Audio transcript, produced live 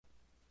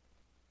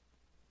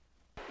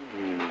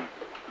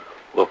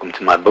Welcome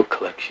to my book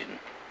collection.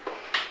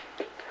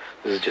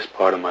 This is just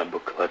part of my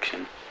book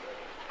collection.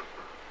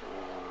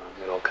 I've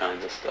got all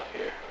kinds of stuff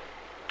here.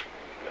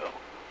 There you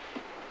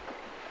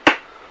go.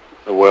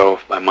 The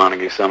Werewolf by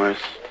Montague Summers.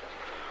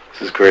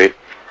 This is great.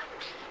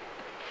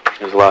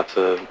 There's lots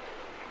of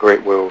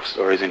great werewolf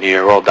stories in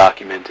here, all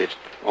documented,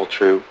 all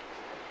true.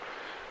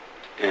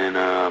 And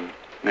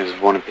there's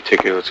one in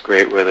particular that's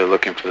great where they're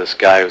looking for this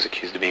guy who's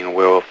accused of being a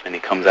werewolf, and he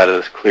comes out of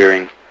this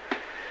clearing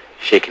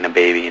shaking a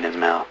baby in his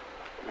mouth.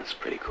 That's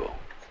pretty cool.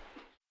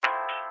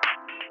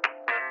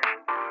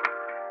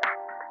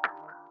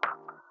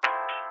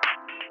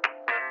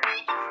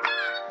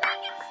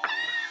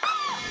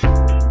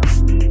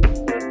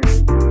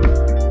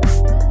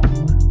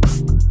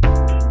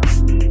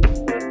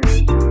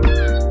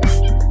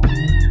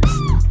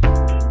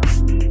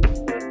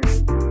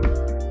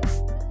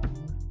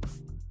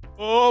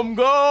 I'm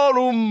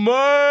gonna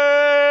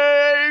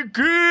make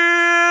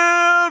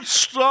it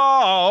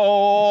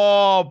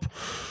stop.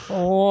 Make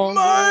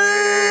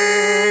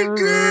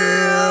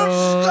it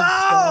stop.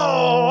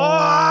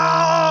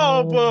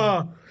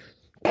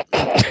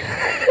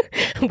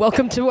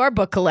 Welcome to our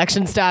book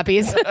collection,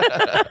 Stoppies.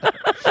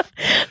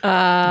 It's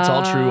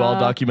all true, all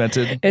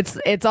documented.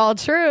 It's all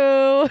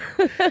true.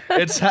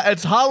 It's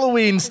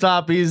Halloween,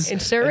 Stoppies.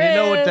 It sure and you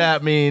know what is.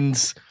 that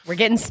means. We're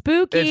getting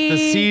spooky.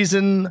 It's the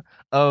season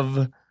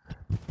of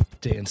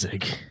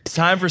Danzig. It's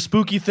time for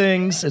spooky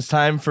things. It's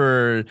time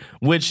for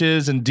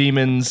witches and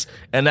demons,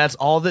 and that's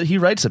all that he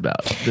writes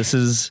about. This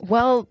is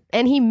Well,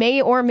 and he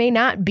may or may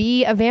not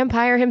be a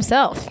vampire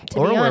himself, to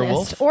Or be a honest.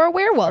 werewolf. Or a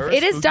werewolf. Or a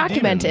It is spooky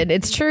documented. demon.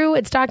 It's true.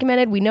 It's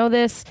documented. We know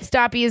this.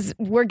 Stoppies,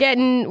 we're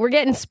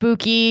getting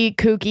spooky,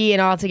 kooky,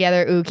 and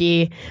altogether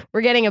ooky.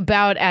 We're getting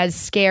about as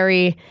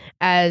scary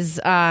as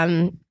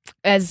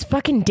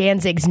fucking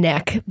Danzig's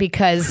neck,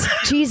 because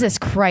Jesus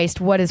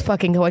Christ, what is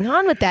fucking going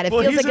on with that? It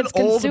Well, feels he's like it's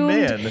an old consumed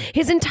man.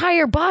 his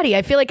entire body.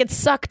 I feel like it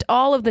sucked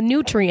all of the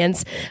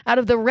nutrients out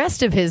of the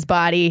rest of his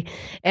body,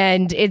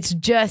 and it's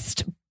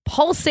just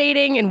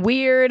pulsating and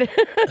weird.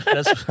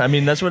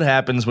 that's what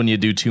happens when you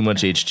do too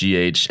much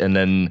HGH and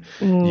then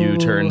you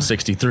turn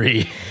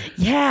 63.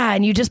 Yeah,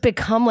 and you just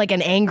become like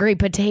an angry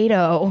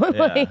potato.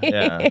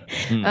 Yeah.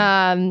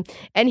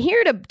 And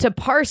here to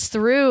parse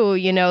through,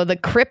 the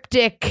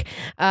cryptic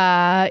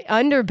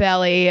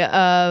underbelly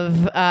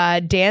of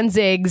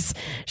Danzig's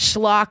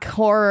schlock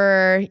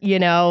horror,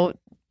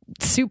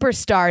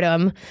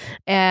 superstardom,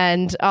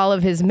 and all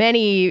of his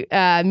many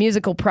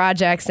musical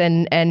projects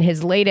and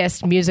his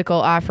latest musical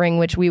offering,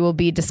 which we will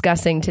be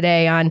discussing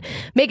today on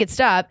Make It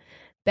Stop,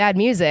 Bad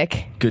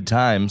Music. Good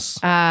times.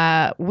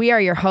 We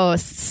are your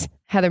hosts,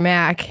 Heather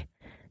Mack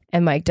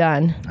and Mike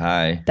Dunn.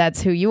 Hi.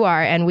 That's who you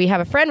are. And we have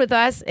a friend with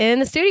us in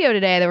the studio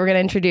today that we're going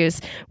to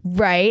introduce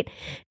right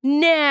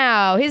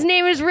now. His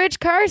name is Rich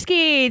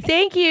Karski.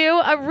 Thank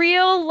you. A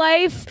real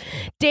life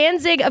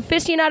Danzig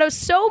aficionado,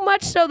 so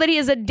much so that he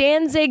has a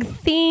Danzig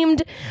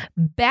themed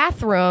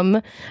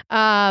bathroom.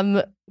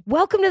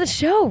 Welcome to the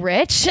show,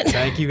 Rich.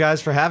 Thank you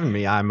guys for having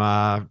me.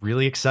 I'm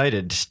really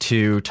excited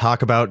to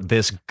talk about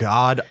this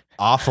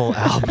god-awful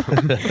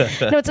album. No,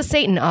 it's a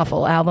Satan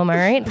awful album, all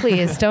right?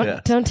 Please,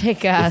 don't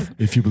take...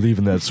 If you believe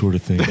in that sort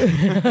of thing.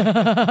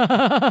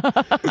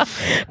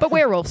 But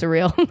werewolves are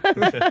real.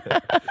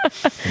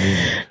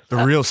 The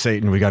real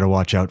Satan we got to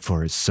watch out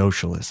for is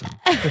socialism.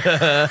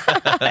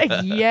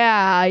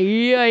 Yeah,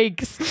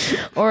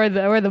 yikes. Or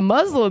the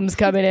Muslims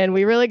coming in.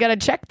 We really got to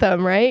check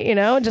them, right?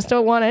 Just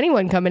don't want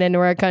anyone coming into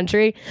our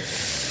country.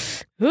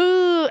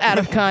 Ooh, out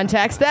of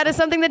context. That is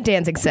something that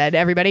Danzig said,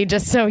 everybody,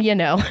 just so you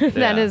know.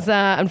 That is,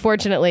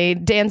 unfortunately,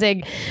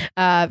 Danzig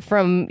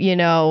from,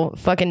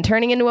 fucking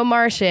turning into a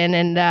Martian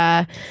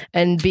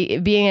and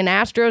being an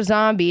astro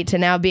zombie to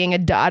now being a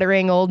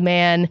doddering old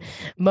man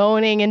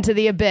moaning into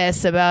the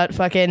abyss about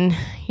fucking,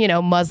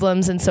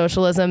 Muslims and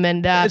socialism.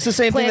 And it's the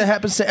same thing that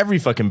happens to every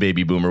fucking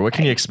baby boomer. What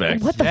can you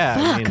expect? What the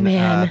fuck,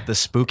 man? The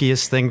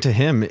spookiest thing to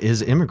him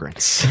is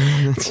immigrants.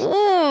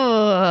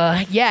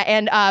 Yeah,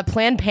 and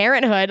Planned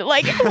Parenthood.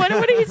 Like,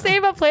 what did he say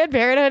about Planned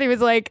Parenthood? He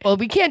was like, well,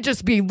 we can't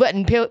just be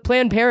letting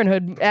Planned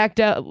Parenthood act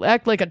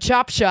like a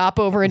chop shop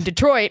over in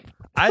Detroit.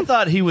 I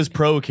thought he was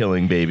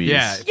pro-killing babies.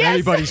 Yeah, if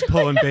anybody's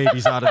pulling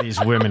babies out of these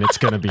women, it's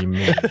going to be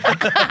me.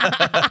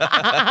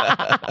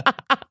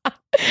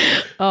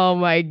 Oh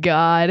my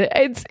God.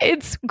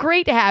 It's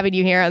great having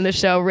you here on the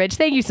show, Rich.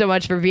 Thank you so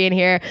much for being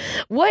here.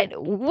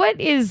 What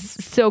is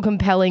so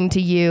compelling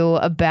to you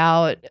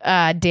about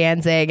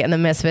Danzig and the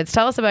Misfits?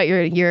 Tell us about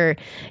your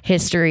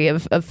history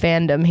of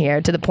fandom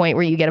here, to the point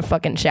where you get a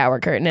fucking shower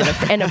curtain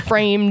and a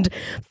framed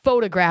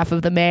photograph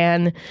of the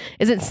man.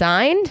 Is it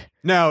signed?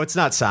 No, it's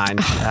not signed.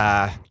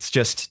 It's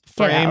just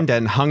framed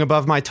and hung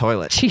above my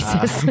toilet.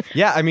 Jesus.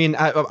 Yeah, I mean,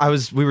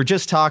 we were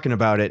just talking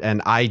about it,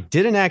 and I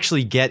didn't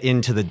actually get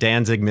into the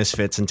Danzig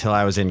Misfits until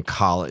I was in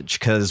college,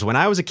 because when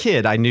I was a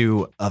kid, I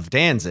knew of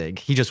Danzig.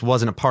 He just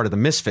wasn't a part of the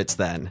Misfits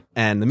then.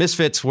 And the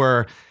Misfits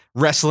were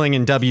wrestling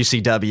in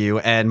WCW,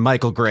 and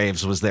Michael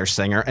Graves was their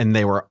singer, and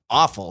they were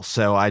awful.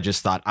 So I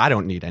just thought, I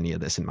don't need any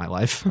of this in my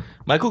life.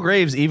 Michael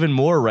Graves even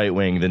more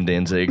right-wing than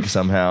Danzig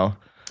somehow.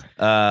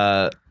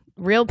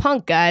 Real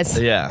punk, guys.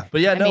 Yeah.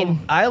 But yeah,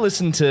 I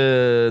listened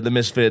to the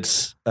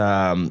Misfits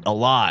a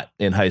lot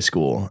in high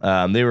school.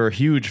 They were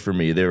huge for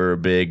me. They were a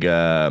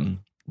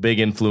big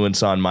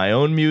influence on my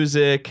own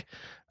music.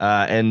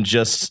 And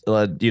just,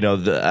 I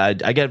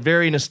get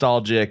very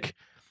nostalgic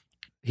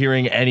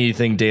hearing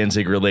anything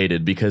Danzig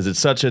related because it's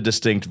such a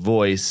distinct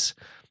voice.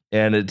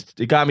 And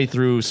it got me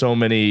through so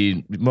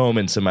many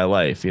moments in my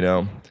life,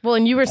 Well,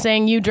 and you were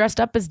saying you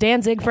dressed up as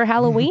Danzig for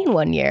Halloween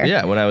one year.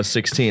 Yeah, when I was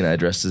 16, I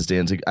dressed as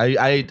Danzig.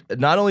 I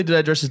not only did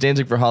I dress as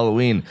Danzig for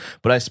Halloween,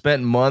 but I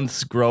spent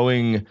months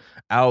growing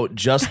out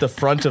just the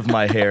front of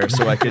my hair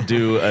so I could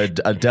do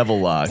a devil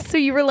lock. So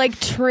you were like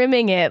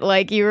trimming it,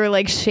 like you were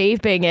like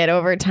shaping it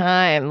over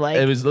time. Like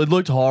it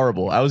looked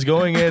horrible. I was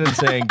going in and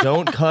saying,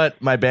 "Don't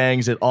cut my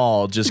bangs at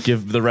all. Just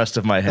give the rest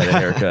of my head a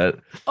haircut."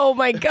 Oh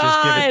my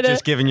god!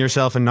 Just giving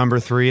yourself a number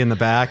 3 in the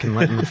back and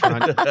letting the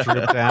front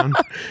droop down.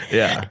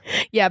 Yeah.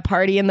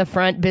 Party in the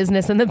front,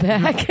 business in the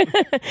back.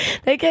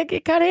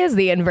 It kind of is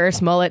the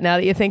inverse mullet now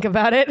that you think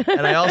about it.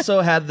 And I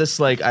also had this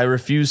I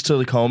refused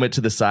to comb it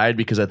to the side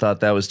because I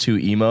thought that was too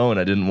emo and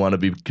I didn't want to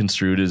be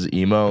construed as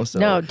emo. So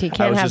no, you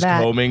can't I was have just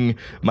that. combing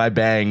my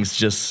bangs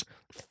just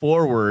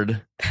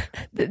forward.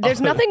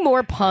 There's nothing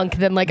more punk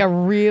than a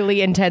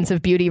really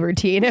intensive beauty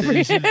routine.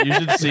 You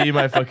should see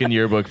my fucking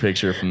yearbook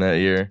picture from that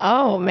year.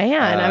 Oh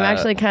man, I'm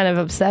actually kind of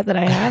upset that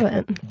I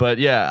haven't. But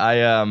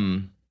yeah,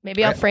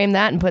 maybe I'll frame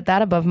that and put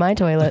that above my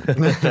toilet.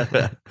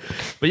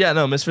 But yeah,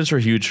 no, Misfits were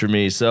huge for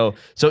me. So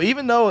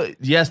even though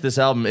yes, this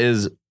album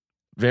is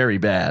very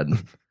bad,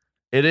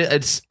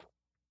 it's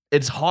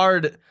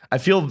hard. I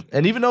feel,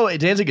 and even though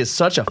Danzig is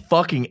such a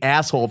fucking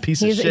asshole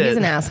piece of shit, he's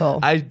an asshole.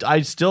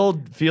 I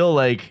still feel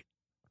like,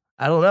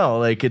 I don't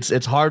know,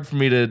 it's hard for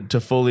me to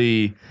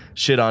fully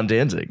shit on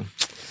Danzig.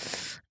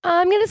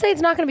 I'm gonna say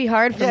it's not gonna be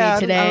hard for me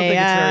today. I don't think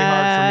it's very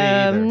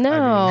hard for me either.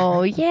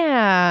 No,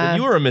 yeah. But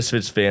you were a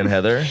Misfits fan,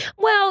 Heather.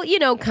 Well,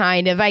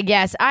 kind of, I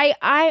guess.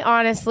 I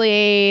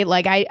honestly,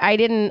 I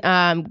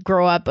didn't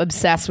grow up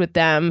obsessed with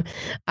them.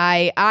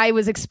 I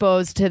was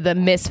exposed to the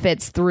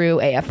Misfits through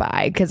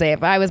AFI because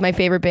AFI was my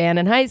favorite band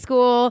in high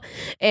school,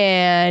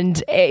 and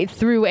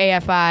through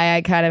AFI,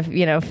 I kind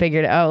of,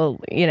 figured,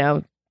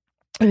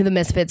 who the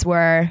Misfits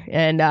were,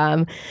 and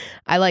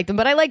I liked them,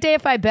 but I liked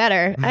AFI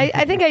better.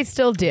 I think I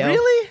still do.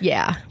 Really?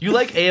 Yeah. You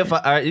like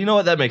AFI? You know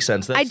what? That makes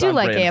sense. That's I do on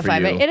like brand for AFI,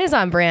 you. but it is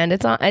on brand.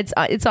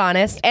 It's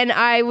honest, and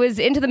I was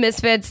into the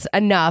Misfits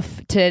enough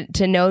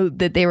to know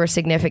that they were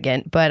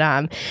significant, but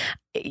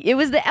it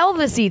was the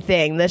Elvis-y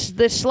thing, the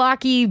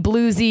schlocky,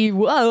 bluesy,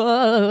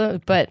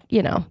 but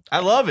I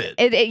love it.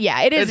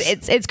 It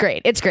is. It's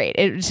great. It's great.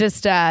 It's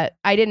just I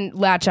didn't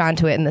latch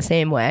onto it in the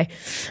same way.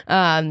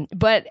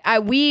 But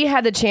we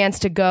had the chance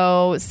to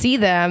go see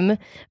them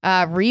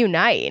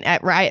reunite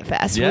at Riot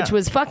Fest, which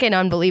was fucking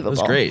unbelievable.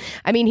 It was great.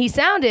 I mean,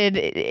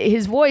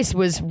 his voice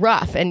was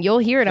rough, and you'll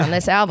hear it on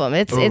this album.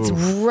 It's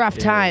rough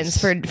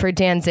times for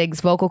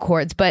Danzig's vocal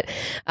cords, but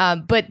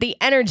the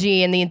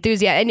energy and the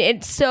enthusiasm, and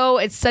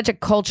it's such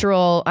a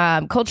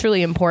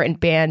culturally important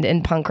band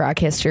in punk rock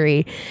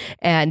history,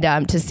 and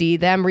to see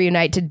them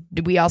reunite.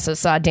 We also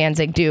saw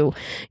Danzig do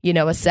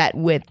a set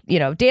with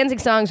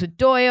Danzig songs with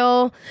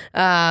Doyle.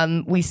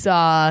 We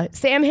saw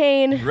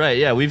Samhain. Right,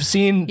 yeah, we've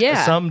seen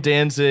some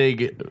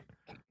Danzig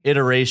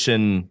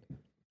iteration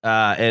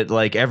at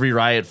every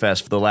Riot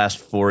Fest for the last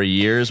 4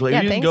 years. Well,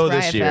 you didn't go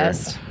this Riot year.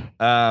 Fest.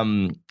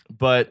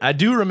 But I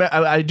do remember.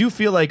 I do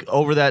feel like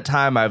over that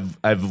time,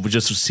 I've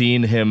just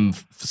seen him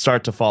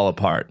start to fall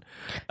apart.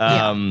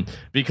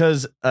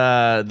 Because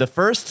the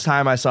first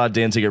time I saw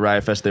Danzig at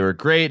Riot Fest, they were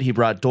great. He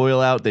brought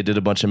Doyle out. They did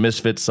a bunch of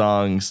Misfits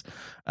songs.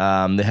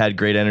 They had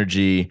great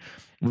energy.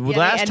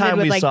 Last time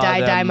we saw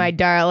them, Die, My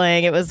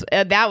Darling. It was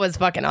that was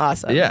fucking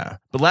awesome. Yeah.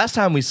 But last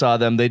time we saw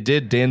them, they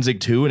did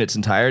Danzig 2 in its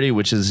entirety,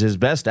 which is his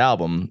best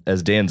album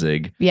as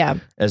Danzig. Yeah.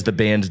 As the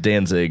band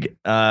Danzig.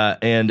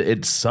 And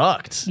it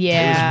sucked.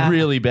 Yeah. It was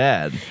really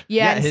bad.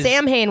 Yeah, and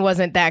Samhain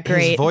wasn't that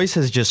great. His voice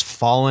has just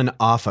fallen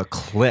off a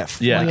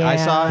cliff. Yeah. I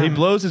saw He him.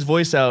 blows his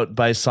voice out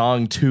by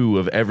song 2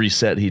 of every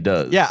set he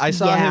does. Yeah, I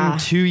saw him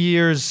 2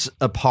 years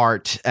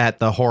apart at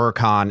the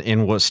HorrorCon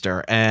in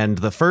Worcester, and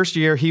the first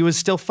year he was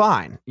still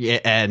fine. Yeah,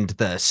 and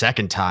the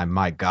second time,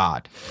 my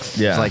God,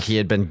 Yeah. it's like he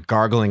had been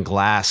gargling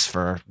glass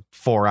for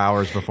 4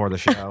 hours before the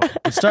show.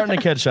 It's starting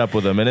to catch up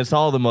with him, and it's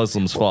all the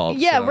Muslims' fault.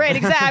 Yeah, so. right,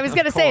 exactly. I was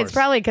going to say, it's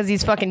probably because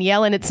he's fucking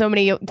yelling at so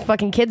many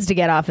fucking kids to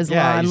get off his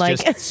lawn.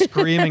 He's just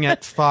screaming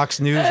at Fox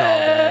News all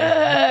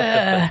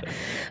day.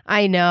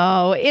 I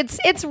know.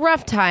 It's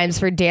rough times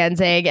for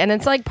Danzig, and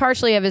it's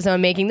partially of his own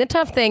making. The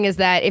tough thing is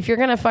that if you're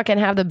going to fucking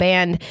have the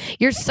band,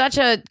 you're such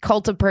a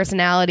cult of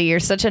personality, you're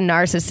such a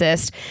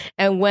narcissist,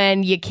 and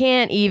when you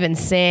can't even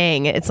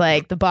sing, it's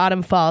like the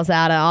bottom falls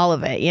out of all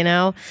of it,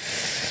 And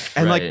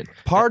Right.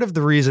 part of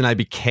the reason I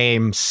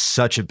became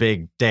such a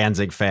big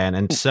Danzig fan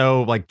and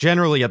so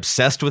generally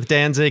obsessed with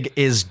Danzig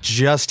is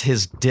just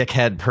his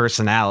dickhead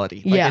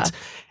personality. Yeah.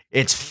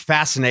 it's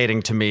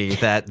fascinating to me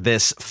that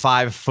this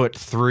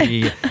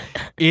 5'3"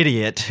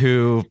 idiot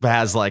who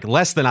has like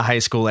less than a high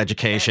school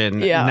education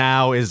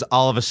now is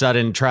all of a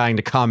sudden trying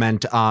to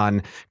comment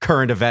on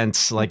current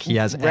events like he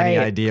has any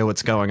idea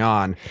what's going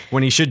on,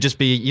 when he should just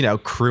be, you know,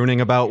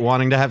 crooning about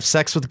wanting to have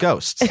sex with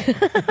ghosts.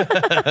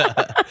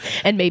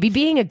 And maybe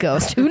being a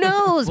ghost. Who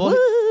knows? Well,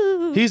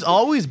 Woo! He's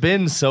always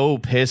been so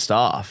pissed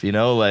off, you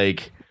know,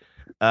 like,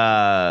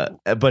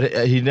 but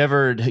he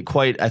never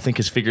quite, I think,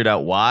 has figured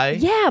out why.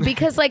 Yeah,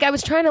 because like I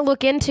was trying to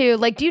look into,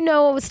 like, do you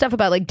know stuff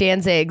about like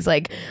Danzig's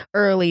like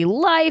early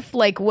life?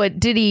 Like, what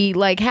did he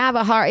like have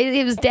a heart?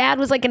 His dad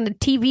was like a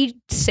TV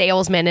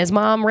salesman. His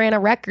mom ran a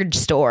record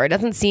store. It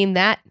doesn't seem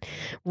that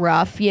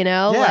rough, you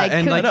know? Yeah, like,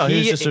 and like no,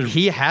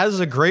 he has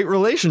a great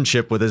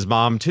relationship with his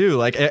mom too.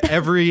 Like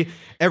every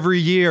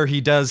year he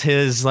does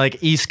his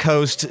like East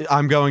Coast,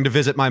 I'm going to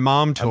visit my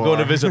mom tour. I'm going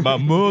to visit my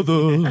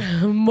mother.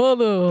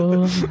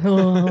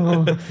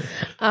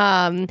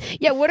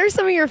 Yeah, what are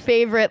some of your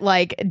favorite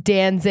like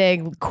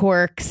Danzig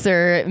quirks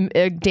or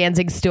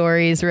Danzig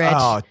stories, Rich?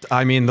 Oh,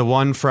 I mean the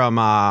one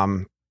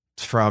from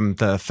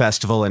the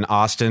festival in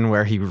Austin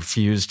where he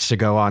refused to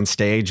go on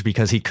stage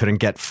because he couldn't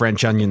get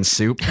French onion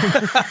soup.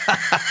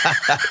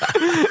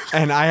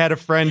 And I had a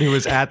friend who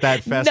was at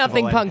that festival.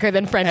 Nothing punker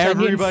than French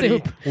onion soup.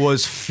 Everybody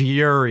was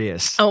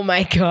furious. Oh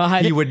my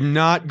God. He would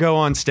not go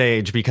on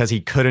stage because he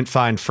couldn't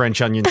find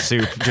French onion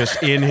soup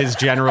just in his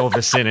general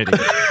vicinity.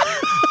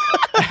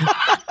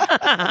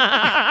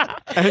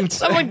 And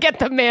someone get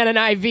the man an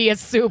IV, a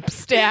soup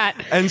stat.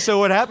 And so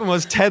what happened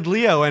was Ted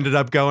Leo ended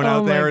up going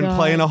out there and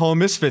playing a whole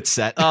Misfits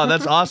set. Oh,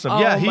 that's awesome.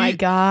 Oh my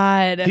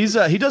God.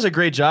 He does a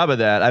great job of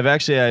that.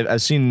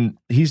 I've seen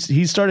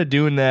he started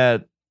doing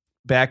that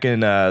back in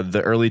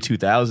the early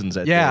 2000s.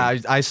 I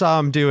think. I saw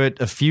him do it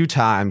a few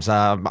times.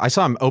 I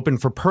saw him open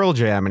for Pearl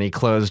Jam, and he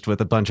closed with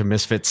a bunch of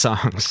Misfits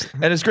songs.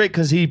 And it's great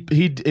because he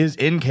is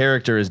in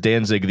character as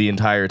Danzig the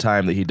entire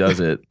time that he does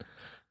it.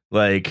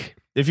 Like,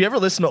 if you ever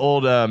listen to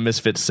old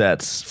Misfits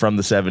sets from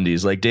the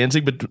 70s, like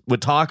Danzig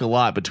would talk a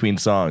lot between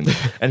songs,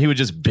 and he would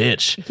just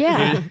bitch.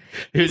 Yeah. He would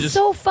He's just,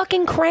 so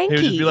fucking cranky.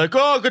 he would just be like,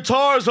 "Oh,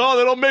 guitars, they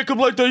don't make them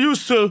like they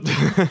used to."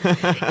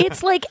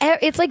 It's like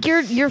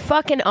your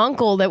fucking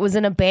uncle that was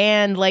in a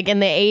band like in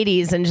the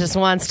 80s and just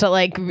wants to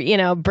like, you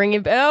know, bring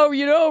it. Oh,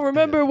 you know,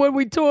 remember when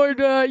we toured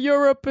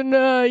Europe and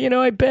you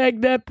know, I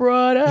bagged that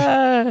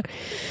broad.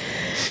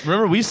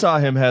 Remember, we saw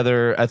him,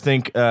 Heather, I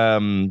think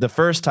the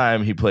first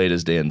time he played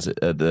as Danzig,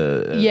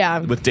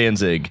 with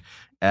Danzig.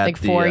 At like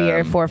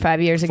 4 or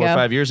 5 years ago. 4 or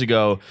 5 years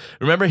ago.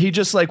 Remember, he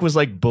just like was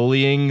like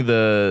bullying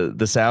the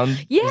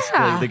sound.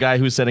 Yeah. The guy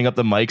who was setting up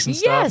the mics and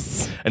stuff.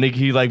 Yes. And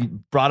he like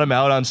brought him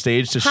out on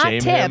stage to Hot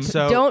shame tip. him.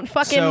 Don't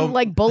fucking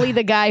like bully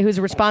the guy who's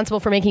responsible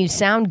for making you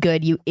sound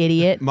good, you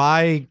idiot.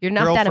 My You're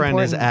not that girlfriend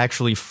is important.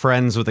 actually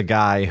friends with a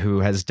guy who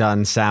has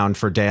done sound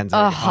for Danzig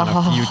on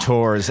a few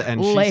tours, and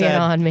Lay it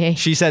on me.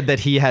 She said that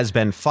he has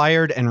been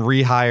fired and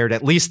rehired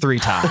at least 3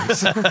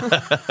 times.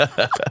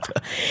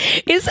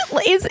 Is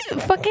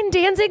fucking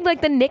Danzig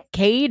like the Nick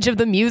Cage of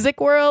the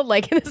music world?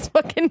 Like this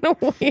fucking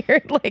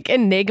weird like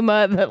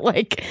enigma that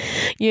like,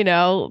 you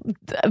know,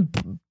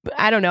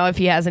 I don't know if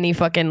he has any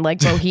fucking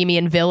like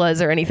bohemian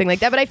villas or anything like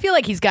that, but I feel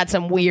like he's got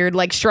some weird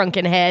like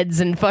shrunken heads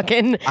and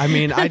fucking. I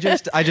mean, I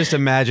just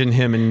imagine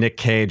him and Nick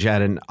Cage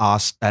at an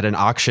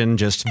auction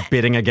just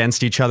bidding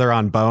against each other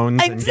on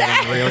bones and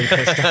getting really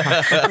pissed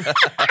off.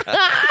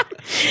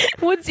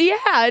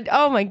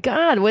 Oh my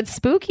God, what's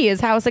spooky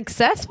is how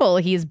successful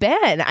he's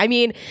been. I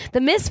mean,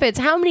 the Misfits,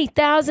 how many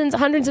thousands,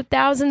 hundreds of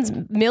thousands,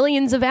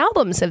 millions of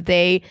albums have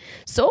they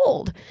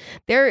sold?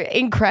 They're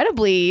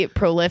incredibly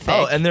prolific.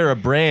 Oh, and they're a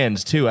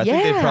brand too. I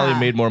think they've probably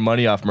made more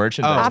money off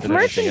merchandise. Off than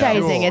anything else.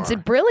 merchandising. It's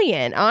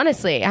brilliant,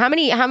 honestly. How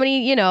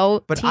many, you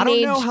know, But I don't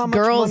teenage know how much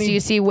girls money do you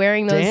see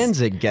wearing those?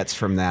 Danzig gets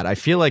from that. I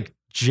feel like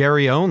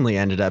Jerry Only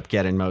ended up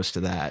getting most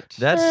of that.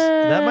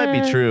 That might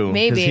be true. 'cause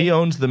maybe. he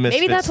owns the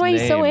Misfits. Maybe that's why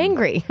he's so name.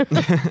 angry.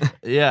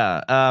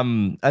 Yeah.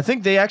 I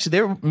think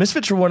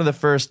Misfits were one of the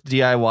first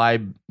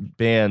DIY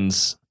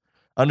bands,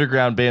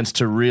 underground bands,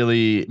 to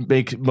really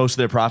make most of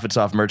their profits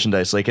off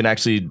merchandise, like, and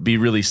actually be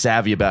really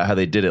savvy about how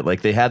they did it.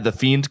 Like, they had the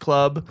Fiend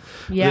Club,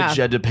 Yeah. which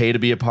you had to pay to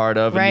be a part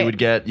of, and Right. you would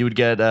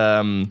get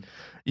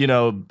you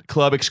know,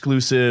 club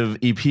exclusive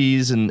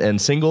EPs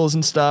and singles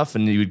and stuff,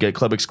 and you would get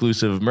club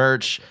exclusive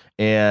merch,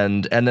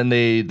 and then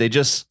they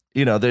just,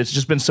 you know, it's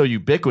just been so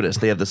ubiquitous.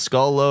 They have the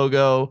skull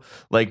logo,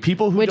 like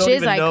people who Which don't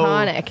is even know,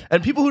 iconic.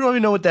 and people who don't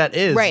even know what that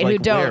is, Right, like, who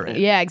don't. wear it.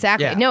 Yeah,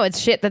 exactly. Yeah. No, it's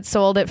shit that's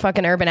sold at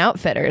fucking Urban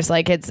Outfitters.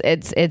 Like it's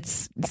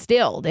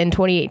stilled in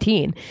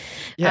 2018.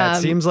 Yeah,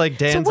 it seems like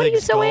Danzig's So what are you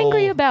so goal-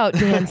 angry about,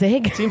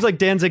 Danzig? Seems like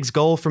Danzig's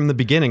goal from the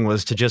beginning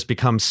was to just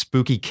become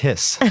Spooky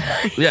Kiss.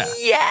 Yeah.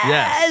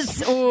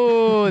 Yes.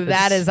 Ooh,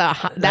 that's a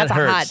hot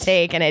hurts.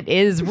 take, and it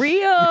is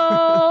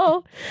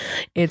real.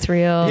 It's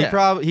real.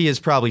 He is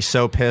probably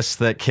so pissed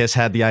that Kiss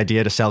had the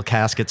idea to sell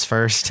caskets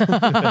first?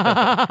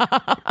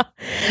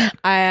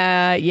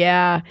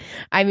 Yeah.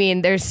 I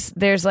mean,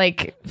 there's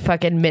like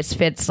fucking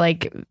Misfits,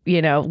 like,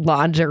 you know,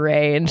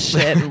 lingerie and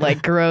shit, and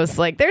like gross.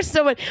 Like, there's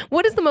so much.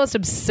 What is the most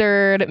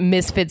absurd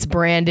Misfits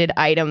branded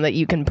item that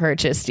you can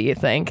purchase, do you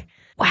think?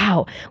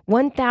 Wow,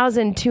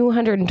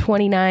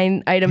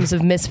 1,229 items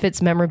of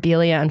Misfits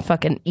memorabilia on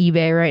fucking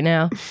eBay right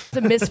now. It's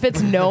a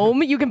Misfits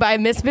gnome. You can buy a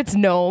Misfits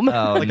gnome.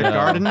 Oh, Like a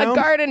garden gnome? A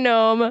garden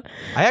gnome.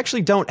 I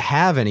actually don't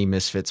have any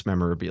Misfits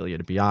memorabilia,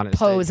 to be honest.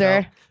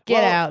 Poser.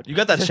 Get Well, out. You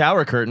got that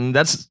shower curtain.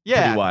 That's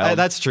pretty wild.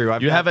 That's true.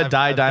 You have a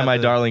Die My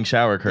the- Darling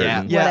shower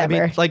curtain. Yeah, I mean,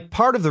 Whatever. like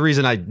part of the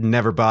reason I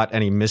never bought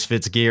any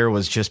Misfits gear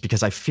was just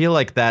because I feel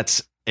like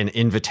that's an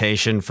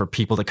invitation for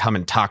people to come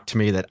and talk to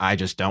me that I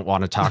just don't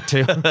want to talk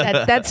to.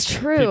 That's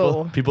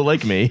true. People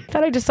like me. I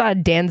thought I just saw a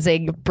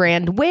Danzig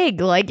brand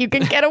wig. Like, you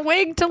can get a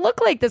wig to look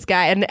like this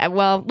guy. And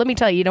well, let me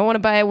tell you, you don't want to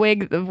buy a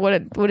wig of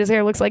what his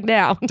hair looks like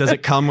now. Does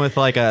it come with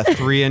like a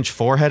 3-inch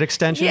forehead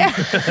extension? Yeah.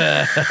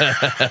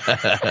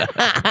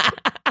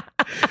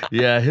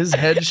 Yeah, his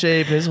head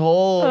shape, his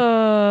whole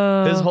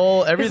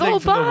everything whole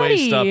from the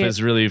waist up body.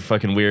 is really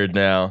fucking weird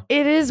now.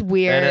 It is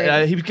weird.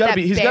 And he's got to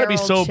be That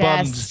so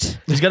barrel chest. bummed.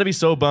 He's got to be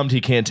so bummed he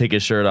can't take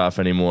his shirt off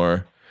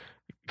anymore.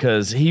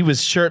 Because he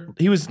was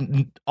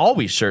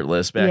always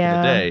shirtless back in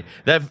Yeah. the day.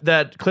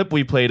 That clip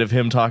we played of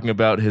him talking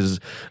about his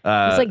It's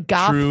like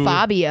goth true,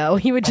 Fabio.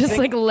 He would just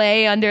like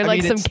lay under like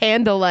mean, some it's-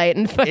 candlelight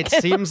and fucking. It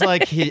seems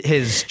like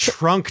his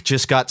trunk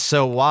just got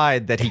so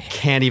wide that he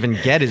can't even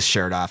get his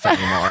shirt off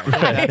anymore.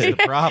 That's the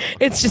problem.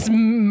 It's just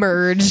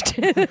merged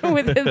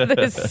with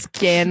his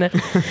skin.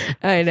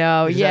 I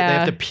know. They Yeah.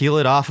 have to peel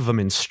it off of him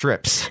in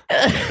strips.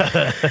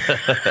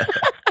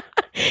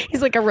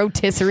 He's like a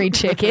rotisserie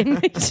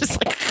chicken. He's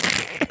just like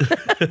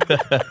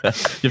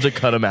you have to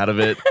cut him out of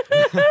it.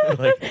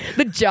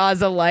 the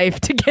jaws of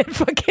life to get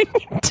fucking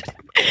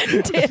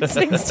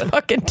Danzig's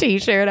fucking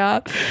t-shirt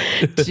off.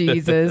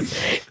 Jesus.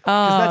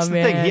 Oh, That's the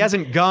thing. man. He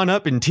hasn't gone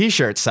up in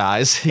t-shirt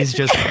size. He's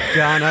just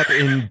gone up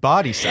in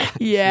body size.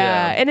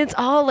 Yeah. And it's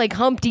all like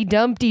Humpty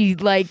Dumpty,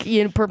 like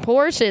in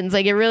proportions.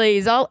 Like, it really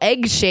is all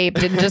egg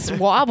shaped and just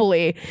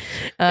wobbly.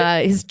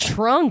 His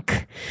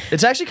trunk.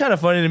 It's actually kind of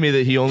funny to me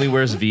that he only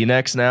wears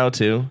V-necks now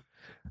too.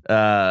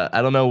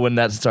 I don't know when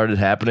that started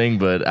happening,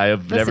 but I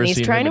have never He's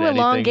seen trying him to in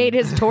elongate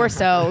anything. his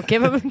torso.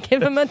 Give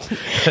him a.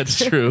 That's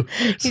true.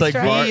 It's He's like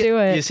trying to do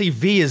it. You see,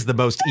 V is the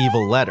most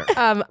evil letter.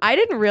 I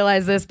didn't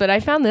realize this, but I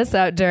found this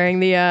out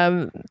during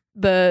the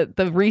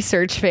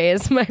research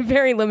phase. My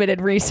very limited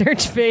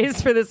research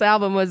phase for this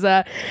album was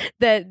that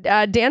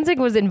Danzig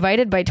was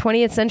invited by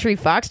 20th Century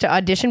Fox to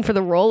audition for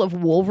the role of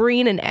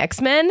Wolverine in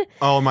X-Men,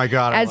 Oh my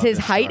God. I as love his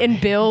this height story.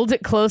 and build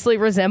closely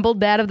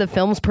resembled that of the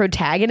film's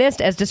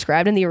protagonist as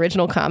described in the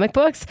original comic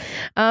books.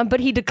 But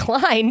he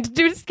declined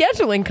due to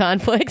scheduling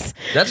conflicts.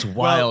 That's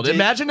wild. did-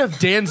 Imagine if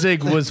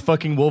Danzig was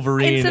fucking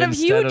Wolverine Instead of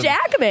Hugh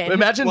Jackman.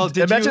 Imagine, Well,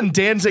 did imagine you-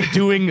 Danzig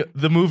doing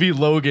the movie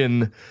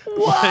Logan,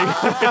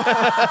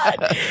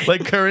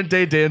 like current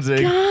day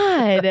Danzig.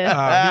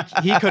 God.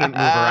 He couldn't move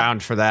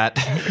around for that.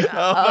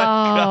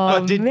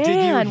 Oh, Did you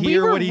man. We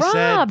hear were what he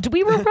said? robbed.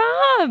 We were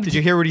robbed. Did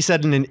you hear what he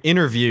said in an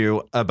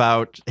interview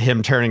about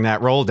him turning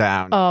that role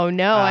down? Oh,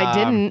 no, I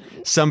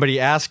didn't. Somebody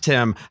asked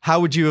him, how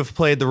would you have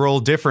played the role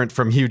different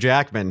from Hugh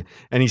Jackman?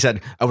 And he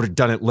said, I would have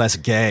done it less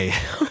gay.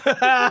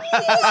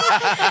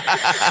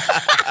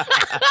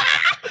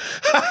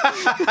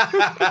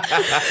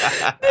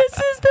 This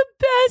is the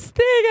best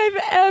thing I've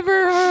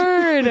ever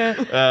heard.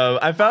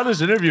 I found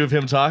this interview of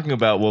him talking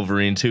about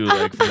Wolverine too,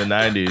 like from the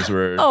 90s,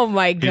 where Oh,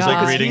 my God. he's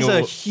like reading He's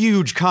a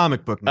huge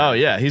comic book nerd. Oh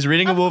yeah, he's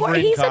reading a Of course,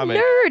 Wolverine he's comic.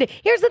 a nerd.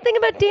 Here's the thing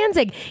about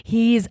Danzig.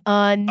 He's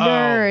a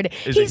nerd.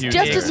 he's a He's huge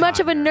just nerd. as much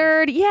of a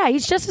nerd. Yeah,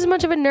 he's just as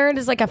much of a nerd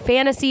as like a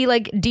fantasy,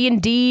 like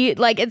D&D.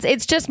 Like,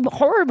 it's just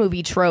horror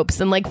movie tropes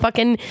and like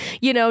fucking,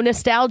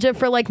 nostalgia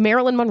for like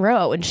Marilyn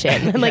Monroe and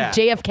shit. And like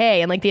Yeah. JFK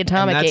and like the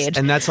atomic age.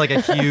 And that's like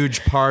a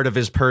huge part of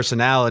his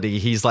personality.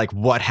 He's like,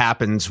 what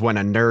happens when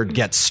a nerd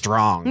gets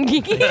strong?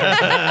 He's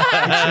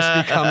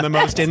just become the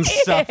most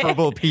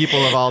insufferable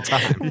people of all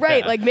time.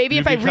 Right. Like, maybe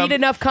if I become- read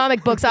enough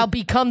comic books, I'll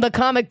become the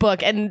comic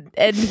book. And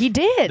he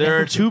did. There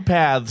are two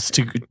paths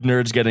to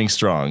nerds getting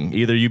strong.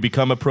 Either you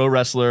become a pro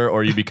wrestler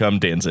or you become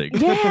Danzig.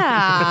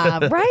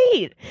 Yeah,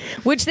 right.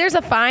 Which there's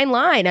a fine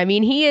line. I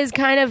mean, he is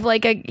kind of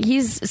like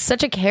he's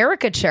such a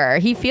caricature.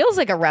 He feels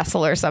like a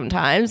wrestler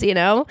sometimes,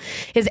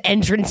 His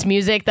entrance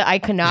music, the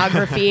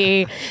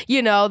iconography,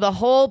 the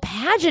whole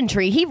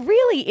pageantry. He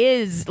really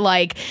is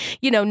like,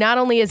 not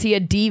only is he a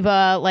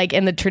diva, like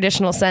in the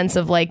traditional sense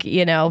of like,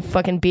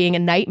 fucking being a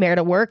nightmare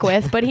to work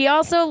with, but he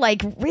also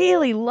like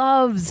really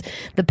loves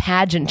the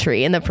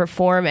pageantry and the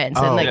performance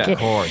and like, of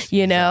course.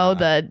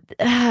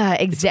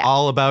 exact.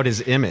 All about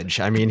his image.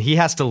 I mean, he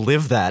has to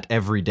live that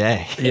every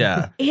day.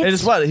 Yeah. And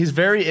it's what? He's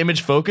very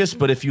image focused,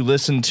 but if you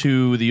listen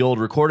to the old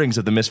recordings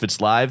of the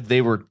Misfits live,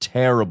 they were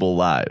terrible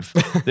live.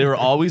 They were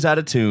always out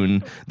of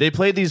tune. They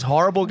played these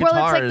horrible Well,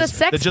 guitars it's like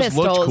the Sex that just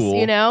looked Pistols, cool.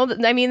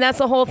 know, I mean, that's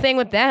the whole thing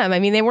with them. I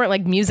mean, they weren't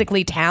like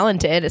musically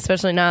talented,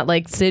 especially not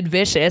like Sid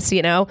Vicious,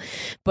 you know,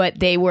 but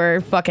they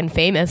were fucking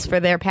famous for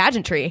their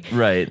pageantry.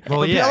 Right.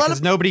 Well, yeah,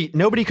 because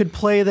nobody could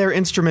play their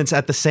instruments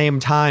at the same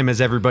time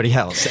as everybody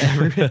else. At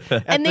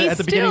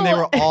the beginning, they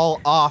were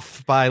all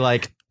off by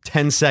like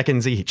 10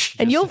 seconds each.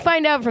 And you'll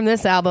find out from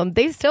this album,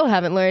 they still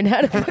haven't learned how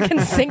to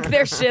fucking sync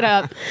their shit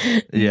up.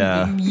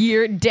 Yeah.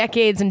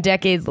 Decades and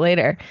decades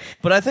later.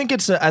 But I think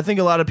I think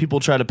a lot of people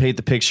try to paint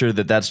the picture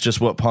that that's just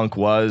what punk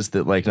was,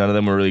 that like none of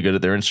them were really good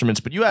at their instruments.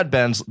 But you had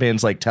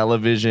bands like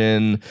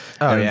Television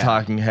and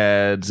Talking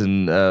Heads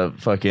and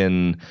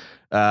fucking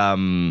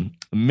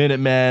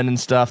Minutemen and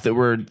stuff that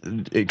were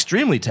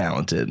extremely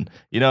talented.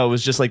 You know, it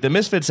was just like the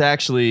Misfits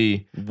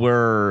actually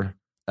were...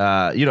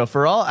 you know,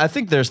 for all, I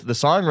think the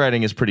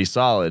songwriting is pretty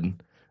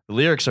solid. The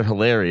lyrics are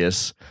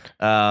hilarious.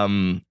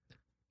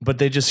 But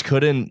they just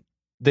couldn't,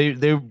 I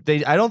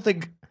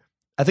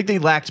think they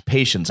lacked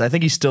patience. I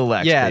think he still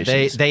lacks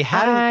patience. Yeah, they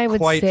hadn't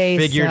quite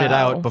figured it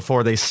out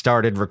before they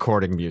started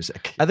recording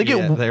music. I think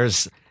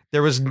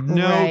there was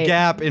no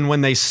gap in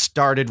when they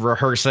started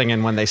rehearsing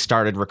and when they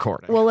started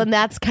recording. Well, and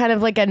that's kind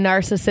of like a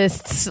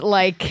narcissist's,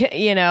 like,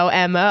 you know,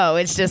 MO.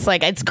 It's just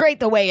like, it's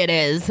great the way it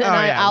is. And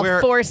I'll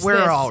force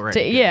we're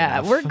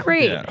this. We're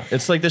great. Yeah.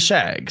 It's like the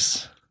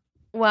Shags.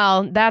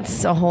 Well,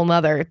 that's a whole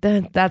nother thing.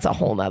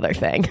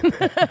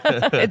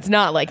 It's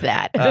not like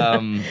that.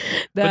 But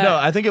no,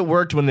 I think it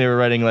worked when they were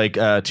writing like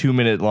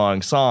 2-minute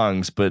long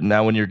songs. But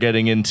now when you're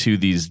getting into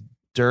these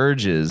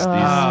dirges, these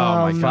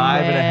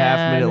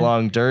 5.5 minute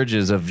long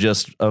dirges of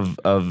just of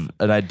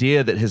an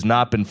idea that has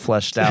not been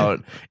fleshed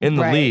out in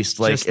the least,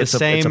 like it's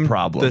a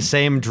problem. The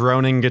same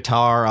droning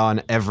guitar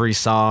on every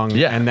song,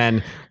 and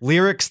then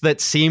lyrics that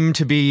seem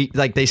to be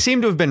like they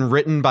seem to have been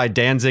written by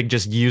Danzig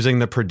just using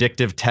the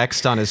predictive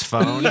text on his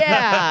phone.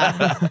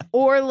 Yeah,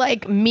 or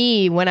like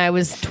me when I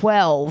was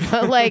 12.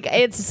 Like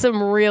it's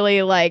some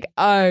really like,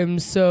 I'm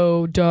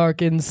so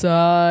dark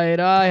inside,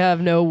 I have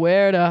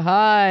nowhere to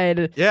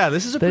hide. Yeah,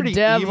 this is a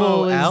pretty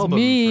devil emo is album.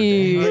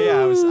 me. For yeah,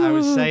 I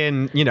was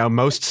saying, you know,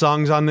 most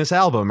songs on this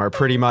album are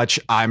pretty much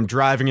I'm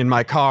driving in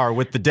my car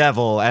with the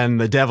devil,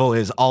 and the devil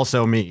is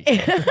also me.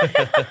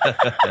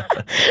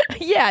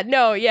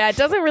 It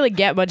doesn't really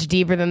get much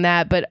deeper than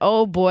that, but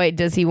oh boy,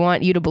 does he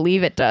want you to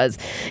believe it does.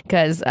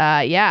 Because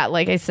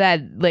like I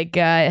said, like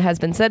it has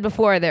been said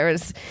before,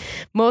 there's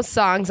most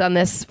songs on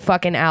this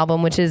fucking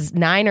album, which is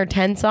 9 or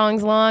 10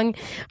 songs long,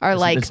 are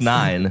like it's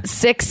 9,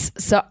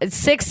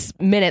 6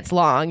 minutes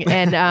long,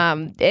 and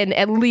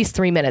at least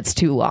 3 minutes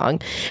too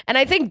long. And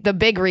I think the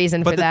big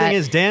reason for that... But the thing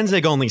is,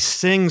 Danzig only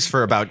sings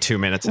for about 2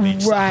 minutes of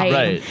each song.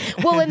 Right.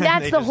 Well, and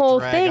that's the whole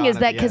thing, is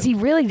that because he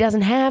really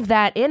doesn't have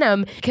that in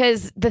him.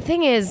 Because the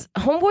thing is,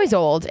 Homeboy's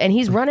old, and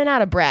he's running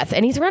out of breath,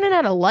 and he's running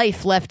out of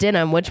life left in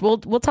him, which we'll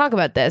talk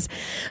about this.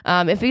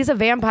 If he's a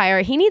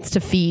vampire, he needs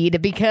to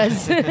feed,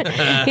 because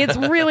it's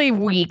really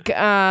weak.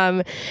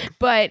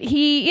 But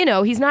he, you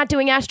know, he's not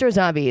doing Astro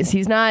Zombies.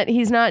 He's not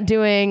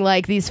doing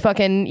like these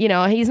fucking, you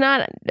know, he's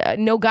not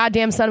no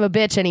goddamn son of a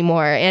bitch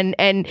anymore,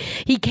 and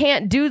he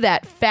can't do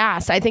that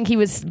fast. I think he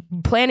was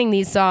planning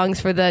these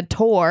songs for the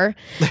tour,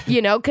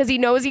 you know, because he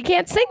knows he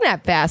can't sing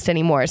that fast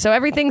anymore. So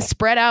everything's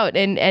spread out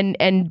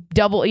and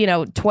double, you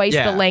know, twice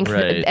the length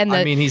and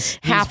he's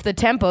half the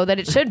tempo that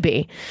it should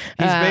be.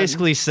 He's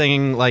basically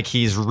singing like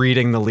he's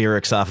reading the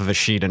lyrics off of a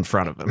sheet in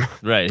front of him.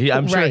 Right.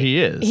 I'm sure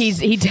he is.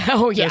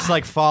 Just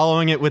like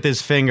following it with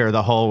his finger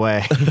the whole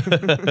way.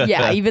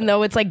 Yeah, even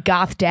though it's like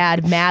goth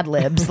dad Mad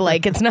Libs,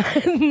 like it's not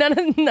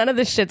none of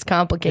this shit's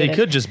complicated. He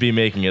could just be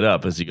making it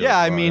up as he goes. Yeah,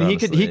 I mean,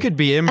 he could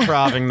be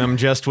improving them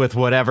just with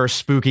whatever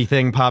spooky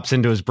thing pops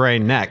into his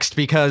brain next,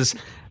 because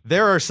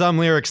there are some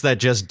lyrics that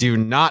just do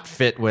not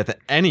fit with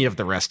any of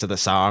the rest of the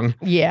song.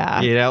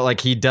 Yeah. You know, like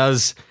he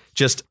does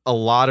just a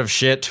lot of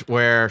shit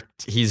where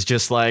he's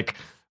just like,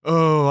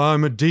 oh,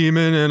 I'm a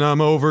demon and I'm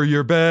over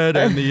your bed,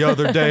 and the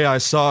other day I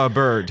saw a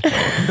bird. It's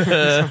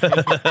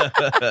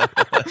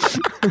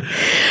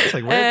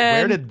like,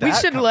 where did that we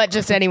shouldn't let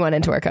just anyone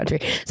into our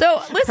country.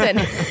 So listen,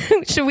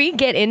 should we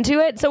get into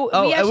it? So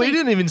we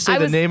didn't even say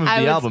the name of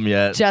the album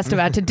yet. Just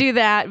about to do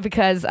that,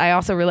 because I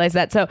also realized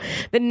that. So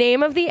the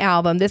name of the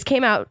album, this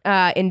came out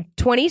in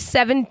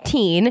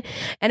 2017,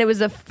 and it was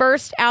the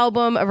first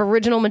album of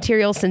original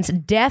material since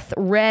Death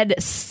Red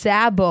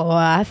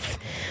Sabbath.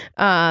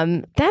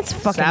 That's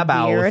fucking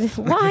weird.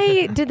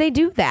 Why did they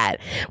do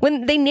that?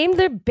 When they named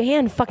their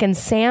band fucking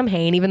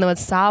Samhain, even though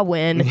it's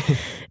Samhain,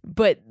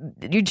 but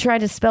you tried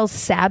to spell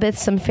Sabbath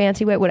some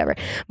fancy way, whatever.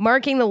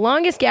 Marking the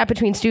longest gap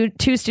between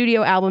two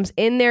studio albums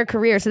in their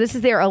career. So this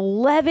is their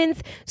 11th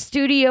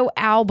studio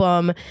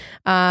album,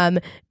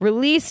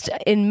 released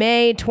in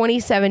May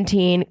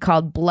 2017,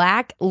 called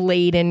Black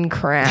Laden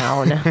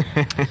Crown.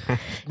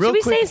 Should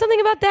we say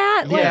something about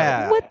that?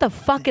 Yeah. Like, what the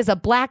fuck is a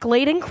Black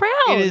Laden Crown?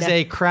 It is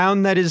a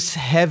crown that is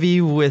heavy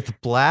with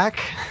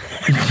black.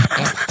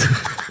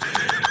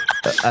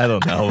 I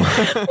don't know.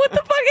 What the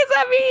fuck does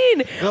that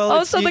mean? Well,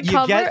 also, the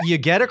cover. You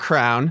get a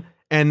crown,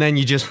 and then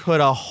you just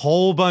put a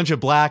whole bunch of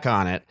black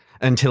on it.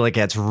 until it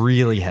gets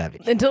really heavy.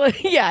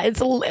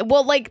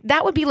 Well, like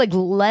that would be like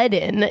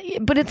Laden,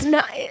 but it's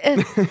not.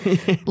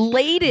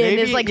 Laden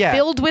is like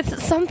filled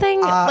with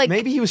something. Like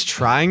maybe he was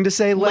trying to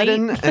say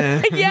Laden.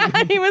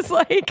 Yeah, he was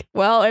like,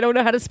 well, I don't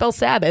know how to spell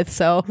Sabbath,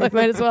 so I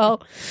might as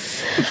well.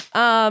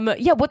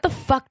 What the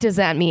fuck does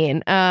that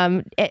mean?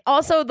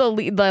 Also,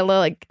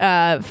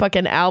 the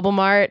fucking album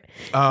art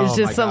is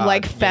just some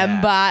like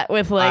fembot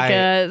with like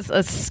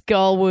a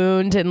skull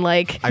wound and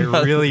like I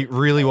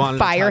really wanted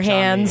fire to touch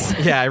hands.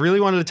 I really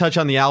wanted to touch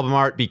on the album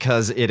art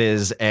because it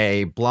is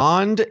a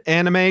blonde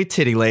anime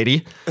titty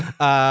lady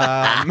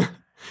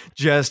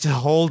just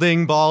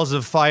holding balls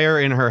of fire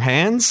in her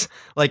hands.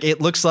 Like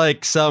it looks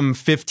like some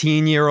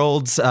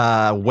 15-year-old's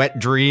wet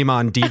dream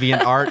on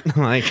DeviantArt.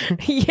 Like,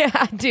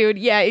 yeah, dude.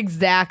 Yeah,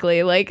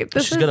 exactly. Like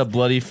she's got a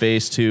bloody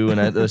face too and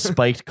a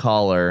spiked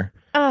collar.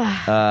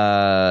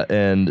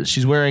 And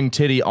she's wearing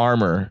titty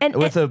armor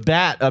with a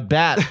bat.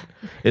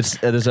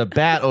 There's a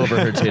bat over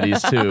her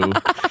titties too.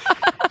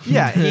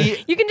 Yeah,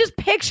 you can just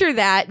picture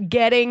that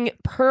getting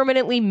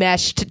permanently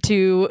meshed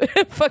to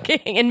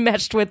fucking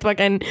enmeshed with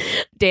fucking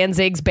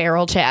Danzig's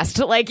barrel chest.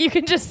 Like you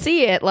can just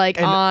see it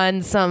like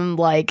on some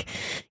like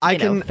I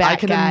can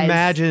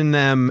imagine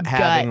them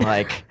having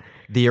like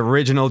the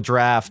original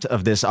draft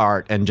of this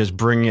art and just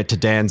bringing it to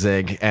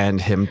Danzig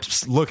and him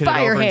looking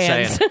fire it over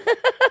hands. and saying,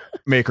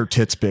 "Make her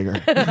tits bigger."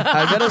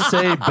 I gotta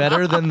say,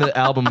 better than the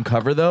album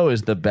cover though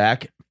is the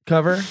back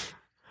cover.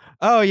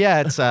 Oh yeah,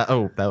 it's that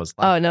was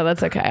loud. Oh no,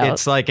 that's okay.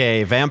 It's like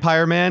a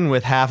vampire man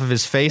with half of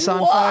his face on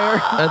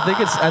fire. I think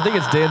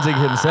it's Danzig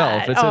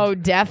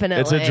himself. Definitely.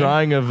 It's a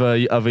drawing of a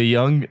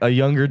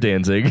younger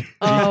Danzig.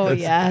 Oh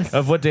yes.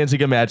 Of what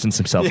Danzig imagines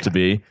himself to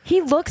be.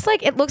 It looks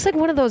like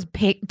one of those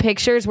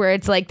pictures where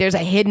it's like there's a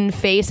hidden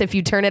face if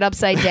you turn it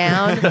upside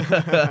down.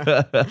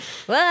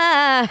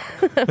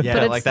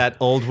 Yeah, like that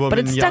old woman. But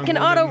it's stuck in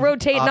auto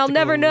rotate and I'll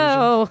never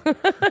know.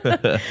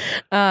 It's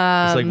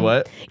like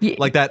what?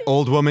 Like that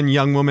old woman,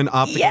 young woman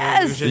optical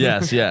illusion.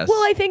 Yes.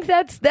 Well, I think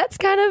that's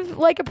kind of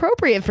like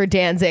appropriate for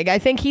Danzig. I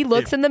think he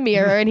looks in the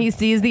mirror and he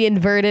sees the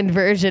inverted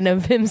version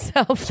of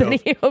himself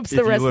that he hopes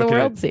the rest of the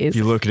world sees. If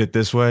you look at it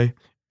this way,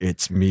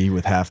 it's me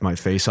with half my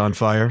face on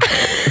fire.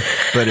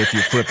 But if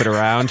you flip it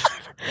around,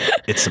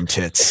 it's some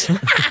tits.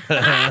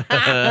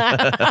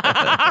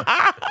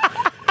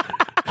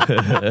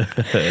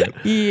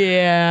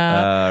 Yeah.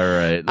 All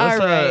right. All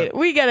right.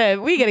 We gotta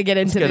get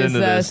into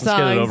this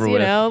songs. You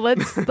know,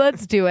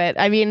 let's do it.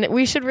 I mean,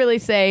 we should really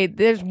say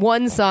there's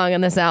one song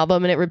on this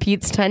album and it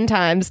repeats 10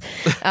 times.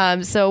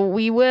 So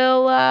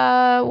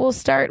we'll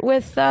start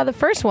with the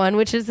first one,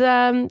 which is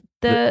the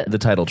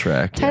title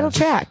track.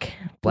 Track.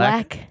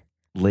 Black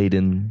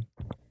Laden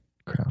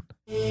Crown.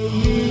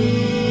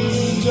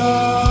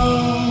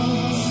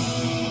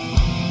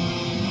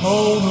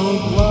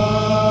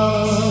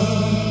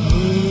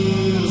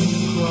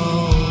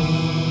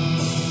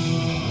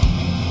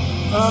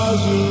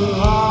 As your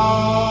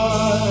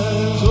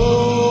eyes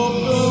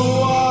open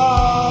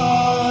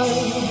wide,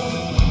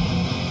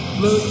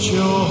 let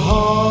your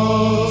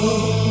heart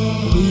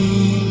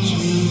lead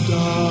to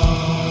die.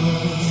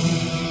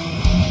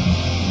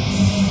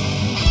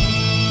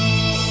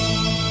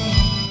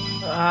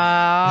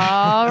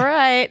 All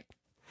right.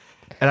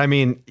 And I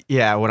mean,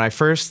 yeah, when I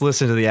first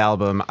listened to the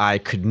album, I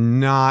could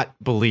not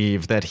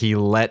believe that he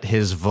let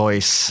his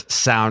voice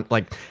sound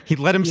like he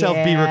let himself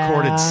be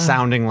recorded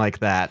sounding like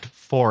that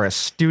for a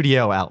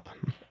studio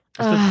album.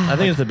 I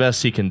think it's the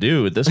best he can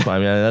do at this point. I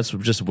mean, that's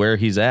just where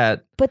he's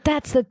at. But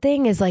that's the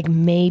thing is like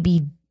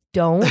maybe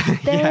don't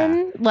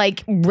then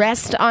like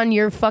rest on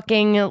your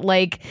fucking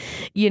like,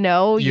 you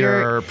know,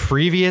 your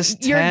previous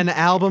 10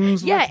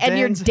 albums. Yeah, and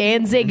your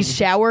Danzig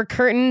shower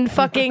curtain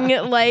fucking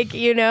like,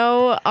 you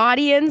know,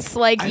 audience.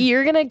 Like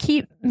you're gonna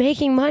keep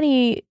making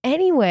money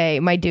anyway,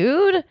 my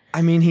dude.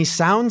 I mean, he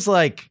sounds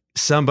like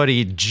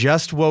somebody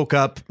just woke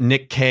up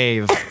Nick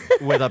Cave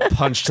with a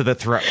punch to the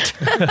throat.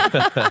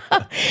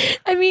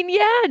 I mean,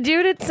 yeah,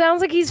 dude, it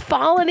sounds like he's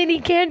fallen and he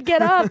can't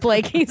get up.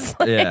 Like he's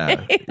like, yeah,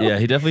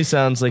 he definitely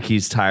sounds like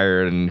he's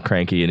tired and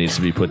cranky and needs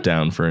to be put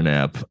down for a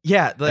nap.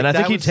 Yeah, like, and I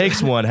think he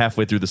takes one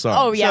halfway through the song.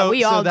 Oh yeah,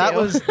 we all that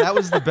do. that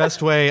was the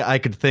best way I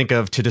could think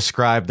of to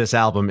describe this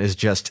album is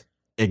just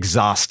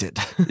exhausted.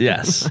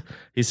 Yes,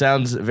 he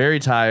sounds very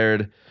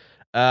tired.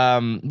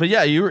 But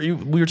yeah, we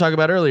were talking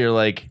about earlier.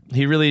 Like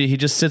he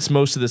just sits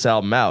most of this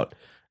album out.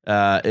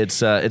 It's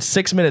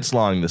 6 minutes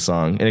long, the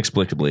song,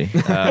 inexplicably.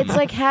 It's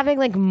like having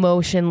like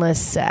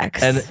motionless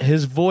sex. And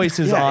his voice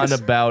is on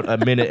about a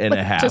minute and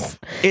a half.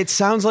 It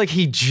sounds like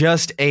he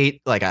just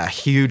ate like a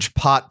huge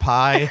pot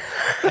pie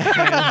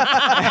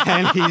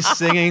and he's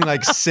singing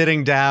like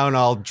sitting down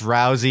all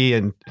drowsy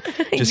and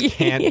just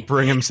can't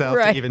bring himself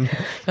to even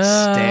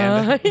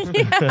stand.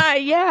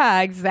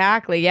 Yeah,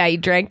 exactly. Yeah, he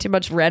drank too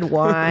much red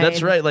wine.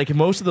 That's right. Like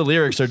most of the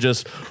lyrics are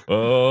just,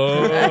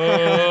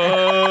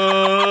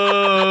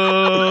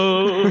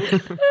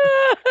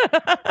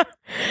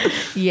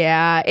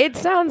 yeah, it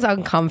sounds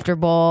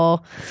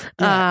uncomfortable.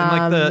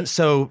 And like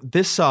so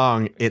this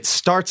song, it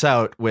starts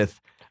out with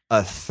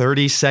a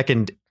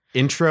 30-second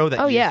intro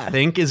that you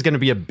think is going to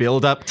be a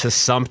build up to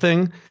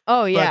something.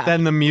 Oh yeah. But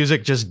then the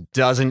music just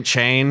doesn't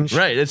change.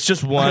 Right. It's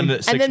just one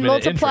 6 and then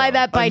multiply intro.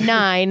 that by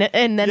 9,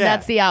 and then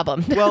that's the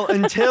album. Well,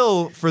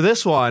 until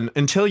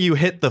you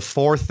hit the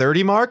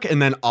 4:30 mark,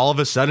 and then all of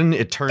a sudden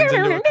it turns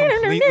into a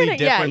completely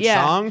different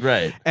song.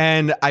 Right.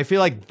 And I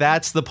feel like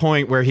that's the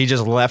point where he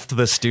just left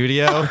the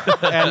studio,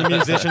 and the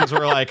musicians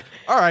were like,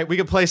 "All right, we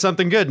can play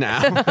something good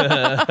now."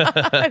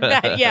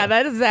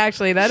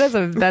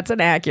 That's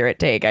an accurate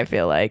take. I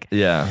feel like.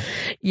 Yeah.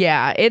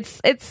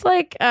 It's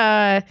like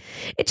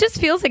it just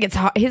feels like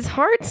his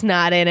heart's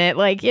not in it.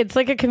 Like it's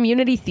like a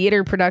community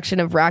theater production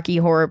of Rocky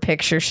Horror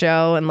Picture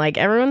Show, and like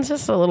everyone's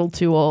just a little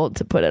too old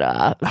to pull it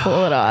off.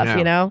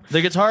 You know,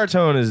 the guitar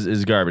tone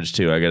is garbage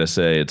too. I gotta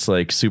say, it's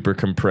like super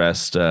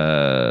compressed.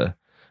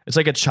 It's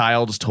like a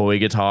child's toy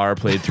guitar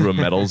played through a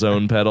Metal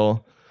Zone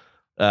pedal.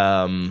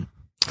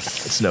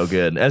 It's no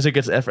good. As it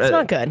gets, it's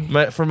not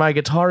good. For my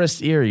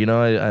guitarist ear, you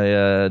know,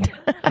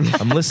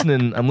 I'm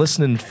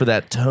listening for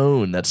that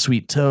tone, that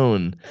sweet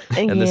tone,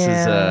 and this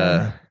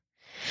is.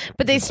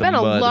 But they spent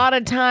a lot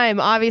of time,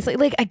 obviously.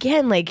 Like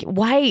again, like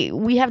why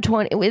we have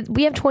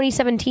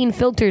 2017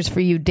 filters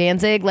for you,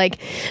 Danzig. Like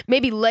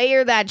maybe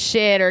layer that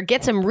shit or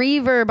get some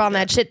reverb on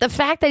that shit. The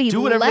fact that he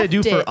do whatever left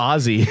they do for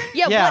Ozzy.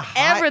 Yeah,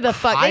 whatever the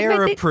fuck.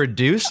 Hire a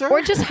producer,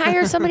 or just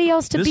hire somebody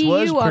else to be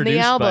you on the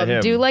album.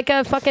 Do like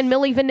a fucking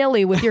Milli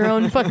Vanilli with your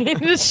own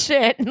fucking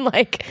shit.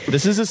 Like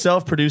this is a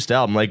self-produced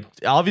album. Like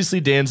obviously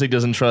Danzig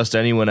doesn't trust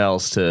anyone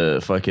else to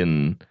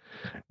fucking.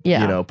 You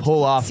know,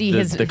 pull off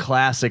the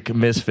classic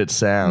Misfits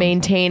sound.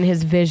 Maintain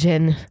his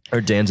vision.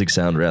 Or Danzig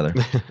sound, rather.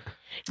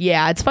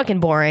 Yeah, it's fucking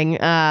boring.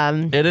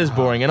 It is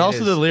boring. And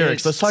also the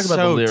lyrics. Let's talk about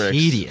the lyrics.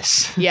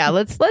 Tedious. Yeah,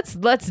 let's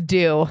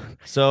do.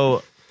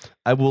 So,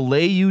 I will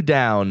lay you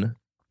down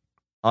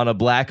on a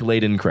black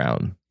Laden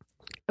crown.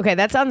 Okay,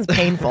 that sounds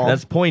painful.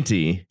 That's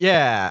pointy.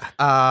 Yeah.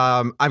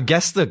 I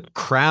guess the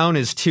crown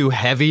is too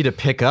heavy to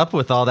pick up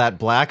with all that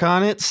black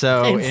on it.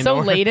 So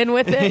laden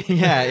with it.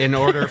 Yeah, in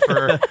order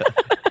for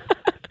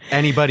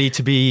anybody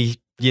to be,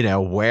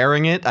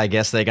 wearing it, I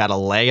guess they got to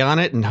lay on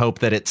it and hope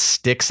that it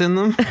sticks in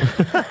them.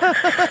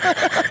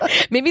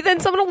 Maybe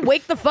then someone will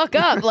wake the fuck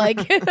up. Like,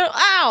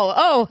 ow,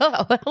 oh,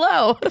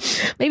 hello.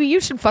 Maybe you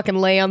should fucking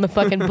lay on the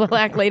fucking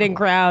black Laden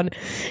crown,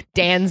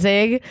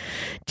 Danzig.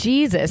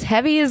 Jesus,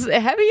 heavy is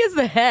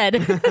the head,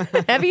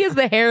 heavy is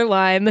the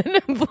hairline. Then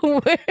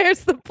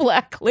where's the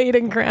black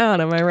Laden crown?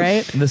 Am I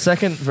right? The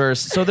second verse.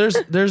 So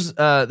there's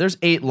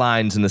 8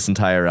 lines in this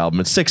entire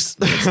album. It's 6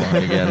 minutes long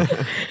again.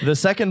 The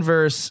second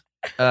verse.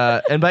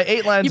 And by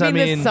 8 lines, I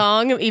mean this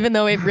song, even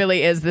though it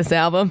really is this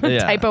album. Yeah.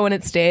 Typo and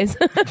it stays.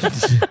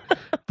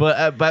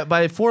 But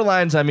by 4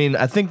 lines, I mean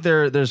I think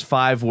there's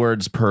 5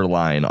 words per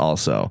line.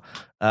 Also,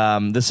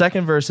 the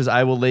second verse is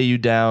 "I will lay you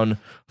down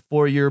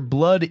for your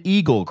blood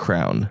eagle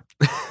crown."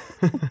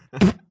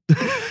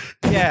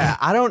 Yeah,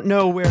 I don't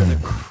know where the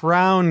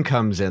crown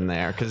comes in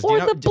there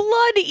the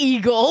blood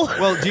eagle.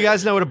 Well, do you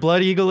guys know what a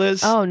blood eagle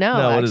is? Oh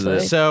no, what is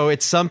it? So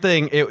it's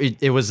something.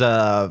 It was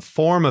a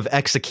form of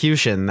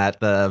execution that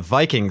the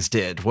Vikings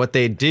did. What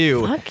they'd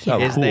do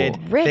is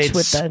they'd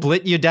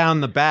split you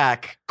down the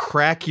back,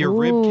 crack your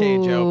rib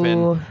cage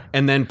open,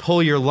 and then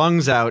pull your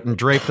lungs out and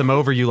drape them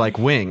over you like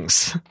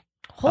wings.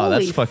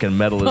 That's fucking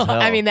metal as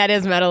hell. I mean, that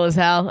is metal as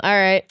hell. All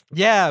right.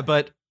 Yeah,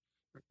 but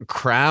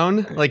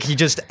crown, like he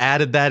just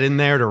added that in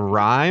there to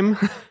rhyme.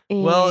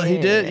 Well, he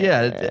did,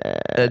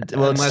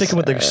 sticking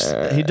with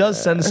he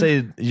does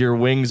sensei your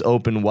wings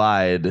open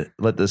wide,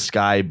 let the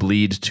sky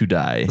bleed to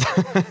die.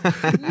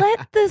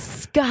 Let the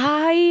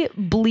sky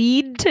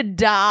bleed to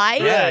die?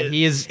 Yeah,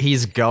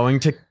 he's going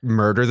to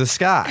murder the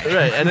sky.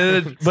 Right,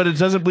 and but it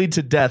doesn't bleed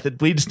to death, it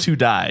bleeds to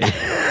die.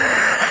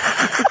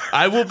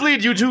 I will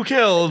bleed you to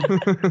kill.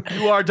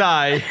 You are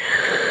die.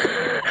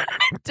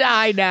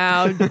 Die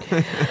now,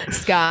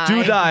 Sky.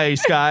 Do die,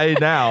 Sky,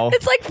 now.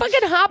 It's like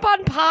fucking Hop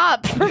on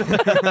Pop.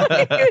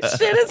 Your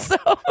shit is so...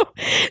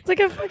 It's like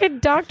a fucking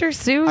Dr.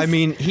 Seuss. I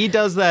mean, he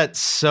does that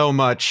so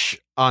much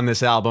on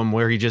this album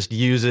where he just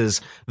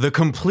uses the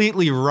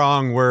completely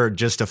wrong word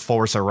just to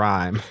force a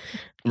rhyme.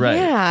 Right.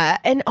 Yeah,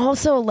 and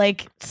also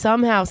like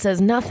somehow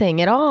says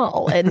nothing at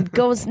all and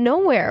goes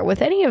nowhere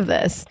with any of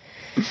this.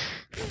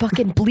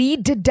 Fucking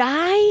bleed to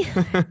die?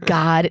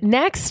 God.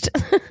 Next.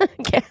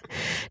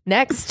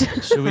 Next.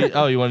 Should we?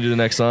 Oh, you want to do the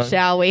next song?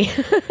 Shall we?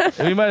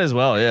 We might as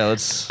well. Yeah,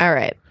 let's. All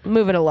right.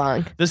 Moving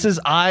along. This is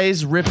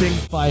Eyes Ripping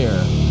Fire.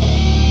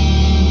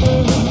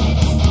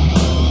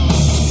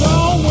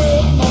 Strong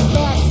with my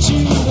back to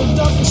the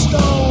darkest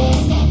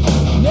stone.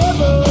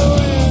 Never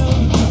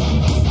end.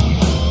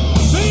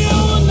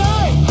 Beyond the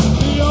night,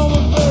 beyond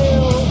the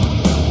veil,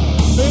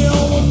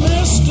 beyond the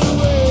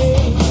mystery.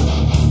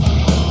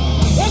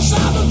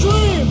 Inside the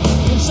dream,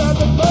 inside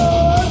the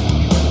blood,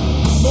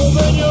 more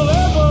than you'll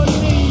ever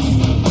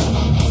need.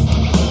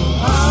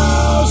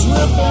 Eyes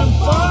ripping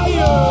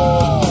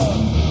fire,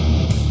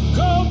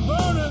 come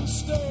burning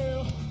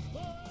stale.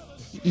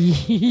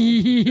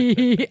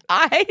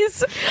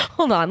 Eyes.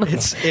 Hold on.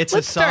 It's a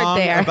let's start song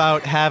there.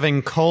 about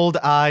having cold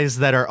eyes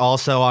that are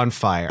also on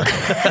fire.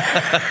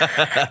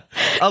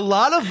 A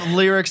lot of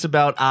lyrics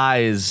about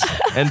eyes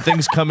and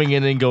things coming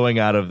in and going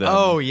out of them.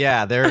 Oh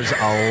yeah, there's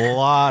a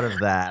lot of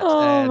that.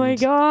 Oh And my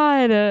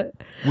god.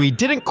 we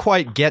didn't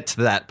quite get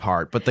to that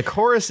part, but the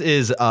chorus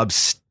is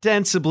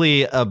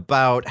ostensibly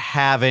about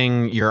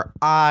having your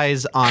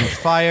eyes on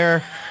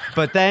fire,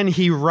 but then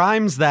he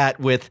rhymes that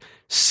with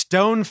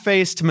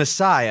stone-faced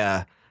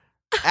Messiah,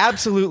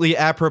 absolutely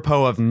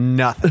apropos of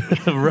nothing.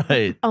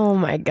 Right. Oh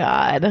my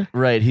god.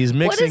 Right. He's What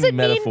mixing does it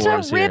mean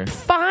metaphors to rip here.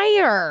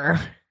 fire?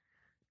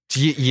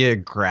 You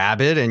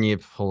grab it and you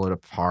pull it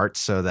apart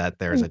so that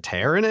there's a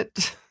tear in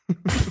it.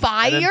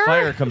 Fire? And then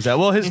fire comes out.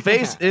 Well, his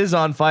face is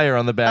on fire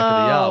on the back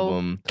of the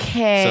album.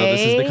 Okay. So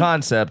this is the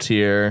concept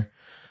here.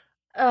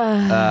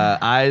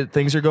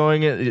 Things are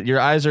going. Your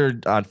eyes are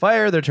on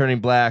fire. They're turning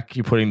black.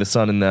 You're putting the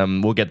sun in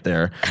them. We'll get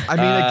there. I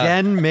mean,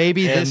 again,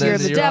 maybe and this then You're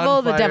is the you're devil.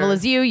 on The devil fire.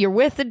 is you. You're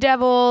with the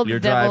devil. You're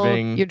the devil,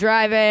 driving. You're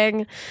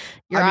driving.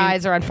 Your I mean,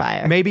 eyes are on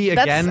fire. maybe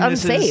again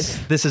That's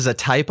unsafe. this is a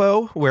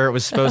typo where it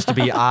was supposed to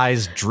be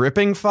eyes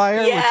dripping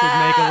fire, which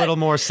would make a little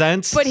more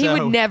sense. But he So-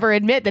 would never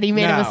admit that he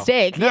made a No.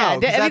 mistake. No, Yeah,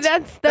 'cause I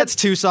mean that's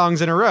 2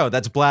 songs in a row.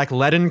 That's Black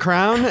Leaden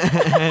Crown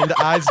and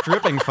Eyes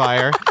Dripping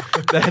Fire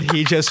that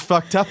he just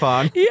fucked up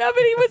on. yeah,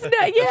 but he was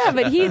not. Yeah,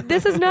 but he.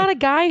 This is not a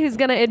guy who's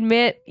going to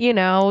admit,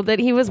 that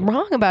he was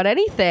wrong about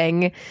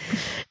anything.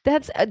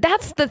 That's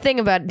the thing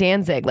about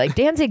Danzig. Like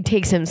Danzig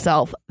takes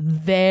himself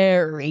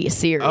very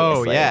seriously.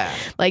 Oh, yeah.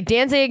 Like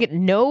Danzig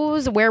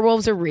knows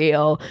werewolves are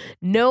real.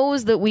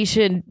 Knows that we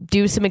should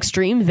do some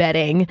extreme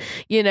vetting.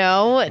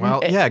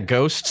 Well, yeah,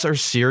 ghosts are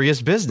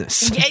serious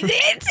business. And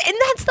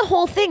that's the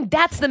whole thing.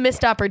 That's the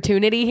missed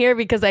opportunity here,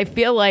 because I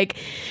feel like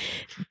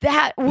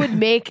that would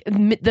make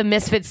the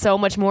Misfits so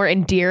much more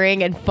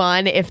endearing and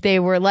fun if they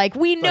were like,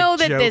 we know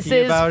that this jokey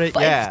is about it,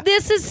 yeah.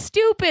 this is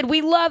stupid.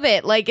 We love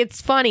it. Like,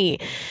 it's funny.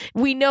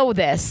 We know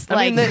this.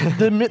 I mean,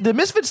 the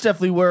Misfits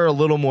definitely were a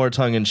little more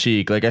tongue in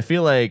cheek. Like, I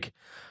feel like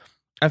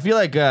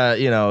Danzig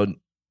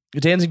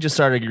just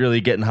started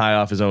really getting high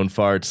off his own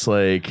farts.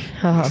 Like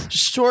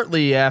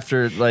shortly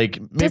after, like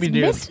maybe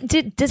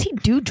does he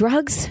do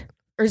drugs,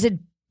 or is it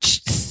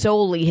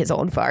solely his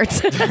own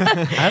farts?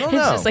 I don't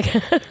know. It's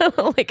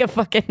just like a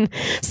fucking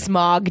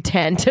smog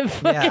tent.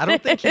 Yeah, I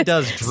don't think he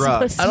does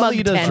drugs. I don't think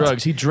he does tent.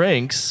 drugs. He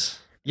drinks.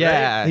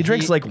 Yeah, right? He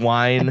drinks like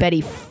wine. I bet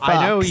he fucks.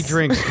 I know he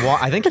drinks wine.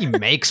 I think he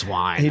makes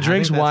wine. He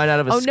drinks wine out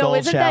of a Oh skull no!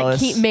 Isn't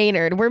chalice. that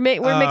Maynard? We're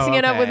mixing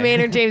it up with okay.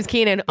 Maynard James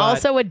Keenan,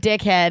 also a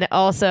dickhead.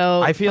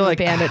 Also, I feel from a like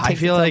band that I takes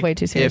feel itself like way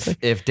too seriously.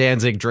 if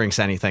Danzig drinks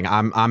anything,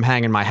 I'm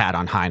hanging my hat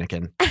on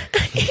Heineken.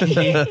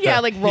 Yeah,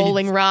 like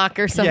Rolling Rock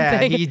or something.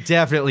 Yeah, he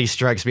definitely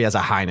strikes me as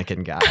a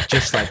Heineken guy.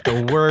 Just like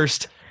the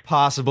worst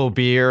possible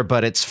beer,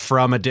 but it's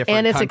from a different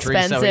And it's country,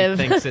 expensive. so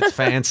he thinks it's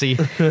fancy.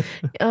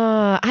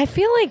 I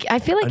feel like I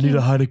need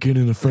a Heineken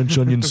and a French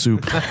onion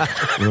soup.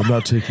 Or I'm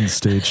not taking the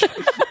stage.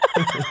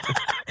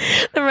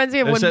 that reminds me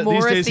of when These days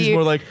Morrissey. he's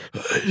more like,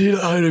 I need a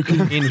Heineken.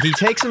 And he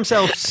takes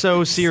himself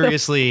so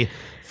seriously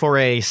for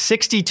a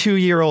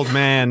 62-year-old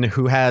man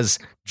who has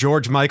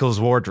George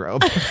Michael's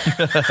wardrobe.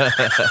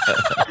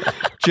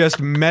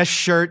 Just mesh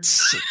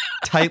shirts,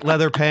 tight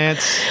leather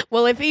pants.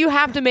 Well, if you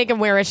have to make him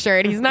wear a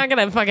shirt, he's not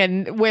gonna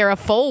fucking wear a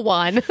full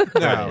one.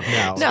 No.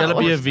 It's gotta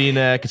be a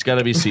V-neck. It's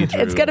gotta be see-through.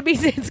 It's gotta be.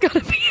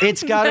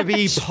 It's got to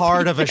be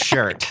part of a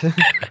shirt.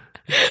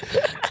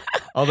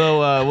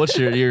 Although, what's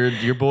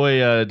your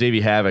boy Davey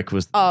Havoc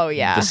was Oh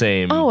yeah. the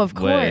same. Oh, of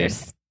way.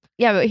 course.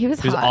 Yeah, but he was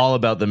He was hot. all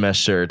about the mesh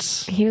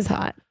shirts. He was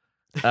hot.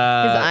 His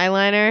Uh,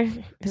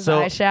 eyeliner, his so-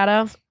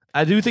 eyeshadow.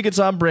 I do think it's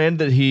on brand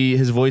that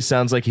his voice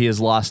sounds like he has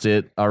lost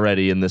it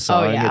already in this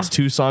song. Oh, yeah. It's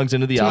 2 songs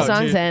into the Two album.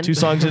 songs in. 2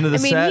 songs into the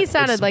I mean, set. he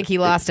sounded It's- like he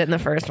lost it in the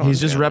first one. He's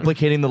just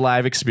replicating the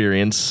live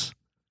experience.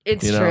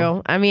 It's you know?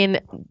 true. I mean,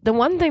 the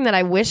one thing that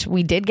I wish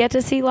we did get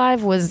to see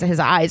live was his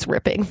eyes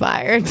ripping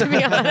fire, to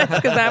be honest,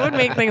 because that would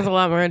make things a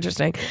lot more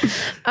interesting.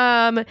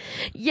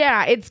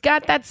 Yeah, it's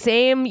got that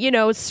same,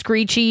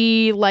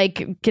 screechy,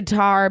 like,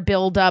 guitar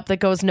build up that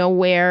goes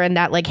nowhere, and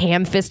that, like,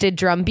 ham-fisted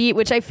drum beat,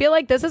 which I feel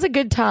like this is a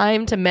good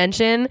time to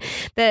mention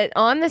that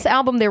on this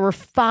album there were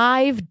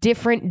 5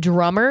 different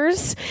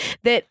drummers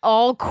that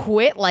all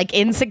quit, like,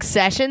 in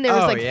succession. There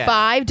was,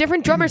 5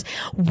 different drummers.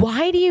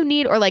 Why do you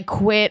need, or, like,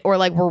 quit, or,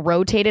 like, were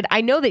rotated?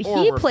 I know that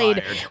he were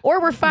played, fired. or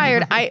were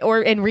fired,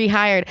 and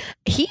rehired.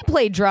 He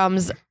played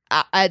drums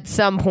at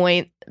some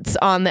point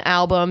on the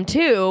album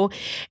too,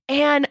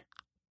 and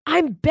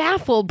I'm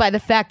baffled by the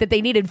fact that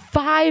they needed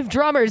 5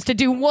 drummers to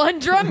do one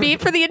drum beat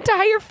for the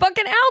entire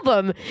fucking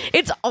album.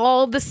 It's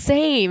all the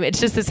same. It's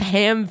just this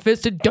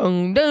ham-fisted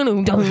dun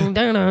dun dun dun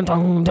dun dun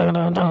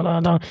dun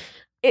dun dun.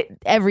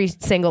 Every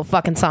single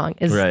fucking song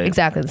is Right.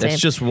 exactly the same.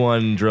 It's just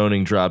one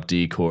droning drop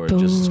D chord.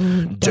 Just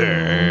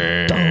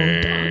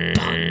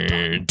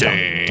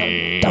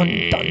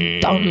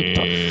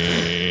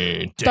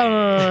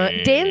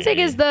Danzig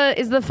is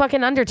the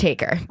fucking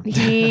Undertaker.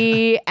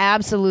 He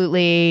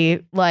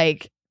absolutely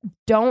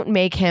don't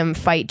make him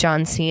fight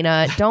John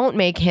Cena. Don't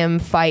make him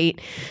fight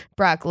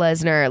Brock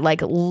Lesnar.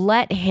 Like,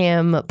 let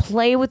him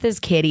play with his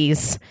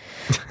kitties.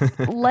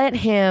 Let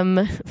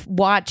him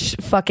watch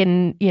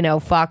fucking,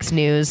 Fox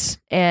News,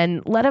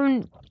 and let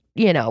him,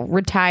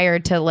 retire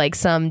to like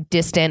some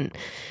distant,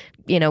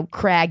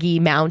 craggy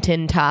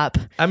mountaintop.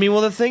 I mean,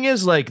 well, the thing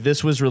is, like,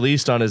 this was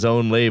released on his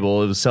own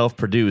label. It was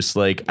self-produced.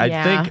 Like,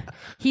 I think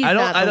he's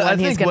not the one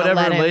who's gonna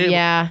let him.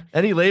 Label,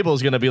 any label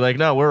is going to be like,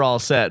 no, we're all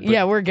set. But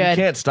yeah, we're good.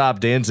 You can't stop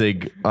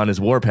Danzig on his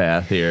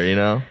warpath here,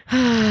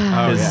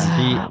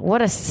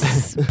 What a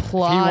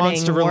plotting If he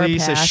wants to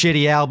release a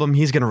shitty album,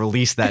 he's going to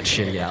release that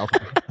shitty album.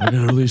 I'm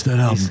going to release that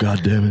album,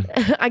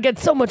 goddammit. I got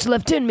so much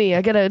left in me.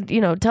 I got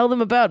to, tell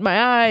them about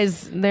my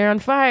eyes. They're on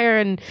fire,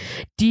 and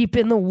deep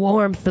in the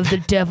warmth of the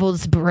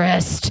devil's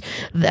breast,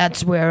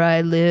 that's where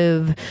I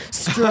live,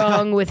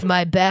 strong with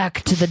my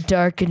back to the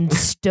darkened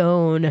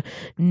stone,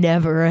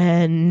 never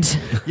end.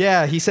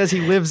 Yeah, he says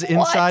he lives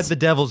inside the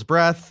devil's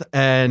breath,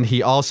 and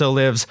he also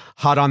lives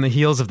hot on the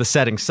heels of the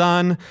setting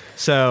sun.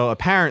 So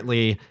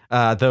apparently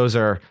those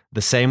are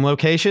the same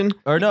location.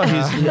 Or no,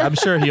 I'm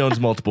sure he owns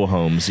multiple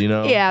homes,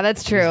 Yeah,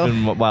 that's true. He's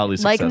been wildly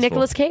successful. Like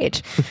Nicolas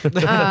Cage.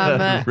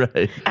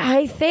 Right.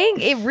 I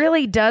think it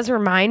really does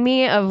remind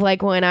me of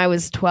like when I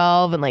was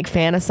 12 and like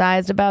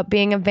fantasized about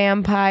being a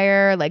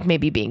vampire, like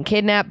maybe being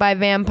kidnapped by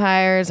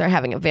vampires or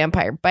having a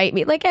vampire bite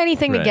me, like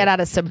anything to get out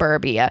of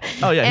suburbia.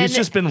 Oh yeah, he's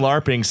just been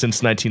LARPing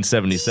since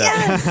 1977.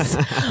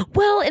 Yes.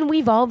 Well, and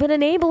we've all been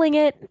enabling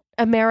it,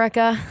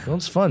 America. Well,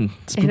 it's fun.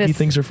 Spooky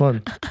things are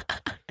fun.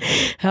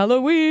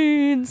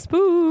 Halloween,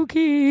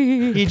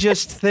 spooky. He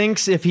just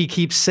thinks if he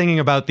keeps singing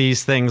about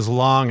these things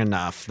long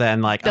enough,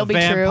 then like a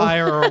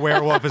vampire or a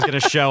werewolf is going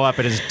to show up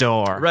at his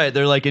door. Right,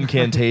 they're like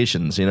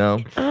incantations,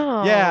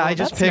 Oh, yeah, I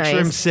just picture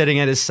him sitting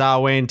at his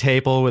Samhain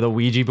table with a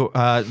Ouija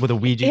board.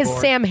 His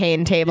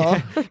Samhain table.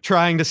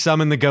 Trying to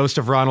summon the ghost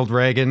of Ronald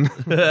Reagan.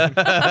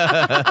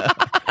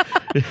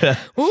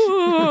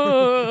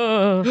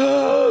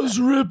 House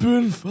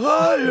ripping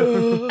fire.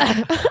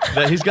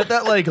 He's got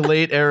that like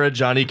late era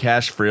Johnny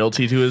Cash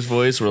frailty to his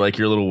voice, where like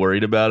you're a little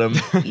worried about him.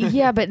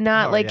 Yeah, but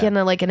not in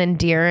an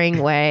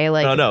endearing way.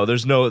 Like no,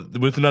 there's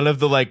with none of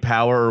the like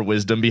power or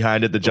wisdom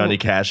behind it that Johnny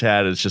Cash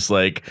had. It's just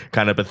like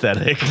kind of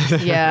pathetic.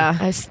 Yeah,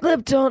 I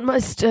slipped on my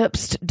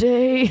steps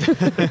today.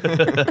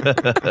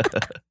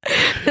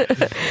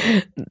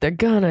 They're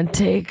gonna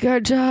take our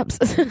jobs.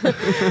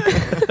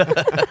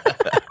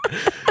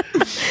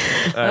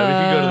 All right, we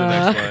can go to the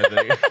next one,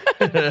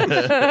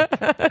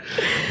 I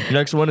think.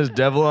 Next one is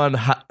Devil on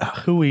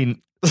Hui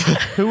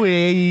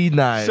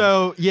 9.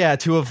 So, yeah,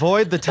 to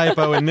avoid the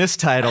typo in this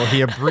title,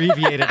 he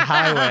abbreviated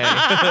highway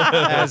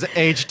as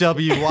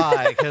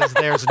HWY because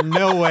there's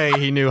no way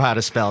he knew how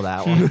to spell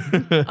that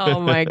one. Oh,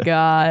 my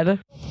God.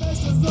 Keep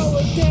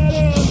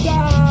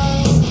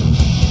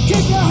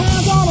your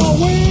hands on the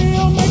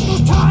wheel, make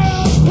those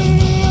tires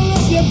peel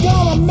if you're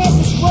gonna make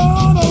us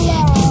run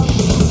alive.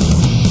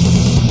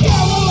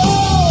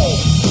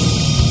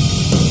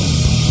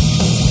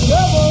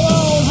 Devil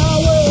on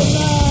Highway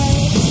 9.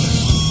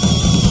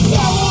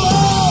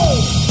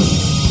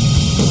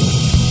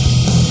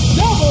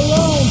 Devil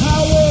on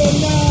Highway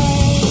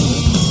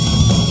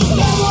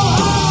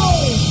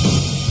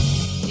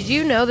 9. Did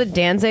you know that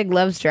Danzig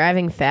loves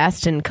driving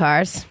fast in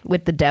cars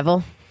with the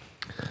devil?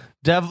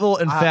 Devil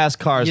and fast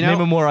cars.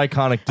 Name a more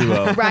iconic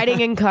duo.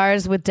 Riding in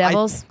cars with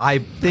devils? I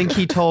think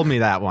he told me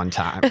that one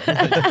time.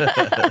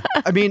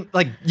 I mean,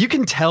 like, you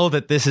can tell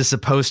that this is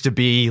supposed to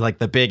be like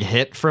the big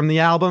hit from the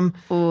album.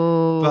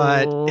 Ooh.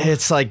 But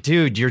it's like,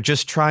 dude, you're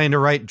just trying to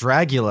write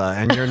Dragula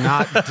and you're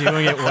not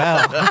doing it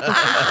well.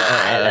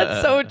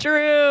 That's so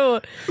true.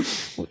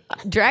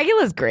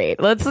 Dragula's great.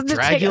 Let's just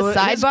take a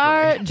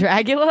sidebar.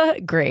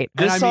 Dragula, great.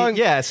 This song,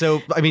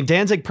 so I mean,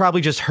 Danzig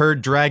probably just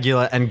heard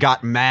Dragula and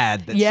got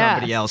mad that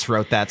somebody else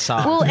wrote that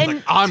song. Well, He's and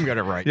like, I'm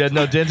gonna write. Yeah,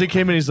 no, Danzig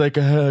came in. He's like,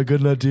 I got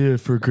an idea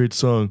for a great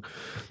song.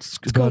 It's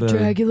called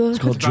Dragula. It's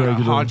called About a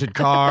Dragula. haunted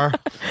car.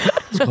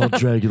 It's called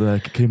Dragula. I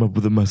came up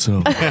with it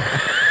myself.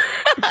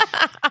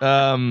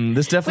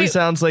 This definitely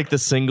sounds like the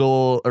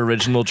single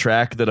original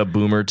track that a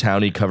boomer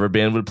townie cover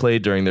band would play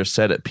during their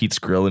set at Pete's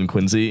Grill in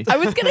Quincy. I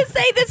was gonna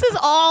say this is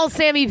all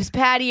Sammy's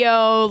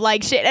Patio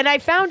like shit, and I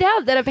found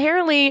out that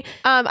apparently,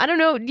 I don't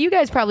know, you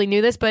guys probably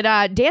knew this, but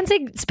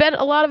Danzig spent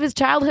a lot of his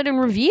childhood in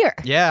Revere.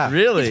 Yeah,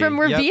 really? He's from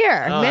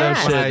Revere. Oh,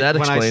 Mass. shit, that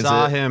when I explains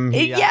saw it. him,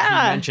 he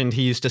mentioned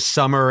he used to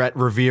summer at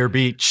Revere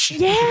Beach.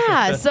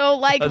 Yeah, so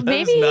like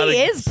maybe he not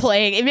is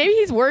playing. Maybe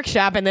he's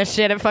workshopping this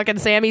shit at fucking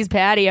Sammy's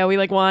Patio. We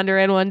like wander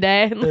in one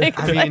day. And, like,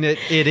 I mean, it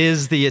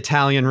is the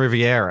Italian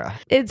Riviera.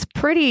 it's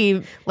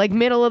pretty like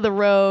middle of the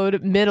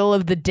road, middle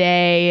of the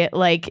day.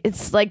 Like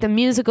it's like the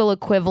musical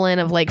equivalent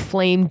of like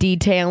flame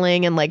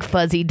detailing and like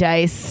fuzzy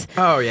dice.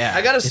 Oh yeah,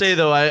 I gotta say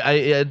though, I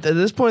at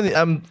this point,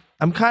 I'm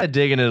kind of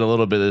digging it a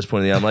little bit at this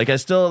point in the album. Like I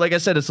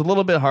said, it's a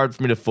little bit hard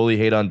for me to fully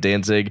hate on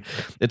Danzig.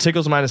 It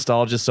tickles my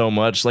nostalgia so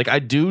much. Like I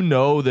do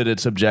know that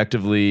it's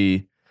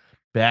objectively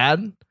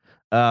bad.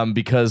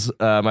 Because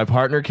my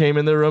partner came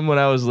in the room when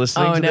I was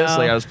listening to this.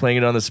 Like I was playing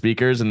it on the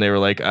speakers and they were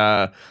like,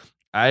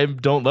 I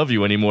don't love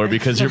you anymore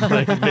because you're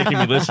making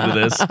me listen to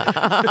this. Well,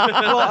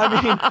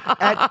 I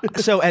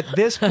mean, at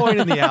this point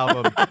in the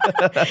album,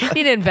 You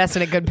need to invest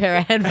in a good pair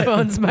of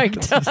headphones, Mike.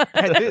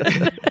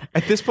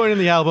 at this point in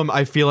the album,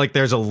 I feel like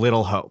there's a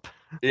little hope.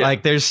 Yeah.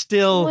 Like there's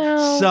still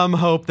some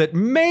hope that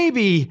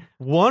maybe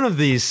one of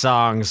these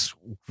songs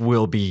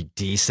will be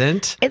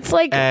decent. It's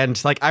like, And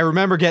like I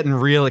remember getting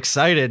real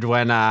excited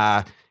when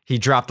he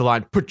dropped the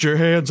line, "Put your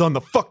hands on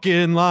the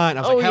fucking line."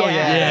 I was like, hell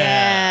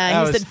yeah. That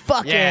He was- said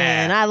fucking.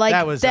 yeah, I like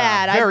that. Was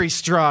that. a very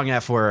strong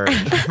F word.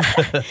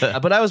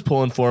 But I was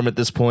pulling for him at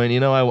this point. You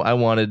know, I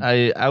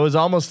was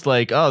almost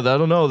like, oh, I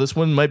don't know, this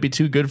one might be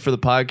too good for the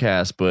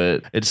podcast,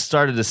 but it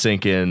started to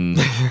sink in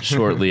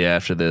shortly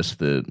after this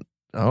that,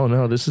 oh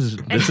no, this is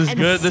and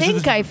good. This sync,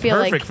 is I feel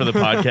perfect like, for the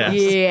podcast.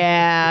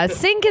 Yeah,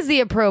 sync is the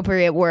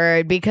appropriate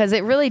word because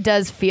it really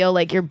does feel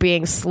like you're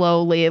being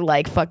slowly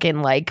like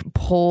fucking like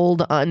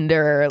pulled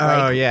under like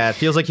Oh yeah, it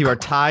feels like you are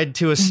tied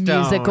to a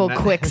stone. musical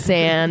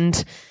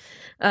quicksand.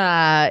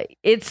 But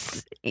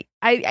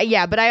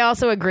I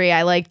also agree.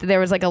 I liked there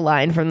was like a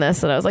line from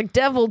this and I was like,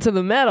 "Devil to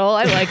the metal."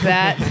 I like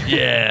that.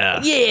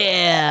 Yeah.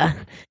 Yeah.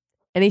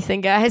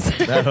 Anything, guys?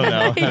 I don't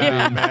know.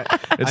 Yeah.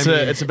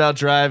 It's about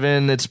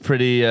driving. It's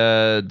pretty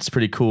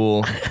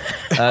cool.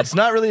 It's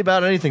not really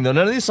about anything though.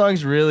 None of these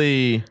songs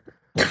really.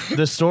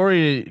 The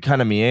story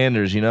kind of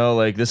meanders, you know.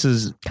 Like this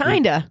is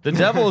Kinda. the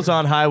devil is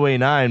on Highway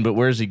 9, but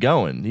where's he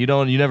going? You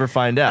never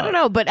find out. I don't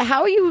know, but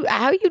how are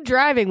you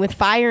driving with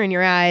fire in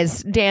your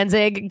eyes,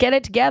 Danzig? Get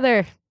it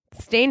together.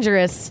 It's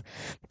dangerous.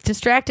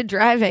 Distracted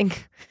driving.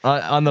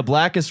 On the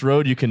blackest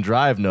road you can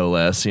drive, no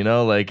less. You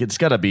know, like it's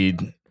got to be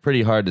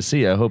pretty hard to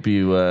see. I hope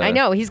you. I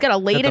know he's got a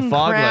Laden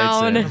fog lights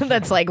crown in.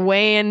 that's like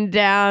weighing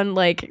down,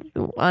 like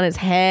on his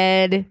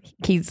head.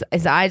 His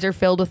eyes are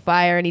filled with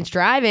fire, and he's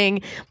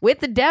driving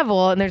with the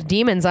devil, and there's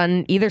demons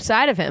on either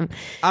side of him.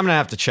 I'm gonna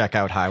have to check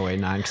out Highway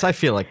 9 because I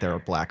feel like there are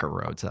blacker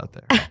roads out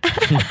there.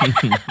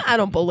 I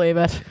don't believe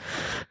it.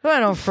 I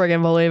don't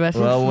friggin' believe it.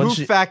 Well, Who once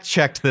you, fact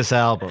checked this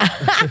album?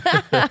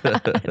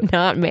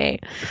 Not me.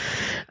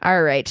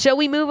 All right, shall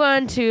we move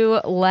on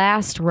to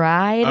Last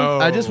Ride?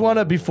 I just want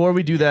to, before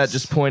we do that,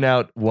 just point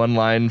out one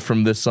line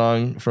from this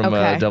song from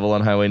Okay. Devil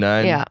on Highway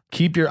 9. Yeah.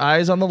 Keep your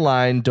eyes on the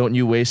line, don't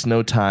you waste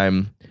no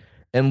time,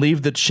 and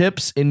leave the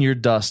chips in your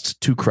dust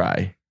to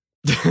cry.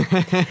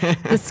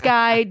 The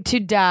sky to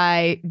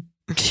die,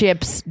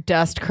 chips,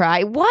 dust,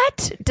 cry.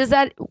 What does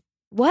that?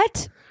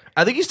 What?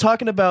 I think he's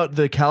talking about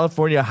the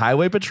California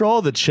Highway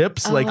Patrol, the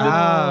chips, like the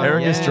Oh,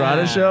 Eric yeah.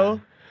 Estrada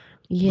show.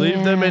 Yeah.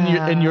 Leave them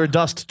in your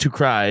dust to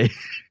cry.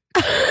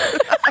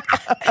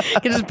 You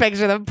can just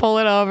picture them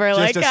pulling over,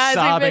 like, Just a guys,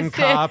 sobbing we missed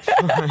cop.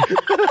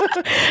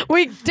 it.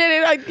 We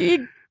did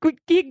it.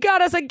 He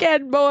got us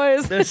again,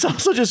 boys. It's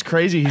also just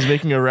crazy. He's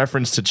making a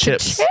reference to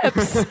chips.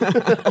 Chips.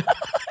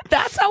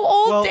 That's how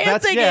old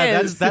Danzig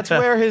is. that's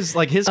where his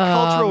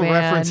cultural man.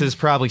 references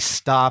probably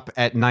stop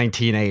at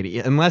 1980,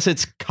 unless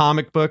it's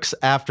comic books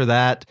after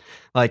that.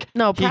 Like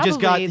No, he just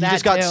got probably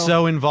that too.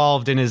 so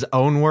involved in his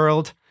own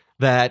world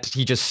that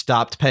he just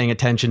stopped paying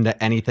attention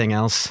to anything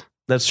else.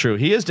 That's true.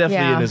 He is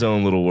definitely Yeah. in his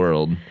own little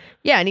world.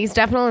 Yeah, and he's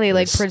definitely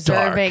like It's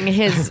preserving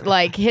his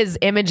like his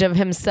image of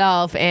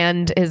himself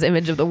and his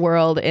image of the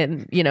world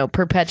in,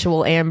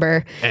 perpetual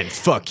amber. And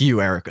fuck you,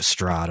 Eric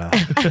Estrada.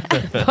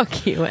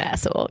 Fuck you,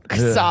 asshole.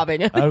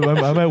 Sobbing. I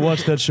might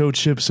watch that show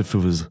Chips if it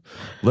was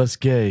less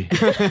gay.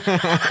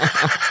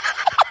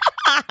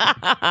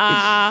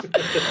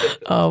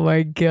 Oh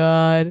my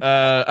god.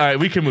 All right,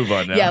 we can move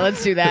on now. Yeah,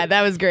 let's do that.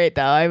 That was great,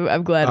 though.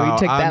 I'm glad we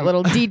took that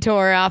little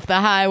detour off the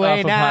Highway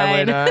Off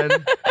 9. of Highway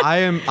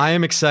 9. I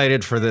am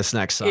excited for this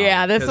next song.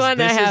 Yeah, this 'cause one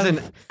this I have- is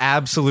an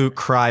absolute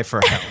cry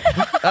for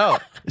help. Oh,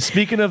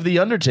 speaking of The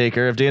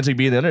Undertaker, of Danzig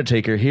being The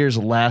Undertaker, here's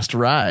Last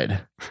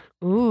Ride.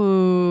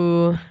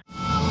 Ooh.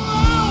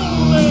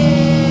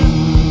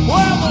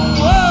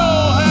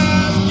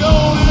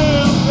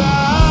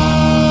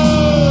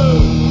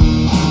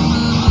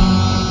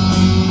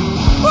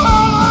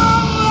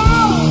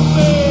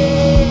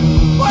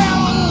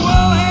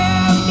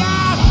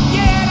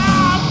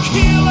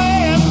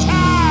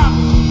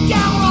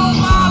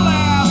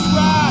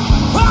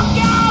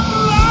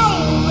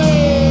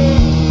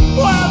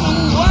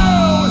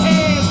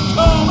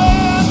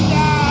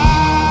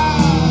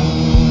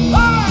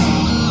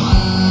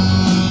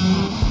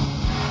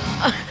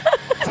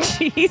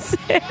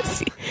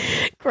 Jesus.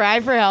 Cry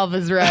for help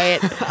is right.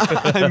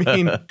 I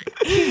mean,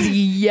 He's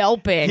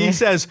yelping. he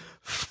says,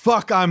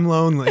 "Fuck, I'm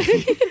lonely."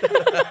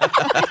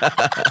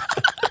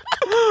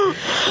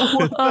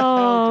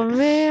 Oh,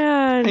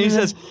 man. And he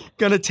says,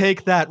 "Gonna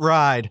take that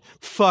ride.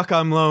 Fuck,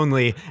 I'm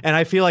lonely." And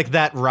I feel like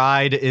that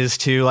ride is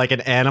to like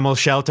an animal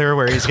shelter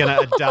where he's gonna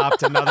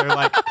adopt another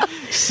like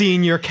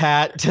senior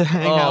cat to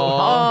hang out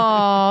with.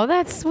 Oh,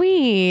 that's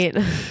sweet.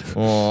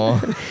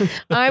 Aw.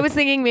 I was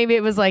thinking maybe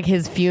it was like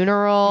his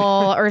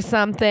funeral or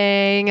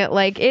something.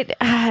 Like it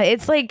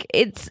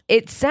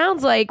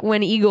sounds like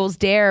When Eagles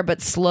Dare,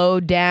 but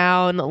slowed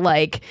down.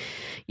 Like,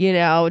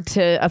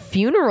 to a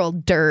funeral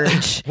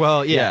dirge.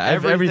 Well, yeah,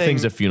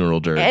 everything's a funeral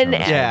dirge. And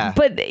Yeah.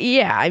 but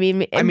yeah, I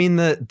mean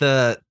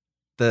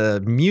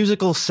the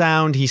musical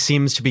sound he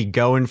seems to be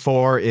going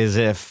for is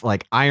if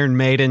like Iron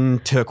Maiden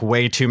took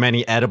way too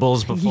many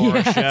edibles before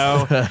a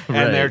show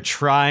and they're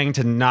trying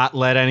to not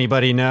let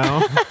anybody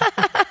know.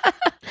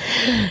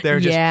 They're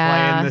just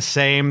playing the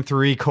same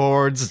 3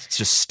 chords,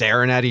 just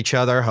staring at each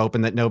other,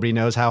 hoping that nobody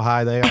knows how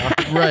high they are.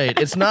 Right.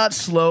 It's not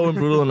slow and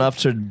brutal enough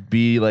to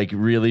be like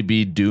really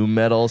be doom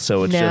metal,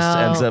 so it just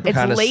ends up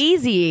kind of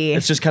lazy.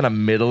 It's just kind of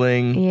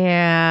middling.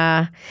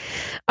 Yeah.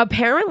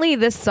 Apparently,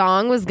 this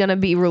song was going to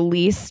be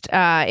released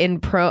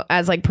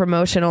as like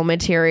promotional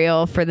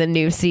material for the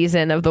new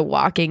season of The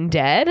Walking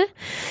Dead.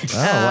 Oh,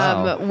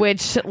 wow.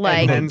 Which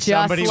like And then just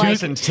somebody like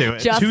listened to it.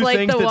 just Two like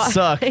things the that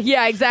suck.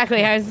 Yeah,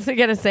 exactly. I was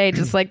gonna say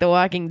just like The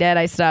Walking Dead,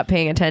 I stopped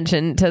paying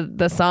attention to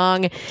the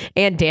song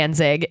and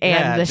Danzig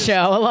and the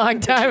show a long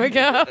time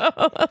ago.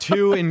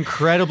 2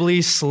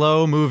 incredibly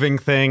slow-moving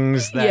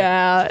things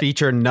that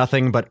feature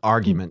nothing but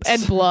arguments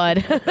and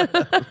blood.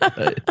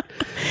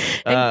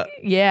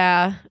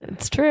 Yeah,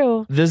 it's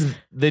true.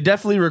 They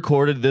definitely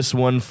recorded this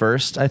one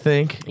first, I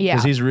think. Yeah.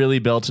 Because he's really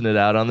belting it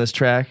out on this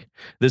track.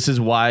 This is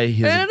why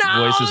his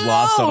voice is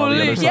lost on all the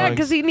other songs. Yeah,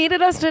 because he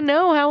needed us to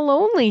know how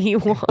lonely he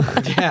was.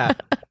 Yeah.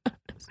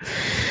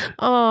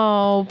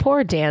 Oh,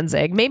 poor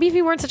Danzig. Maybe if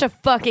he weren't such a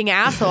fucking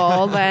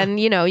asshole, then,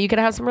 you could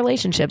have some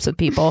relationships with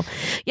people.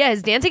 Yeah,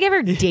 has Danzig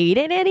ever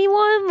dated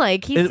anyone?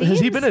 Like, has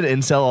he been an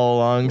incel all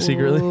along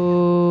secretly?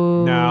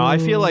 Ooh. No, I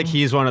feel like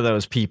he's one of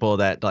those people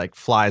that like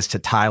flies to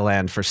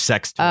Thailand for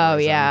sex tourism. Oh,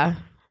 yeah.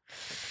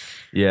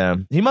 Yeah,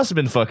 he must have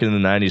been fucking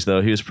in the 90s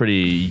though. He was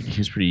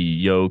pretty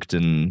yoked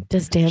and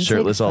Does Danzig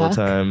shirtless all the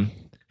time.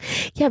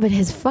 Yeah, but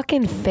his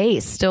fucking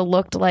face still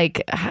looked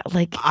like.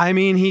 I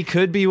mean, he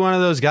could be one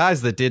of those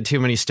guys that did too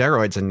many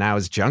steroids and now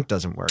his junk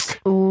doesn't work.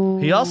 Ooh.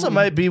 He also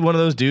might be one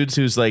of those dudes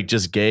who's like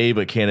just gay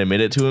but can't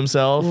admit it to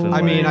himself. And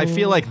I mean, I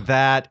feel like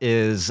that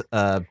is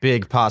a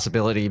big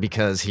possibility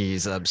because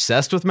he's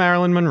obsessed with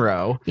Marilyn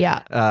Monroe.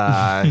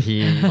 Yeah.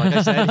 He, like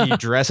I said, he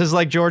dresses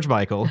like George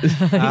Michael.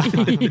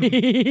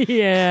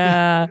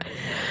 Yeah.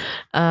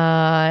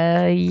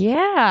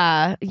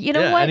 Yeah. You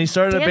know what? And he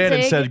started a band and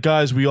Danzig- said,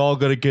 "Guys, we all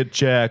gotta get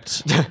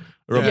jacked,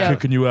 or I'm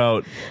kicking you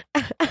out."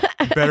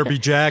 You better be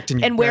jacked and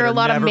you And wear a better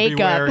lot of never be makeup.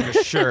 wearing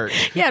a shirt.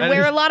 Yeah, and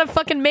wear a lot of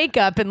fucking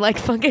makeup and like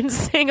fucking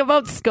sing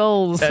about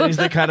skulls. And he's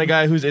the kind of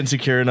guy who's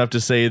insecure enough to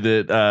say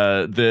that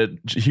that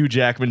Hugh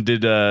Jackman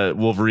did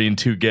Wolverine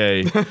too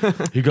gay.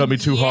 He got me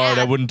too hard.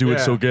 I wouldn't do it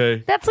so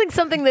gay. That's like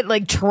something that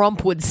like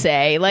Trump would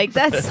say. Like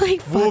that's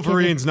like fucking-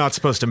 Wolverine's not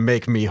supposed to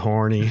make me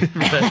horny.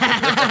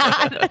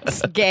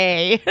 That's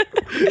gay.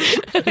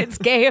 It's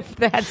gay if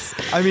that's.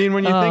 I mean,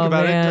 when you think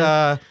about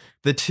it,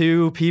 the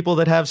 2 people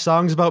that have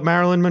songs about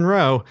Marilyn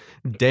Monroe,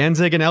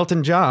 Danzig and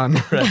Elton John.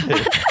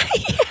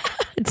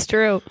 It's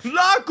true.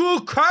 Like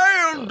a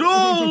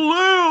candle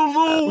in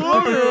the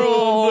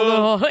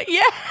world.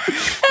 Yeah.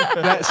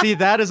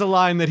 That is a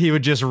line that he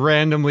would just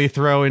randomly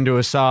throw into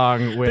a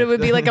song. With But it would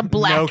be like a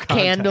black no context.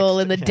 candle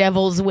in the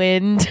devil's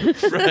wind.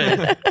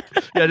 Right.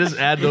 Yeah, just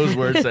add those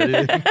words.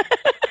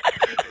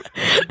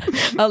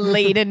 A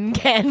Laden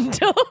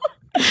candle.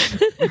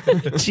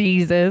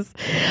 Jesus.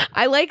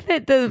 I like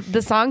that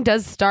the song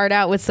does start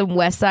out with some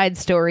West Side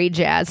Story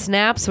jazz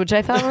snaps, which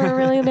I thought were a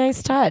really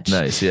nice touch.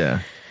 Nice, yeah.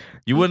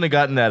 You wouldn't have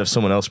gotten that if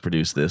someone else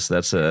produced this.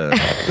 That's for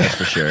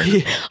sure.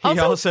 He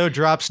also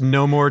drops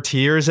 "No More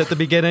Tears" at the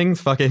beginning.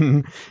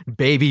 Fucking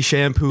baby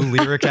shampoo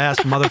lyric ass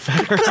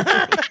motherfucker.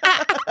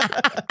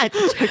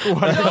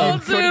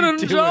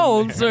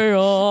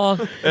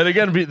 And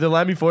again, the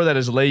line before that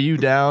is "Lay you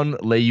down,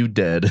 lay you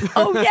dead."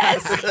 Oh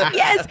yes.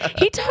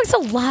 He talks a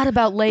lot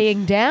about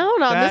laying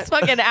down on this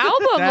fucking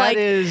album.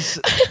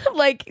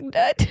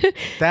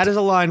 That is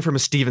a line from a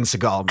Steven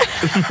Seagal movie.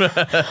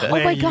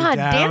 Oh my God,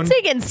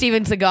 Danzig and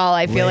Steven Seagal,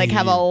 I feel like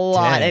have a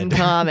lot in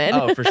common.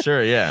 Oh, for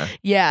sure, yeah.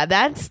 Yeah,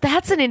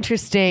 that's an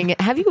interesting.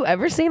 Have you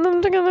ever seen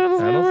them together?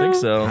 I don't think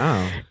so.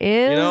 Oh.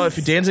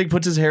 If Danzig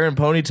puts his hair in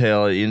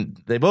ponytail,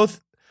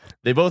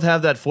 they both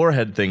have that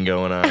forehead thing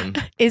going on.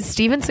 Is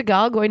Steven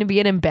Seagal going to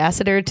be an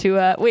ambassador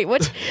to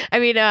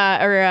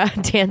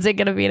Danzig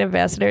going to be an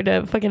ambassador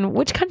to fucking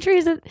which country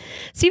is it?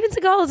 Steven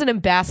Seagal is an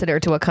ambassador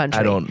to a country.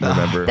 I don't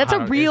remember. That's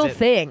a real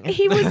thing.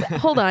 He was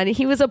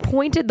he was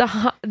appointed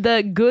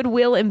the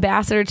goodwill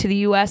ambassador to the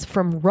U.S.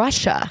 from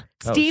Russia.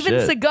 Steven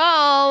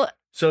Seagal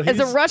is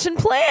a Russian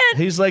plant.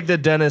 He's like the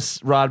Dennis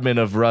Rodman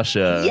of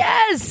Russia.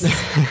 Yes,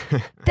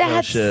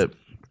 that's. shit.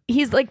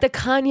 He's like the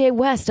Kanye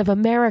West of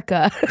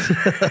America.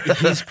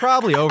 He's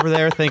probably over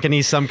there thinking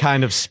he's some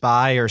kind of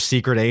spy or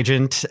secret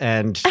agent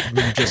and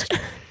just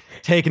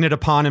taking it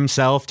upon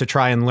himself to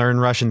try and learn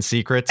Russian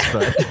secrets.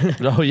 But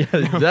Oh yeah,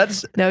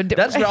 that's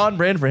on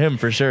brand for him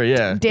for sure.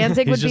 Yeah,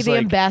 Danzig would He's be just the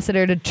like,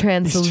 ambassador to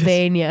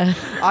Transylvania.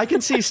 I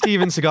can see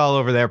Steven Seagal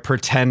over there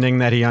pretending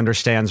that he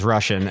understands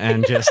Russian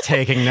and just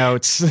taking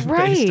notes.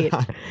 Right. Based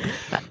on.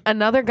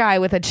 another guy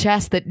with a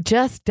chest that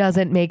just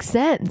doesn't make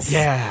sense.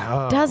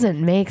 Yeah. Doesn't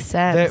make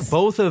sense.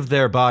 Both of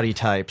their body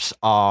types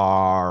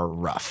are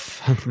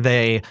rough.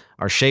 They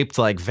are shaped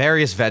like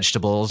various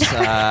vegetables,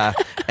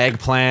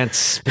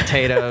 eggplants,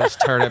 potatoes,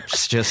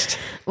 turnips, just...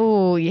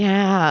 Oh,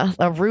 yeah.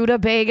 A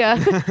rutabaga.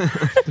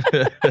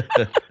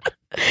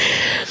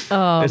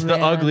 Oh, it's the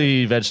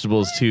ugly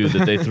vegetables too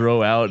that they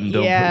throw out and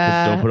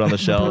don't put on the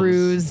shelves.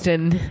 Bruised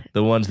and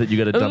the ones that you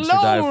got to dumpster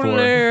dive for.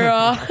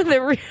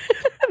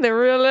 They're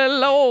really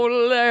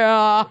lonely.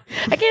 I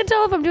can't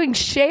tell if I'm doing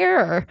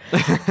Cher,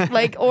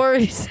 or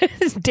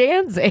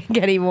Danzig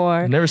anymore.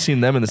 I've never seen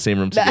them in the same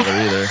room together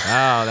either.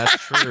 Oh, that's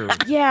true.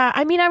 Yeah,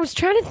 I mean, I was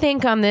trying to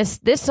think on this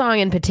song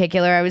in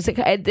particular. I was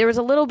there was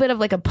a little bit of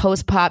like a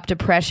post-pop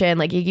depression,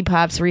 like Iggy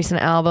Pop's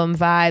recent album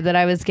vibe that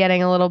I was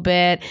getting a little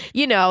bit.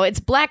 You know, it's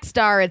Black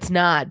Star, it's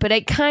not, but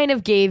it kind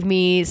of gave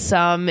me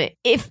some.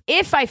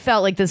 If I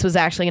felt like this was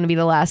actually going to be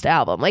the last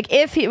album, like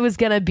if it was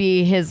going to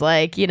be his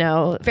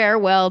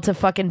farewell to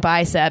fucking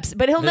biceps,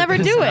 but he'll never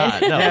do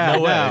it.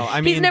 No way.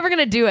 I mean, he's never going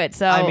to do it.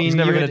 So I mean, he's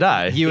never going to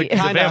die. You would He's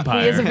a kind of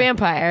vampire. He is a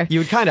vampire. You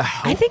would kind of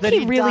hope. I think that he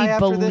he'd really die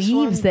after this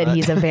believes one, that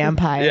he's a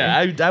vampire.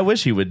 Yeah, I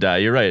wish he would die.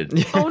 You're right.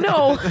 Oh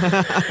no!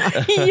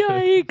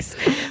 Yikes!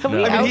 Have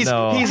we, I mean,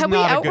 have we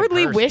not a good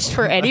outwardly person. wished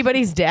for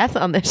anybody's death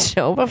on this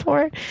show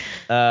before?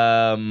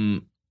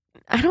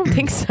 I don't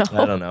think so.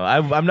 I don't know.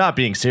 I'm not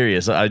being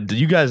serious.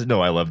 You guys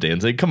know I love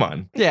Danzig. Come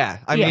on. Yeah,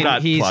 I I'm mean,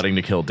 not he's plotting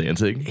to kill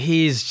Danzig.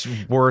 he's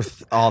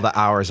worth all the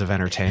hours of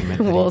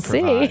entertainment. That We'll he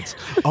see. provides.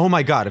 Oh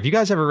my god, have you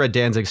guys ever read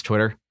Danzig's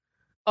Twitter?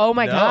 Oh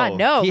my No. god,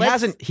 no! He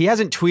hasn't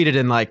tweeted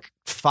in like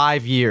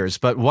 5 years,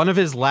 but one of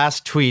his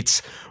last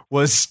tweets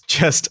was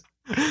just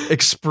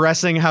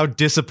expressing how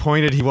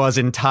disappointed he was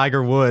in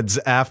Tiger Woods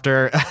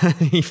after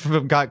he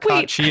got caught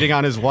Wait. cheating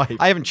on his wife.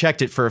 I haven't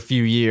checked it for a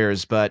few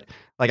years, but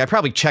I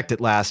probably checked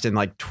it last in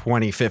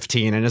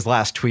 2015, and his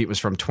last tweet was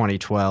from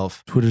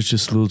 2012. Twitter's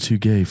just a little too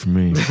gay for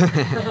me.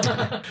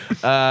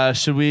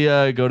 Should we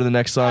go to the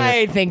next song?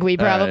 I think we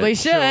probably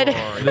should.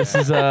 This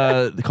is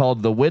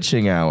called The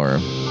Witching Hour.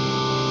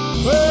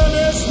 When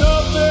it's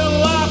nothing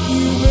like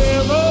you've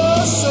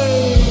ever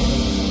seen.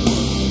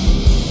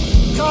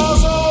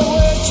 'Cause a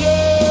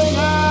witching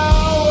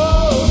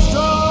hour's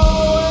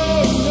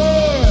drawing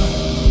near.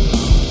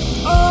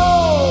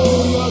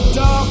 Oh, your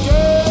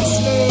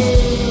darkest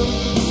near.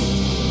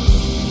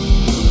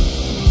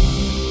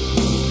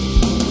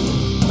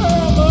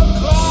 And the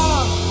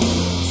clock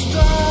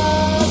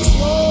strikes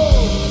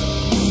one.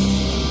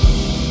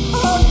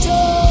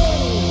 Until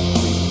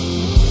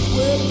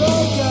with the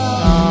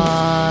gun.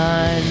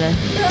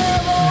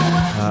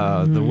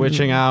 The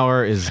witching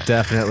hour is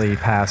definitely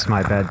past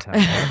my bedtime.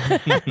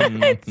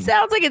 It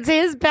sounds like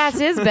it's past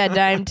his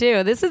bedtime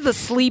too. This is the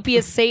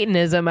sleepiest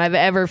Satanism I've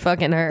ever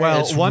fucking heard.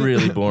 Well, It's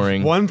really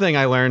boring. One thing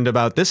I learned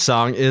about this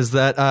song is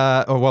that,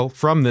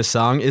 from this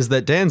song, is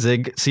that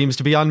Danzig seems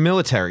to be on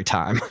military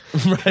time.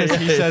 Right.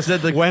 He says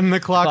that when the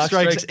clock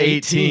strikes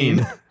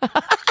 18.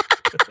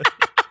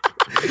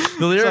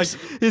 The lyrics.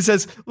 He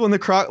says when the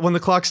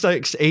clock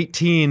strikes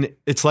 18,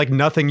 it's like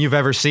nothing you've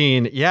ever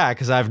seen. Yeah,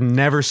 because I've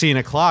never seen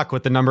a clock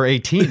with the number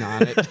 18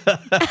 on it.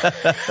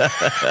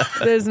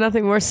 There's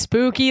nothing more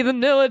spooky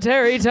than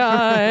military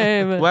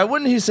time. Why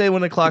wouldn't he say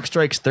when the clock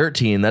strikes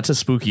 13? That's a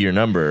spookier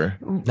number.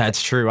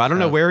 That's true. I don't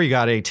know where he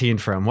got 18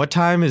 from. What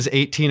time is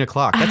 18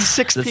 o'clock? That's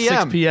 6 That's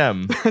p.m. 6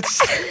 p.m. It's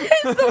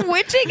the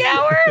witching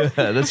hour?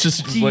 That's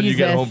just when you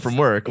get Jesus. home from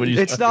work. When you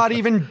It's not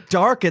even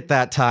dark at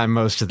that time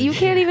most of the You year.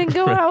 can't even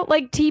go out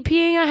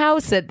TPing a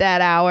house at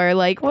that hour.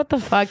 Like, what the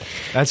fuck?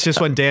 That's just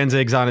when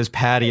Danzig's on his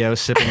patio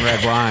sipping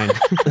red wine.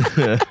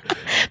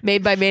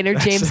 Made by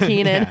Maynard James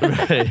Keenan.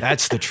 Right.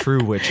 That's the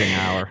true witching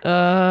hour.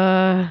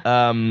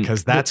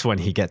 Because that's when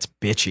he gets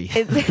bitchy.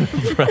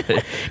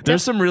 Right.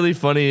 There's some really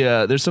funny.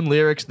 There's some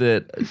lyrics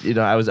that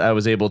I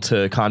was able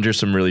to conjure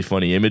some really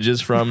funny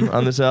images from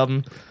on this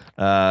album,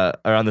 or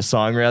on the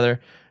song rather.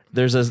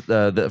 There's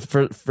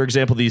for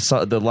example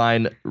the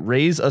line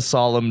 "raise a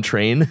solemn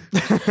train."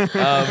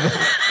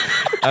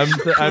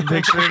 I'm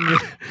picturing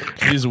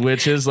these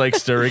witches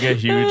stirring a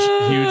huge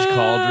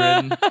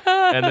cauldron,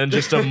 and then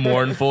just a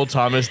mournful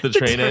Thomas the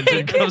Train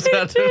Engine comes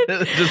out of it,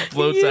 and just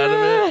floats out of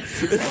it.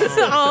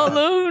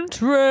 Solemn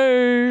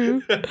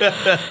train.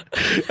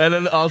 And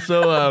then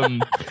also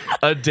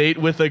a date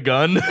with a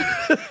gun.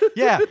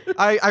 Yeah,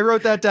 I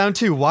wrote that down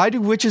too. Why do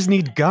witches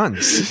need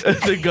guns?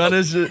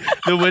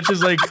 The witch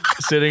is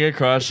sitting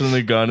across from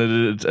the gun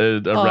at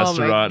a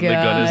restaurant, and the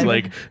gun is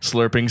God.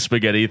 slurping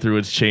spaghetti through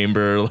its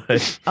chamber,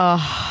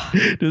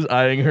 just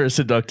eyeing her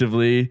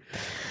seductively.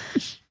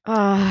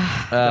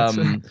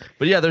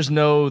 But yeah, there's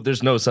no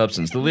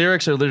substance. The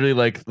lyrics are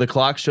literally the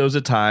clock shows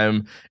a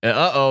time, and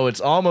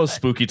it's almost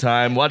spooky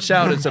time. Watch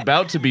out, it's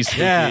about to be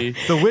spooky. Yeah,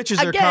 the witches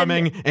are Again.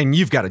 coming, and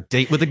you've got a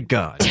date with a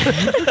gun.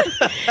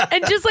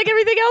 And just like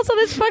everything else on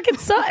this fucking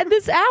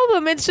this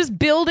album, it's just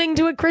building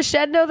to a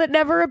crescendo that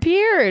never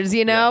appears.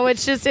 You know,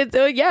 it's just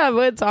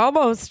it's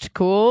almost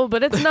cool,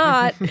 but it's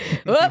not.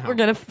 We're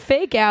gonna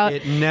fake out.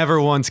 It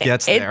never once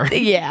gets there.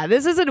 Yeah,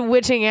 this is a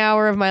witching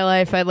hour of my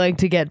life. I'd like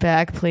to get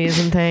back, please,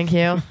 and thank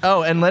you.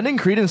 Oh, and lending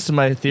credence to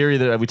my theory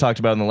that we talked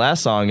about in the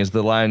last song is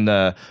the line,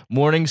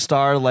 "Morning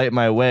star, light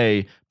my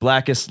way,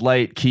 blackest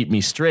light, keep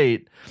me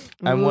straight."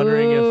 I'm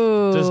wondering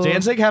does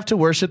Danzig have to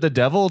worship the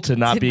devil to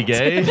not be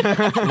gay,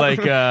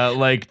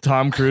 like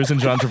Tom Cruise and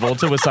John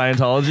Travolta with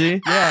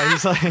Scientology? Yeah,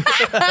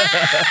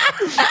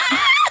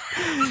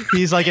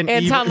 he's like an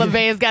Anton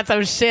LaVey's got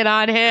some shit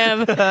on him.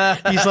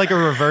 He's like a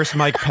reverse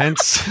Mike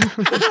Pence.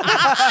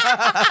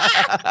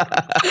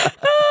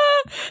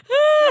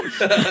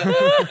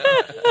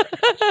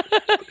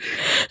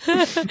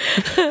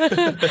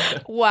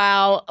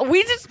 Wow,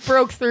 we just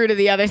broke through to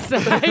the other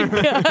side,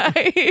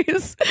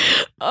 guys.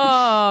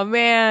 Oh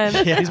man,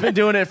 He's been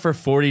doing it for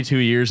 42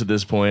 years at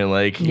this point.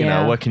 Like, you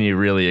know, what can you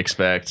really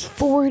expect?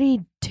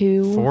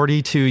 42.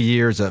 42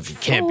 years of you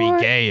can't be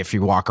gay if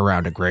you walk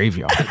around a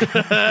graveyard.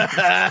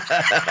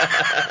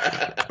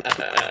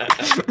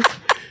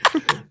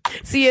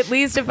 See, at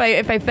least if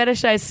I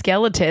fetishize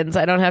skeletons,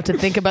 I don't have to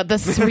think about the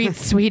sweet,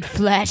 sweet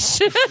flesh.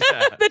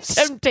 The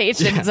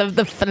temptations of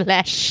the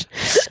flesh.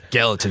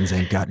 Skeletons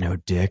ain't got no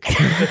dick.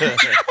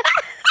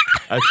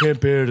 I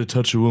can't bear to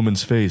touch a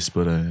woman's face,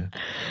 but I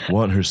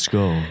want her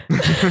skull.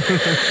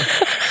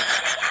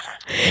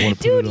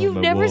 Dude, you've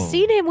never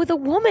seen him with a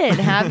woman,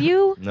 have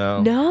you?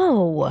 No.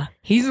 No.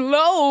 He's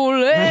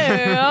lonely.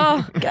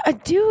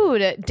 God,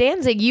 dude,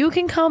 Danzig, you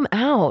can come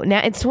out. Now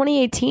it's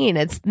 2018.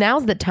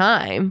 Now's the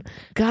time.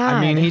 God.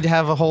 I mean, he'd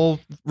have a whole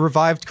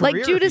revived career.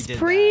 Like Judas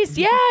Priest.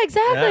 Yeah,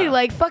 exactly. Yeah.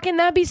 Like fucking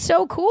that'd be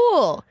so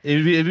cool.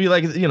 It'd be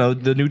like, you know,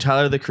 the new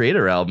Tyler the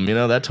Creator album. You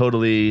know, that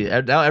totally.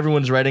 Now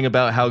everyone's writing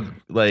about how,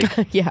 like.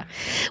 Yeah.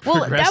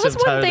 Well, that was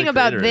one Tyler, thing the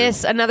about Creator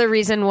this. Another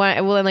reason why,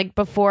 well, like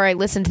before I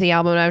listened to the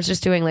album, I was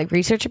just doing like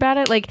research about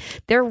it. Like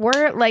there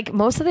were like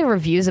most of the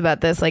reviews about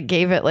this like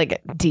gave it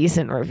like decent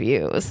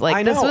reviews.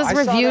 Like this was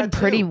reviewed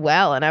pretty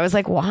well, and I was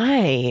like,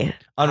 why?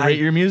 On Rate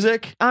Your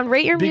Music? On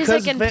Rate Your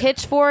Music and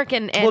Pitchfork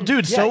and well,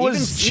 dude, so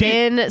was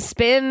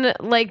Spin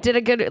like did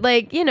a good,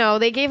 like, you know,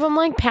 they gave him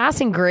like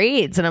passing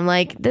grades, and I'm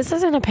like, this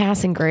isn't a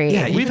passing grade.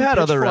 Yeah, we've had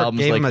other albums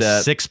gave like him a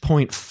that.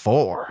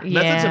 6.4.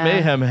 Yeah. Methods of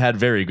Mayhem had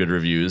very good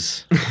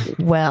reviews.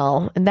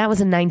 Well, and that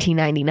was in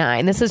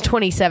 1999. This is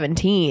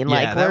 2017.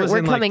 Yeah, Like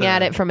we're coming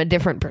at it from a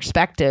different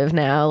perspective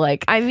now.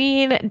 Like, I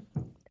mean,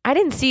 I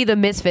didn't see the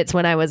Misfits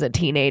when I was a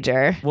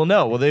teenager. Well,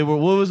 no. Well, they were.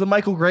 What was the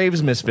Michael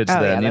Graves Misfits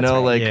Oh, then? yeah, You that's know,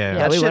 right. like Yeah.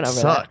 that we shit went over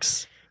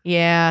sucks.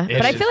 Yeah,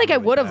 but I feel like I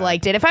would have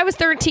liked it if I was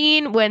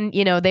 13 when,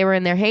 you know, they were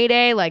in their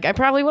heyday. Like I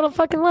probably would have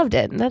fucking loved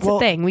it. And that's the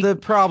thing. The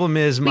problem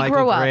is Michael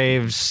grow up.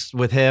 Graves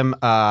with him.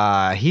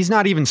 He's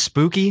not even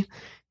spooky.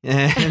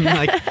 And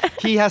like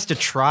he has to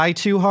try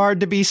too hard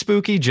to be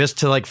spooky just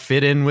to like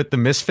fit in with the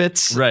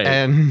Misfits. Right.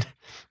 And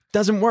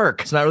doesn't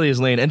work. It's not really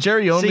his lane. And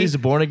Jerry Only's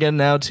born again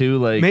now too.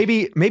 Like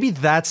maybe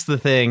that's the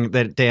thing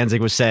that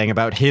Danzig was saying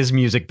about his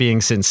music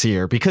being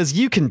sincere, because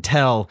you can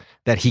tell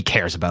that he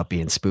cares about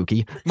being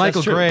spooky.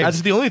 Michael true. Graves,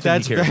 That's the only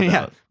thing he cares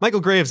about.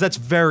 Michael Graves, that's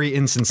very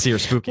insincere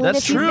spooky. Well,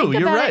 That's and if you true. think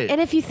You're about right. it, and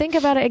if you think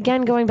about it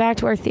again, going back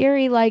to our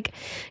theory, like,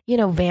 you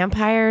know,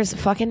 vampires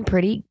fucking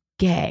pretty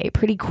gay,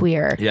 pretty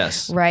queer.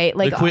 Yes. Right?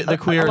 Like the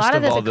queerest a lot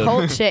of of this all the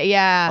occult shit,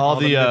 yeah. all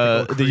the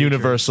mythical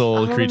universal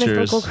All the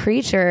mythical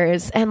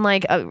creatures, and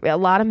like a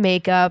lot of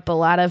makeup, a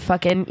lot of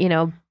fucking, you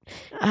know,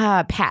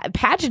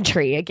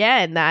 pageantry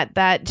again,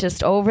 that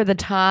just over the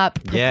top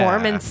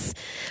performance,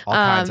 all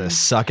kinds of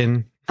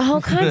sucking.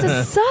 all kinds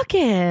of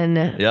sucking.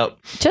 Yep.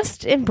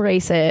 Just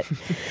embrace it.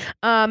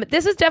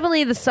 This is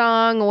definitely the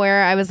song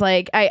where I was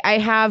like, I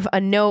have a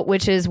note,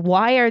 which is,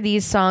 why are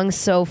these songs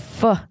so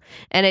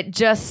and it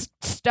just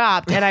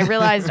stopped, and I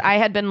realized I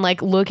had been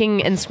like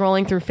looking and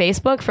scrolling through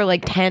Facebook for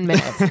like 10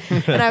 minutes,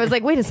 and I was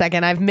like, wait a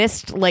second, I've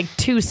missed like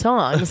 2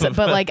 songs,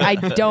 but like I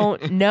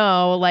don't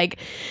know, like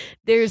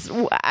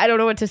I don't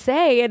know what to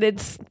say, and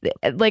it's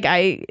like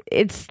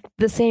it's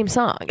the same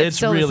song. It's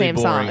still really the same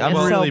boring. song. I'm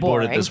It's really so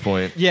bored at boring. this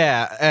point.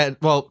 Yeah, and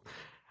well,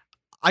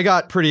 I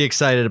got pretty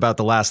excited about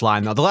the last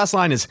line though. The last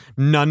line is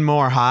 "none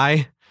more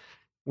high,"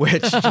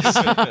 which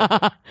just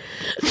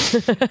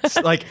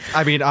like,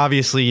 I mean,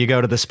 obviously you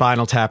go to the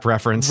Spinal Tap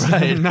reference,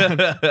 Right.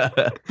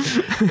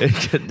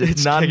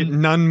 It's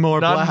none more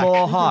black. None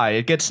more high.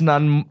 It gets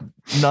none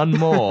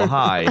more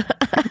high.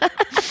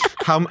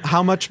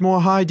 How much more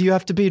high do you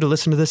have to be to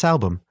listen to this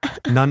album?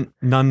 None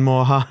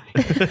more high.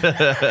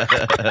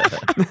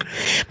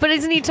 But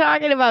isn't he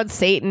talking about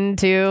Satan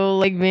too,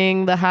 like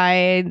being the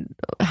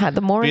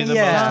the morning Being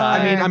the most star? high.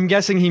 I mean, I'm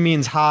guessing he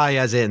means high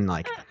as in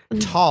like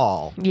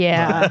tall.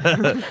 Yeah.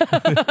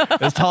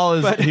 As tall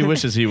as he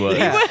wishes he was.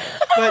 Yeah.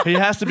 He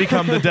has to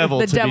become the devil.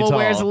 The to devil be tall.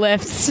 wears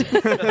lifts.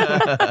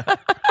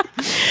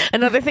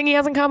 Another thing he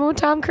has in common with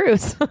Tom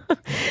Cruise.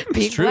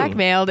 Being true.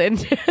 blackmailed.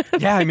 And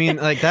Yeah, I mean,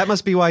 like that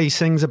must be why he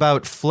sings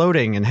about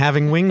floating and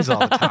having wings all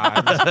the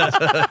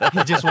time.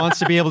 He just wants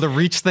to be able to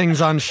reach things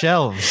on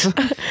shelves.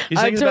 He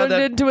I sings about turned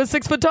that, into a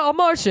 6 foot tall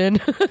Martian.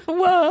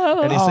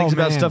 Whoa. and he sings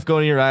about man. stuff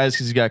going in your eyes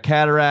because he's got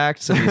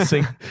cataracts, and he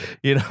sings,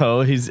 he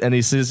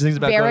sings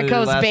about going to your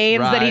Varicose last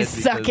veins that ride he's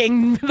because-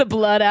 sucking the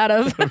blood out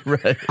of.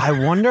 Right. I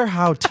wonder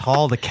how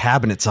tall the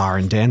cabinets are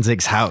in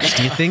Danzig's house.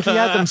 Do you think he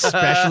had them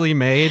specially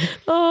made?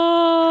 Oh.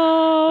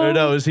 Or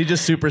no, is he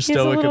just super He's a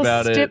stoic little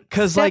about it?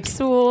 'Cause, step like,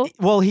 stool.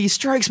 Well, he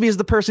strikes me as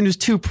the person who's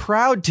too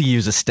proud to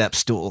use a step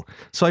stool.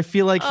 So I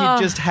feel like he'd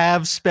just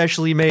have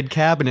specially made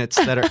cabinets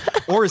that are,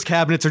 or his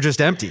cabinets are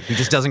just empty. He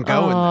just doesn't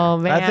go in there. Oh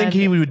man.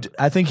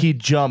 I think he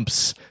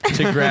jumps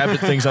to grab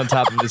things on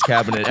top of his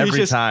cabinet every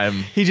just-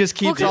 time. He just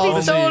Well, keeps 'cause all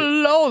he's of so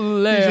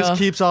lonely. he just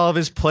keeps all of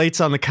his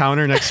plates on the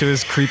counter next to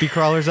his creepy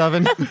crawlers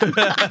oven. That's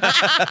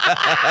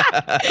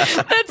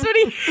what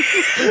he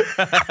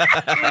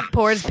like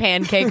pours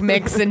pancake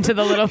mix into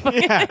the little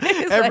bucket. Yeah,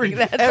 That's all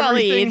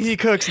he everything eats. he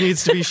cooks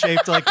needs to be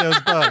shaped like those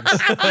bugs.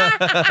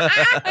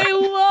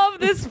 I love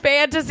this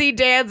fantasy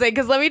dancing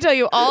because let me tell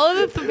you, all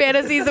of the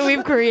fantasies that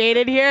we've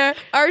created here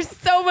are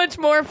so much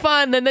more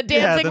fun than the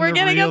dancing than we're the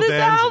getting on real this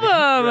dancing.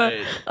 album.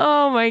 Right.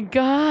 Oh my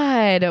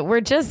god,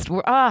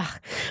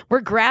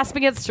 we're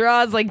grasping at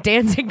straws like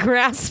Danzig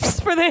grasps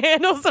for the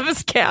handles of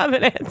his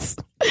cabinets.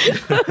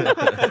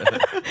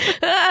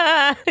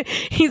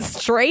 He's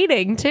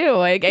straining too.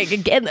 Like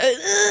again.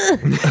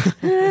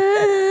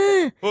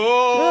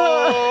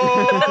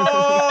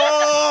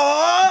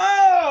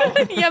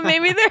 Yeah,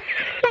 maybe they're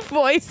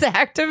voice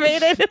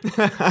activated.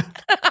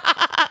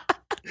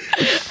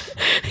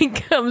 He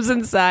comes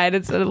inside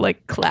instead of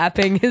like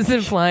clapping his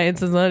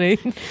appliances on it.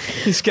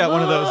 He's got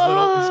one of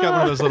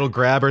those little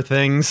grabber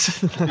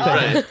things.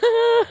 Right.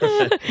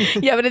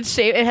 Yeah, but it's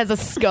shaped. It has a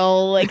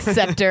skull like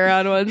scepter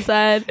on one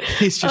side.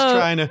 He's just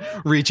trying to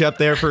reach up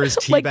there for his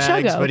tea Like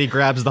bags, Chuggo. but he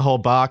grabs the whole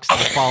box and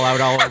they fall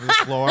out all over the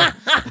floor.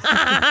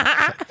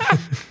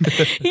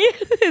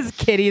 His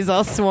kitties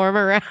all swarm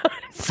around.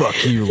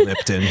 Fuck you,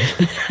 Lipton.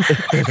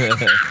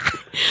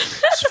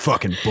 It's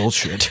fucking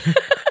bullshit.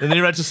 And then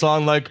he writes a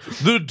song like,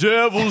 "The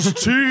devil's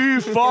tea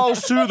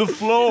falls to the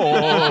floor.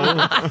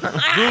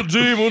 The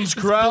demons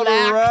crowd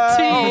Black around."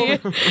 tea,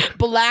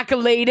 black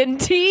Laden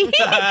tea.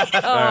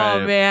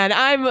 Oh man,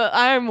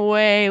 I'm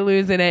way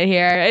losing it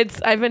here.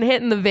 I've been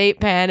hitting the vape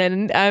pen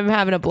and I'm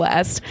having a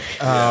blast.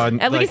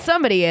 At least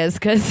somebody is,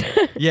 because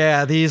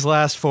Yeah, these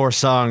last 4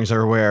 songs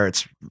are where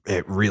it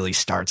really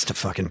starts to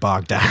fucking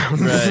bog down.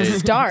 Right.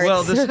 starts.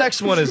 Well, this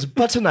next one is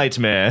 "But a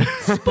Nightmare,"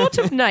 spot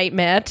of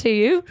nightmare to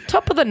you,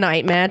 top of the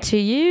nightmare to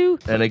you.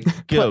 and it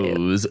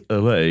goes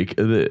like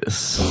this.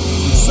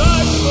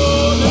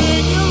 Cycle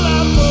in your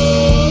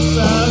lamppost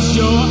as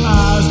your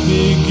eyes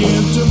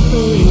begin to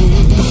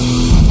fade.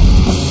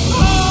 I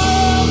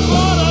am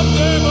but a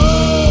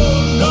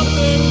demon,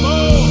 nothing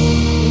more,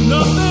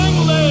 nothing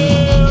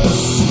less.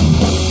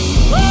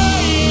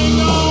 Preying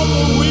on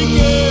the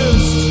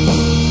weakest,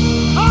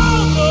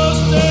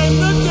 harvesting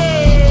the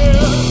dead.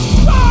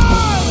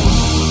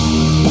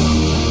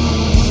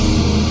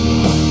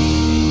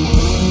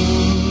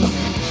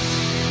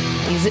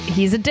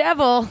 He's a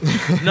devil.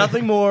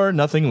 Nothing more,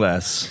 nothing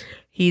less.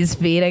 He's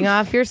feeding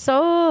off your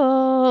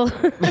soul.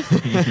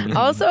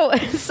 Also,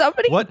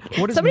 somebody. What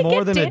is somebody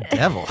more get than a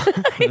devil?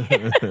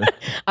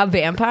 a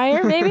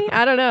vampire? Maybe,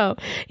 I don't know.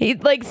 He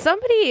like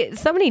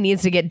somebody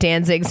needs to get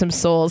Danzig some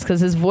souls because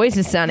his voice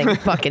is sounding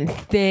fucking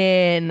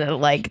thin,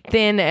 like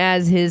thin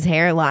as his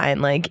hairline.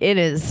 Like it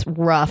is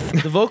rough.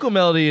 The vocal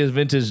melody is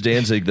vintage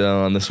Danzig,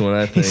 though, on this one,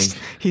 I think.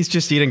 He's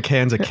just eating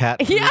cans of cat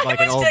food Yeah, I like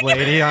an was old thinking-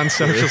 lady on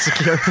Social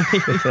Security.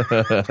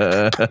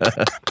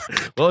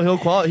 Well,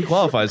 he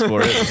qualifies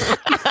for it.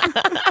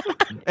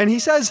 And he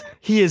says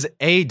he is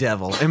a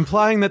devil,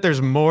 implying that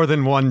there's more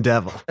than one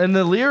devil. And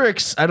the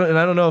lyrics, I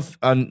don't know if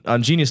on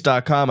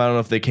Genius.com, I don't know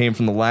if they came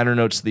from the liner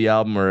notes of the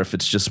album or if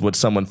it's just what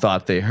someone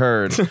thought they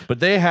heard. But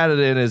they had it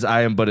in as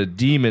 "I am but a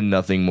demon,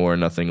 nothing more,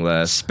 nothing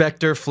less."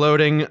 Spectre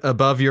floating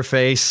above your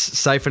face,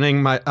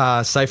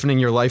 siphoning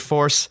your life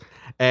force.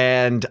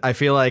 And I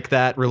feel like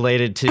that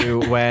related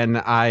to when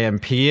I am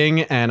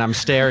peeing and I'm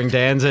staring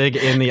Danzig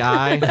in the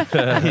eye.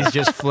 He's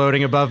just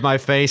floating above my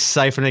face,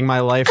 siphoning my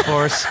life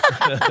force,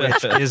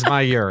 which is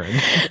my urine.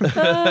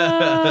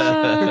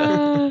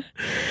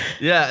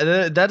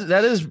 Yeah,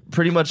 that is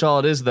pretty much all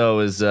it is, though,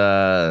 is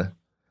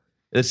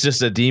it's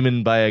just a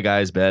demon by a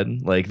guy's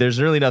bed. Like,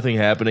 there's really nothing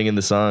happening in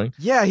the song.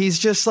 Yeah, he's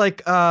just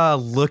like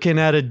looking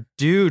at a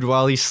dude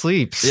while he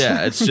sleeps.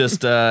 Yeah, it's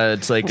just,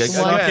 it's like... Once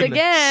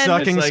again,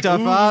 Sucking It's like, stuff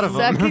ooh, out of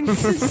him.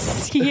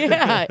 sucking.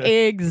 Yeah,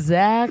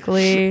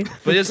 exactly.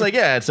 But it's like,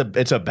 yeah,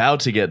 it's about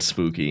to get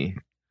spooky.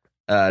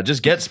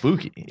 Just get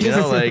spooky. You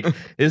know, like,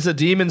 it's a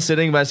demon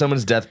sitting by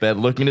someone's deathbed,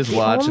 looking at his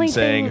watch only and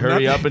saying, thing-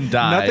 hurry up and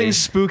die. Nothing's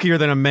spookier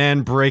than a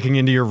man breaking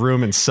into your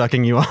room and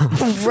sucking you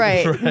off.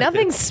 Right.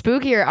 Nothing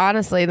spookier,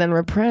 honestly, than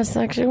repressed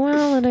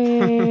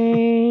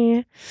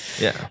sexuality.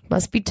 Yeah.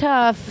 Must be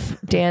tough,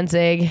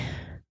 Danzig.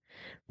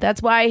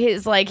 That's why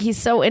he's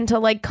so into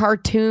like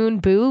cartoon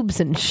boobs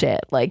and shit.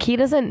 Like he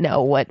doesn't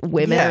know what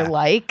women are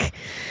like.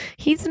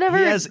 He's never.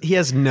 He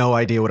has no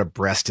idea what a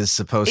breast is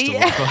supposed to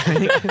look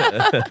like.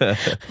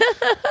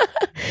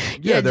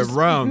 Yeah, they're just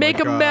round. make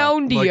like, them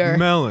moundier. like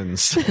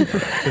melons.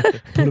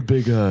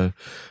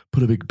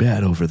 Put a big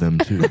bat over them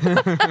too.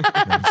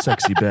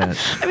 Sexy bat.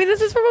 I mean,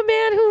 this is from a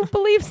man who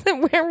believes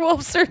that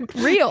werewolves are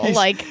real.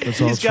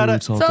 It's all He's true. gotta-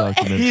 It's all so-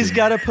 documented. He's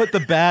got to put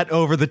the bat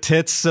over the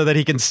tits so that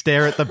he can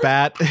stare at the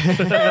bat,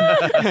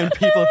 and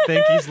people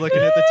think he's looking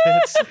at the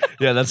tits.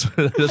 Yeah, that's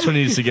what he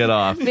needs to get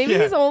off. maybe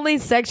he's only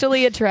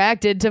sexually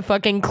attracted to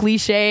fucking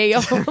cliche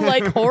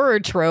like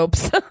horror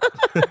tropes.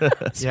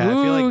 Yeah,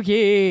 I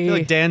feel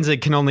like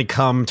Danzig can only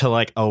come to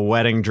like a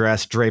wedding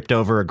dress draped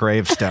over a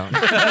gravestone.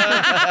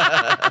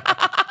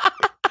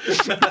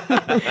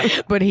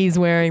 But he's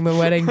wearing the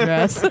wedding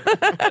dress.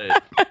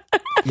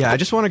 Yeah, I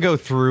just want to go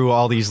through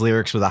all these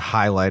lyrics with a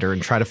highlighter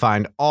and try to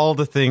find all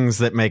the things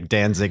that make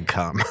Danzig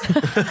come.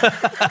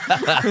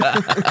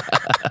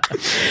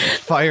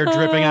 Fire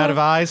dripping out of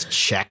eyes?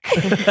 Check.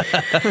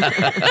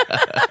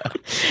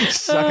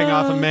 Sucking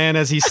off a man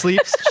as he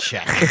sleeps?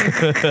 Check.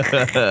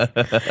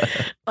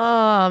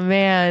 Oh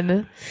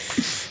man.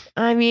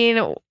 I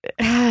mean,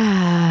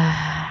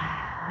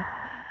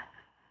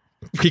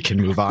 We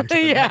can move on to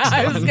the yeah, next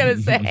I one. was gonna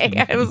say.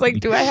 I was like,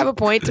 do I have a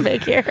point to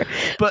make here?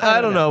 But I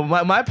don't know.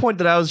 My point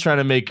that I was trying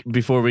to make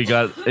before we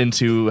got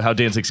into how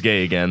Danzig's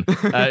gay again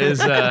is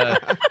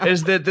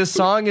that this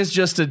song is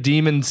just a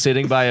demon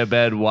sitting by a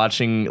bed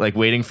watching, like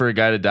waiting for a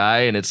guy to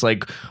die, and it's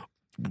like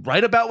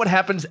right about what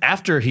happens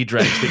after he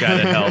drags the guy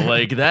to hell.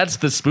 Like that's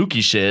the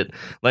spooky shit.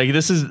 Like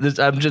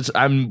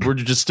we're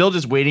just still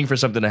waiting for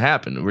something to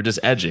happen. We're just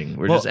edging.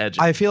 We're just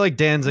edging. I feel like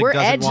Danzig We're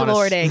doesn't want to.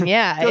 edgelording,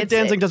 yeah. I feel like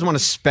Danzig doesn't want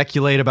to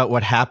speculate about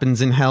what happens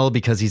in hell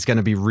because he's going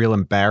to be real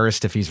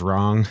embarrassed if he's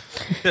wrong.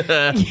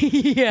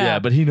 yeah,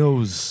 but he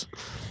knows.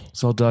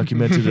 It's all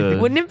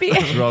documented. Wouldn't it be?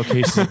 They're all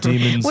cases of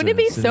demons. Wouldn't it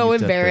be sitting so at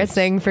deathbeds.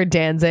 embarrassing for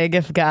Danzig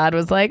if God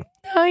was like,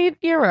 "No,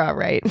 you're all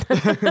right.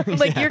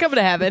 Like you're coming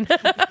to heaven."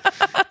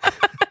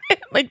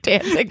 Like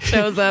Danzig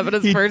shows up at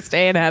his first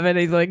day in heaven.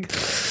 He's like,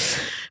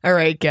 "All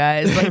right,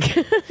 guys." Like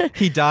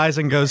He dies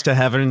and goes to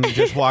heaven and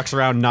just walks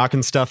around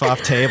knocking stuff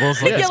off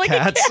tables like Yeah, his like a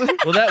cats.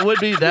 Well, that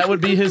would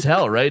be his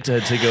hell, right? To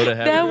go to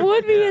heaven. that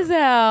would be his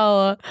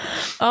hell.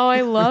 Oh, I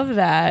love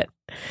that.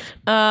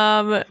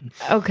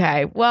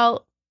 Okay,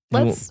 well,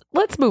 let's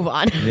move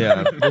on.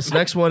 Yeah. This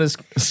next one is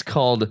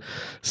called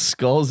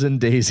Skulls and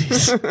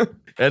Daisies.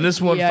 And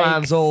this one Yikes.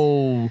 finds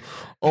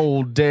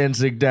old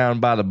Danzig down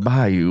by the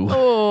bayou.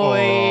 Oh,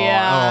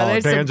 yeah,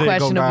 there's some Danzig, go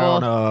questionable.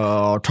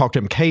 down, talk to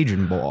him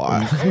Cajun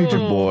boy.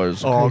 Cajun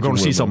boys. Oh, Cajun going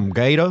to see women. some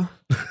gator.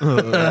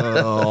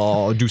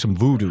 Do some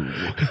voodoo.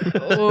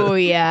 Oh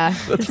yeah,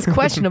 it's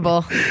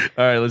questionable. All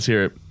right, let's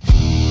hear it.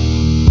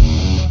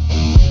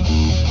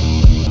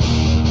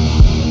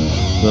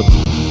 Whoops.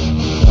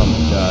 Oh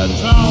my god.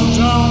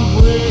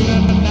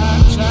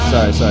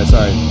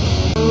 Sorry.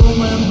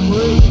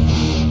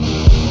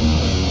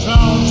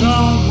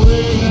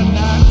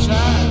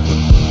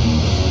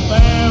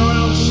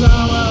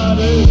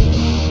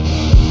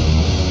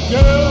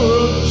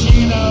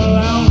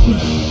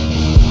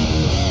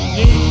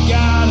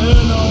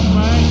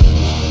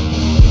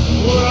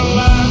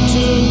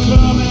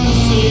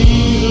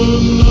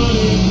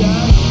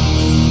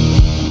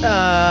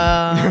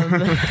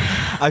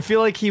 I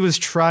feel like he was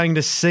trying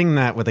to sing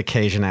that with a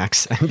Cajun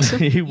accent.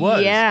 He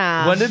was.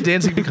 Yeah. When did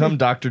Danzig become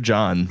Dr.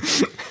 John?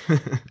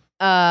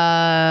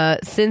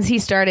 Since he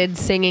started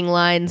singing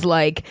lines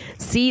like,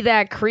 "See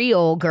that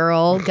Creole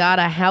girl, got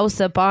a house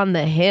up on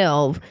the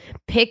hill,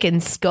 picking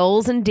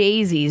skulls and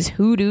daisies,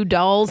 hoodoo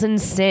dolls and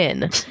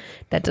sin."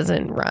 That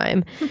doesn't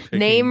rhyme.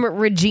 Name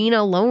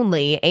Regina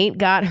Lonely, ain't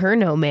got her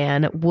no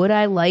man. Would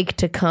I like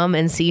to come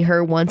and see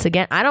her once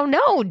again? I don't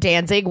know,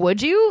 Danzig,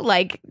 would you?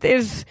 Like, could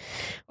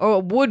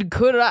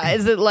I?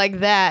 Is it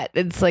like that?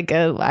 It's like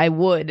I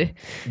would.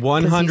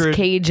 100 He's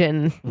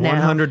Cajun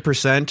now.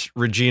 100%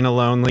 Regina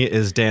Lonely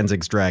is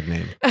Danzig's drag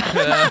name. I'm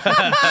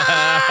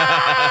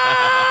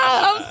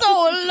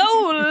so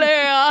lonely.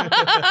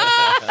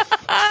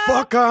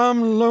 Fuck,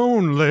 I'm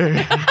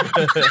lonely.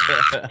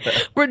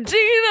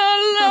 Regina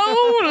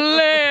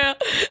Lonely.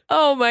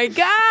 Oh my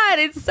God,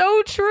 it's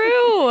so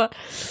true.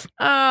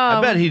 I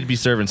bet he'd be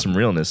serving some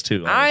realness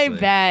too. I honestly.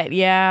 bet,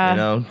 yeah. You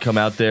know, come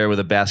out there with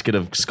a basket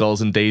of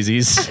skulls and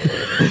daisies,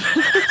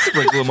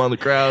 sprinkle them on the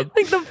crowd.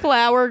 Like the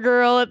flower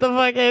girl at the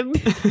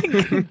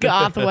fucking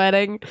goth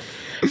wedding.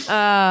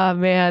 Oh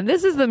man,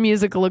 this is the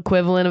musical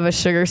equivalent of a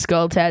sugar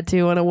skull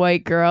tattoo on a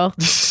white girl.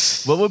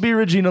 What would be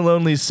Regina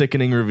Lonely's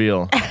sickening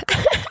reveal?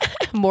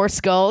 More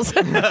skulls.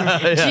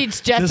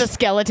 She's just a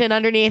skeleton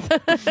underneath.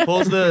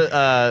 Pulls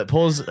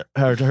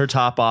her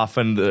top off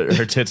and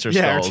her tits are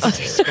Yeah, her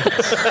skulls.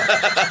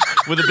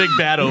 With a big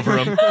bat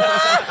over them.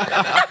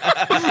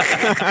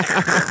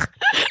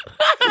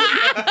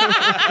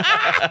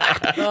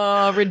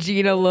 Oh,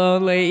 Regina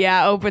Lonely.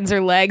 Yeah, opens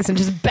her legs and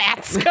just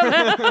bats come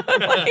out. Like,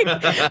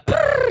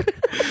 brrr.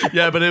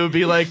 Yeah, but it would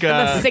be like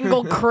A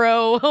single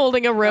crow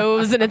holding a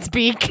rose in its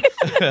beak.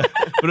 but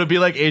it would be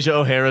like Asia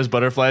O'Hara's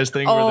butterflies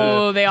thing.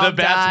 Oh, where they all the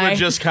bats die. would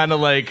just kind of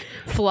like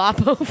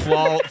Flop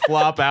over.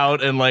 flop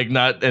out and like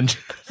not and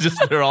just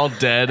they're all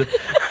dead.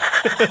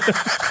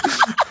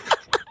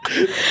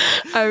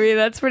 I mean,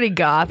 that's pretty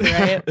goth,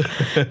 right?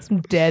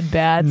 Some dead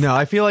bats. No,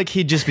 I feel like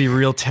he'd just be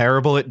real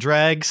terrible at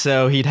drag,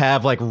 so he'd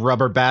have like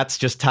rubber bats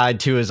just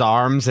tied to his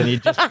arms, and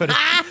he'd just put his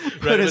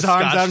with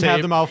arms Scotch out and have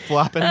tape. them all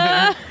flopping.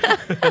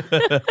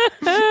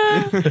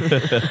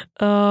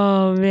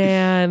 Oh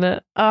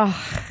man.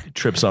 Oh,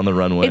 Trips on the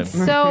runway. it's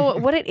so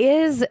what it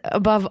is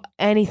above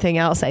anything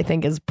else, I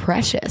think, is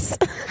precious.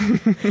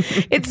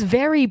 It's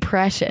very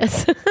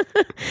precious.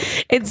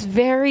 It's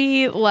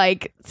very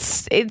like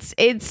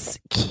it's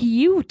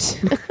cute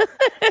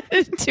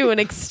to an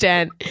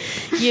extent.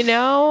 You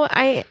know,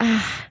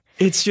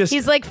 It's just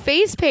he's like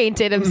face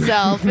painted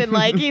himself and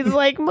like he's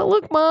like,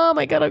 look, Mom,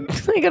 I got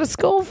a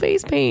skull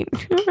face paint.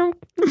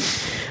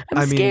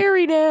 I'm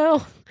scary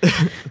now.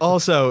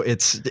 also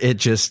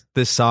this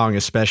song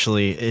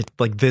especially,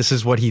 like this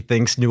is what he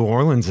thinks New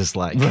Orleans is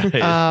like.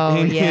 Oh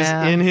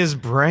in his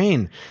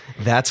brain.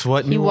 That's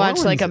what He New watched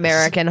Orleans like is.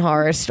 American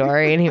Horror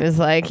Story and he was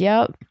like,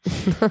 "Yep."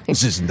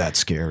 This isn't that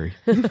scary.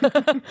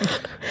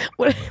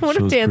 What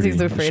if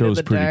Danzig's afraid of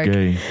the dark?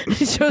 Gay.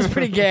 The show's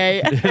pretty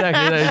gay.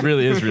 It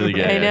really is really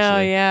gay. I know,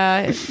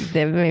 actually.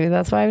 yeah. Maybe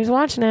that's why I was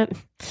watching it.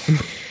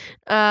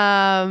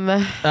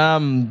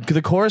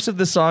 The chorus of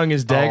the song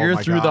is "Dagger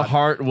my through the God.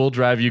 heart will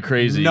drive you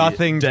crazy.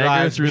 Nothing dagger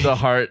drives through me- the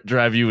heart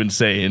drive you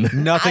insane."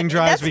 Nothing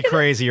drives me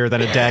crazier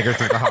than a dagger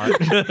through the heart.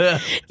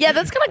 Yeah,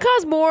 that's gonna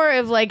cause more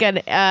of like an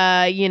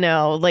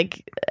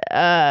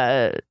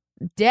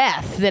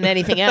death than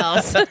anything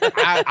else.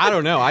 I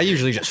don't know. I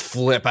usually just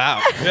flip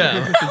out.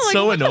 Yeah, it's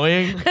so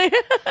annoying.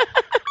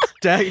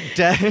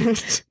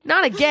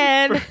 Not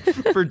again.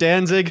 For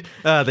Danzig,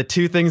 the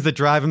two things that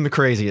drive him the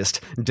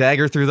craziest: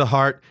 dagger through the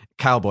heart,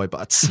 cowboy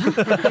butts.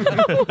 What's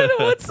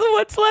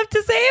left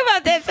to say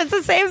about this? It's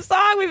the same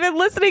song we've been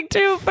listening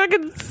to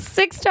fucking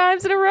 6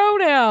 times in a row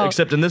now.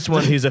 Except in this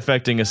one, he's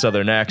affecting a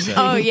southern accent.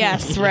 Oh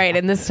yes, right.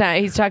 And this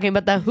time he's talking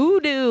about the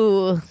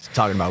hoodoo.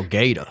 Talking about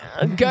gator.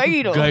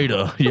 Gator.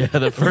 Gator. Yeah,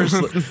 the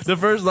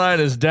first line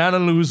is "Down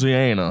in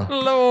Louisiana,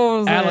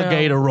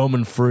 alligator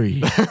roaming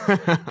free,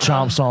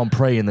 chomps on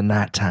prey in the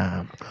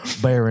nighttime,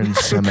 bearing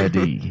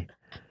samedi."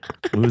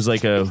 It was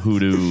like a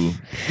hoodoo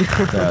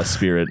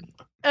spirit,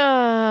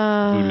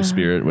 voodoo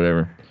spirit,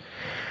 whatever.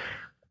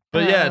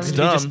 But yeah, it's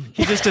dumb.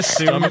 He just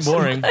assumes Dumb and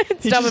boring.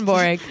 It's dumb and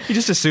boring. He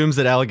just assumes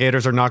that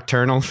alligators are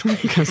nocturnal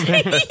because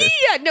they're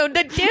Yeah, no,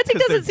 Danzig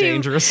doesn't seem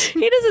dangerous.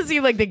 He doesn't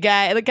seem like the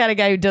kind of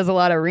guy who does a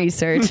lot of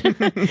research.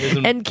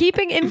 And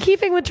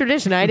keeping with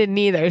tradition, I didn't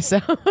either. So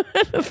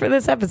for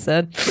this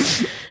episode,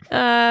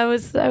 I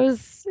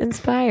was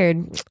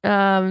inspired.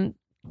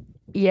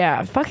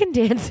 Yeah, fucking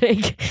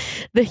Danzig,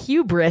 the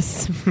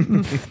hubris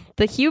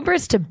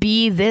to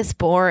be this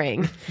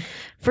boring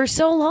for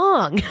so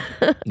long.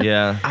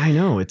 Yeah. I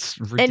know, it's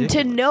ridiculous. And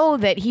to know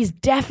that he's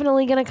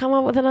definitely going to come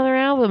up with another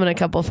album in a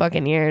couple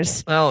fucking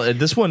years. Well,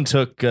 this one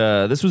took.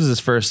 This was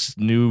his first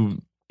new,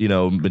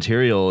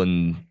 material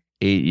in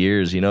 8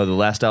 years. The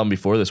last album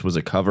before this was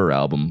a cover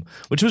album,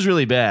 which was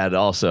really bad.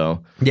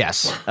 Also,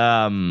 Yes.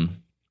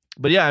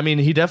 but yeah, I mean,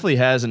 he definitely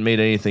hasn't made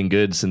anything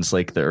good since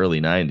like the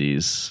early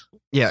 '90s.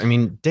 Yeah, I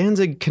mean,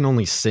 Danzig can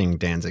only sing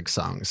Danzig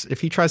songs. If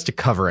he tries to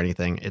cover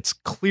anything, it's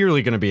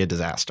clearly going to be a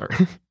disaster.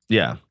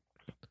 Yeah.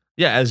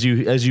 Yeah, as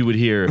you would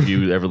hear if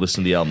you ever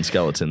listened to the album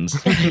Skeletons,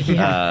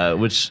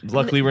 which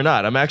luckily we're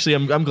not.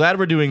 I'm glad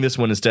we're doing this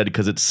one instead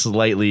because it's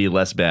slightly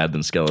less bad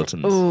than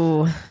Skeletons.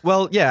 Ooh.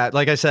 Well, yeah,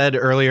 like I said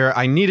earlier,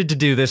 I needed to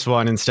do this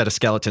one instead of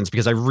Skeletons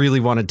because I really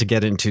wanted to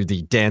get into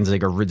the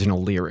Danzig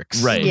original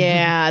lyrics. Right.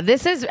 Yeah,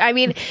 this is, I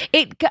mean,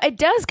 it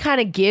does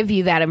kind of give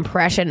you that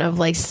impression of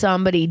like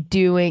somebody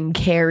doing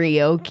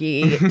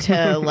karaoke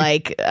to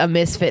like a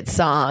Misfit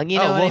song. You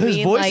know what I his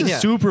mean? voice Like, is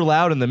super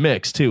loud in the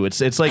mix too. It's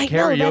like I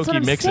know, that's what karaoke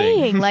I'm mixing. saying.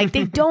 Like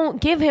they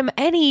don't do him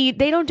any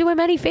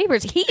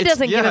favors. He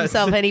doesn't give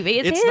himself any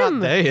favors. It's him.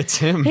 Not they, it's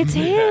him. It's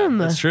him.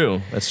 That's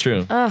true. That's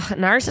true.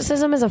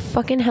 Narcissism is a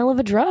fucking hell of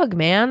a drug,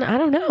 man. I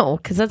don't know,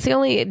 because that's the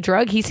only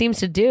drug he seems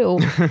to do.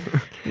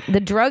 The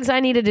drugs I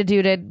needed to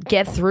do to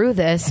get through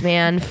this,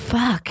 man.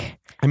 Fuck.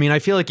 I mean, I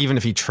feel like even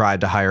if he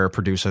tried to hire a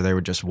producer, they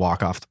would just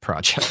walk off the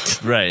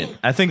project. Right.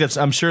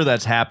 I'm sure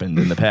that's happened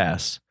in the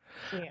past.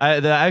 I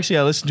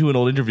listened to an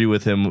old interview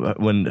with him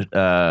when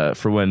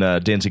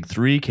Danzig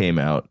 3 came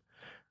out,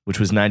 which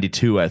was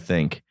 92, I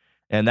think.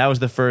 And that was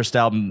the first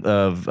album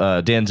of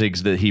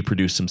Danzig's that he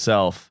produced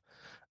himself.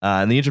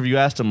 And the interview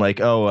asked him, like,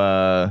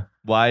 why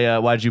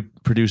did you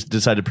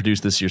decide to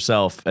produce this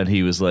yourself? And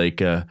he was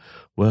like,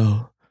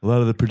 well, a lot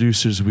of the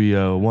producers we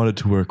wanted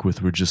to work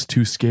with were just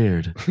too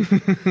scared.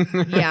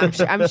 Yeah,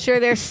 I'm sure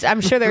they're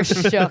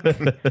shook.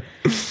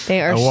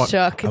 They are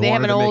shook. They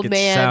have an old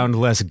man. Sound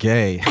less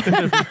gay.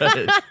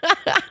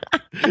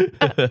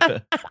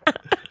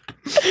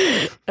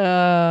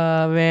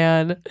 Oh,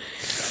 man.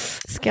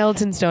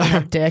 Skeletons don't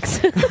have dicks.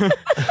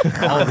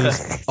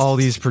 All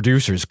these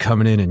producers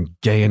coming in and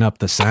gaying up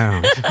the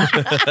sound.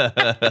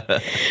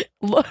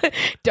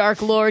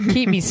 Dark Lord,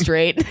 keep me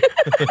straight.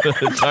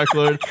 Dark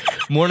Lord,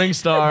 Morning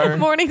Star.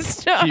 Morning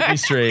Star. Keep me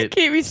straight.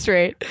 Keep me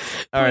straight.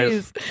 All right.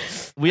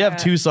 Please. We have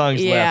 2 songs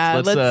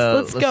Yeah, left.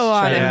 let's go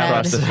on try and ahead.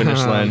 cross the finish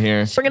line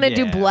here. We're going to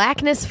do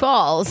Blackness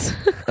Falls.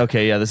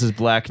 Okay, yeah, this is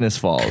Blackness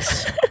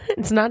Falls.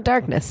 It's not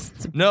darkness.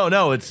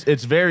 No,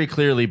 it's very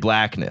clearly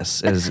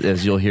blackness,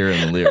 as you'll hear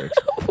in the lyrics.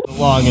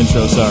 Long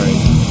intro, sorry.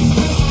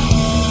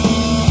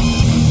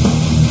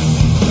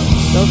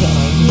 So good.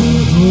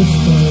 Evil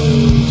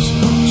fades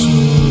to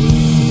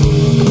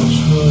evil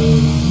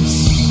trace.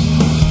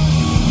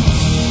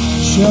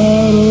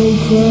 Shadow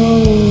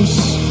grows,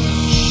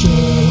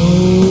 shadow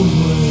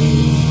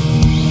reign.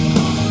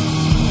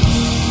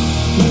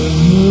 In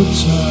the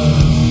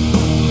time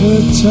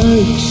it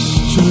takes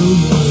to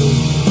wait.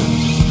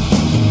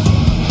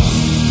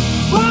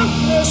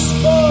 Blackness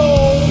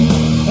fall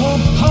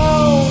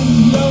upon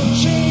your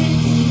cheek.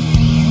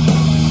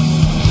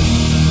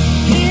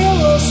 Heal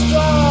the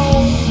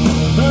strong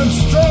and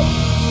strip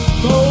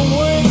the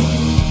weak.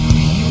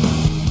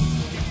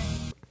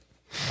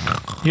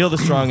 Heal the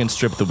strong and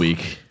strip the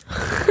weak.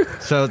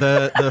 So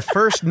the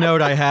first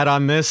note I had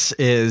on this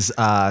is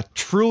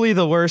truly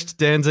the worst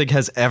Danzig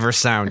has ever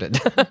sounded.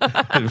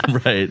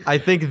 Right. I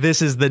think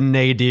this is the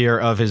nadir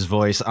of his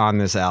voice on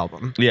this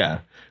album. Yeah.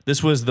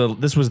 This was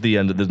the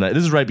end of the night.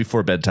 This is right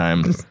before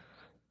bedtime.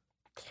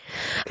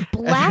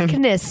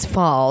 Blackness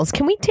Falls.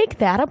 Can we take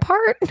that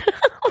apart?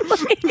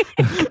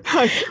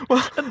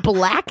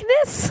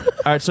 Blackness?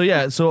 All right,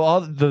 so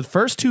all the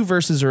first 2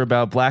 verses are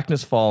about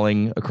blackness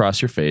falling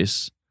across your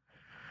face.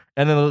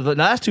 And then the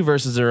last 2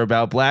 verses are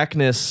about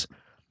blackness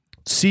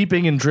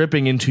seeping and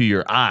dripping into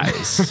your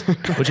eyes,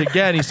 which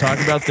again, he's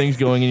talking about things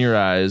going in your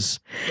eyes.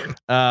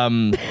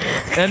 And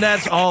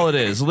that's all it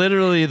is.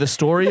 Literally, the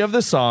story of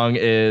the song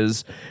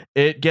is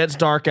it gets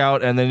dark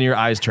out and then your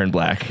eyes turn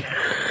black.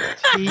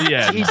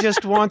 He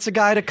just wants a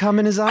guy to come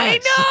in his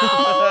eyes.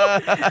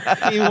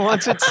 I know. He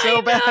wants it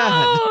so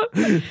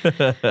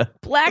bad.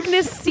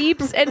 Blackness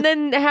seeps and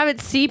then have it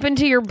seep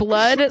into your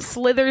blood,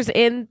 slithers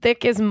in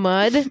thick as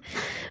mud.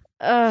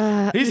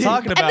 He's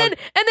talking about, and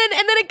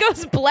then it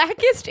goes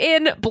blackest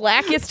in,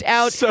 blackest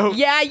out. So-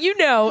 yeah, you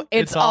know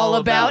it's all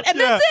about. And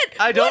that's it.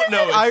 I don't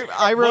know.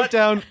 I wrote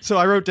down. So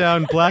I wrote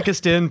down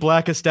blackest in,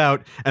 blackest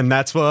out, and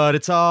that's what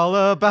it's all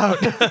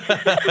about.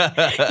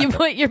 You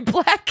put your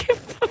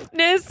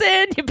blackness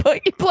in, you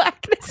put your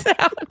blackness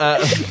out.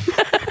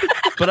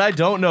 but I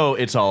don't know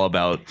it's all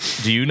about.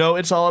 Do you know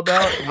it's all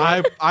about?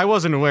 I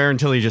wasn't aware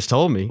until he just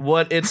told me.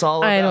 What it's all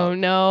about? I don't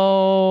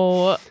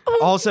know.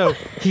 Also,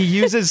 he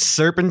uses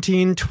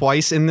serpentine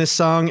twice in this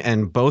song,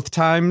 and both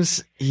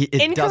times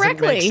it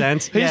doesn't make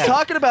sense. He's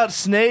talking about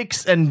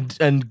snakes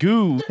and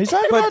goo. He's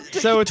talking about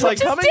so it's like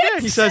Just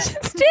he says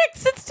it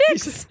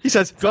sticks. he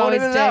says going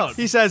in and out.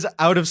 He says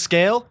out of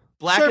scale,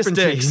 Blackest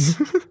serpentine.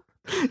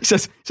 he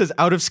says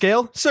out of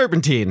scale,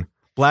 serpentine.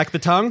 Black the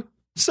tongue,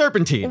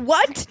 serpentine.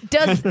 What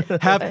does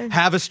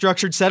Have a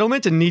structured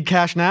settlement and need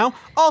cash now?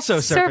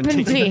 Also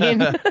serpentine.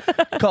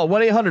 Call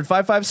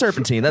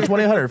 1-800-55-SERPENTINE. That's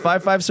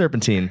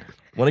 1-800-55-SERPENTINE.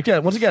 Once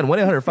again,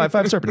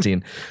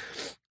 1-800-55-SERPENTINE.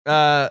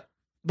 But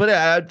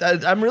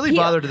I'm really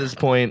bothered at this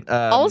point.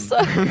 also?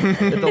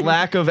 At the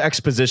lack of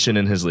exposition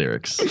in his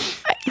lyrics.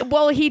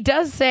 Well, he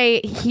does say,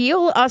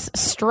 "Heal us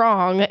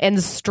strong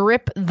and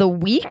strip the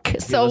weak."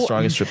 Heal us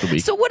strong and strip the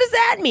weak. So what does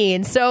that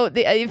mean? So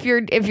if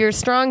you're a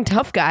strong,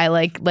 tough guy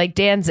like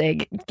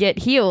Danzig, get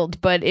healed.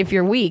 But if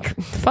you're weak,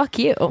 fuck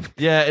you.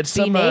 Yeah, it's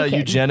some naked.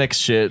 eugenics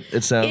shit.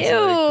 It sounds Ew.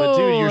 like. But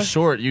dude, you're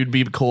short. You'd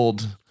be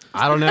cold.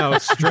 I don't know.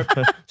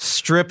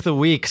 Strip the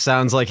weak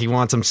sounds like he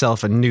wants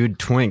himself a nude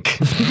twink.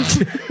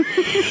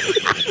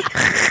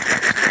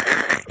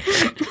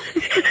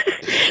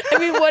 I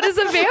mean, what is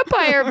a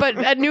vampire but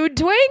a nude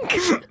twink?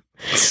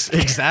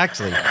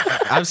 Exactly.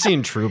 I've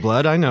seen True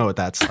Blood. I know what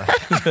that's like.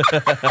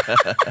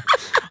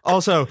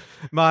 Also,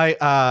 my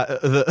I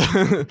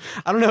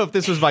don't know if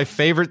this was my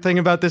favorite thing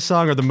about this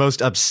song or the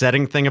most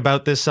upsetting thing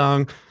about this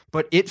song,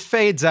 but it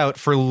fades out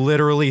for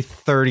literally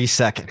 30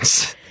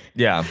 seconds.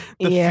 Yeah.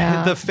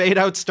 The fade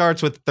out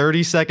starts with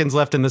 30 seconds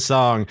left in the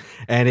song,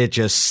 and it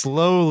just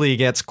slowly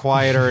gets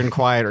quieter and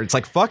quieter. It's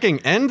like, fucking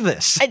end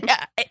this.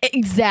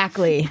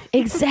 Exactly.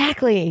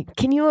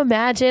 Can you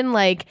imagine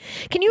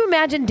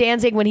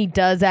Danzig when he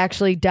does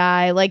actually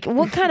die? Like,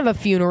 what kind of a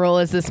funeral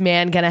is this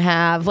man gonna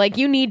have? Like,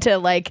 you need to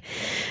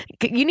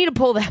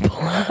pull that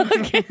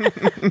plug.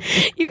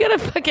 You gotta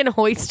fucking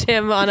hoist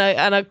him on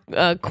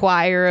a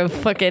choir of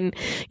fucking,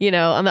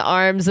 on the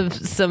arms of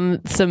some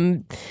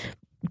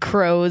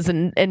crows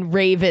and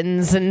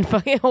ravens and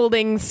fucking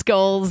holding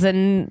skulls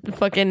and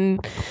fucking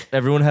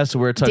everyone has to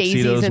wear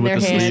tuxedos with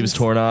the sleeves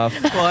torn off.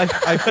 Well,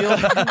 I feel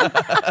like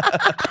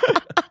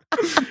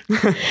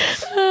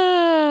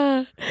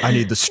I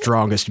need the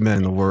strongest men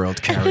in the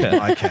world carrying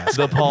my casket.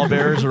 The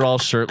pallbearers are all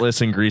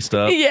shirtless and greased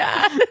up.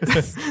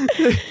 Yes.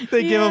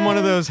 They give him one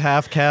of those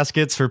half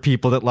caskets for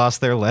people that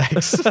lost their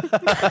legs.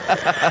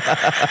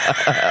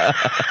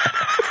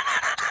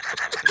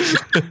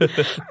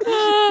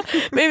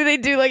 Maybe they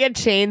do like a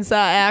chainsaw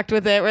act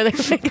with it where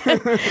they're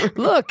like,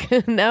 look,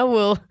 now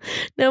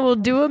we'll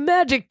do a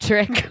magic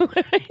trick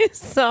where he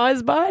saw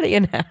his body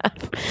in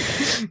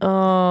half.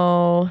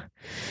 Oh.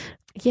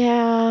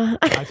 Yeah.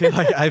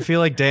 I feel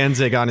like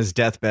Danzig on his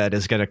deathbed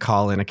is gonna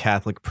call in a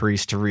Catholic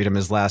priest to read him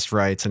his last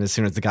rites, and as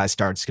soon as the guy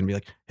starts, he's gonna be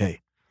like,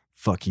 "Hey,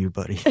 fuck you,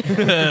 buddy."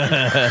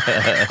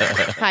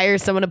 Hire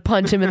someone to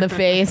punch him in the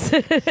face.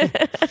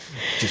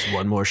 Just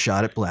one more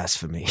shot at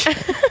blasphemy.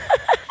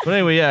 But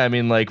anyway, yeah, I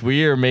mean, like,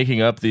 we are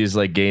making up these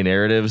like gay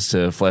narratives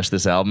to flesh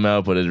this album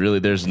out, but it really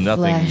there's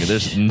nothing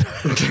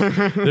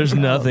there's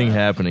nothing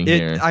happening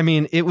here. I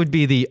mean, it would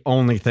be the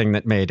only thing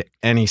that made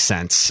any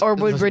sense. Or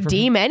would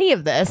redeem any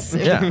of this.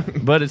 Yeah,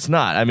 but it's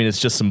not. I mean,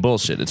 it's just some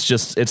bullshit. It's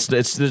just it's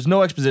there's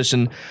no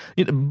exposition.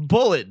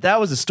 Bullet,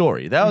 that was a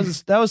story.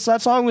 That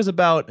song was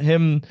about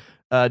him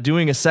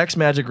doing a sex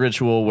magic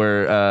ritual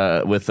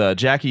where with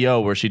Jackie O,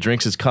 where she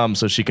drinks his cum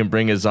so she can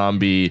bring a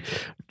zombie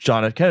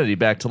John F. Kennedy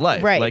back to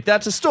life. Right. Like,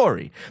 that's a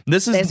story.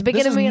 There's a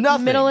beginning,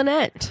 nothing. Middle, and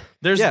end.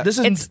 There's So,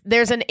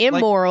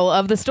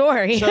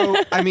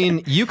 I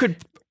mean, you could,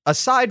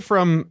 aside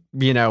from,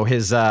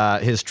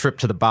 his trip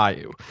to the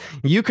bayou,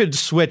 you could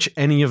switch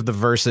any of the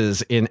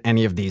verses in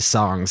any of these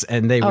songs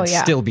and they would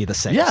still be the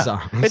same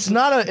songs. It's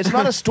not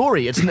a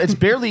story. It's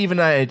barely even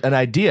an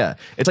idea.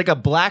 It's like a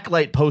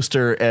blacklight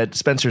poster at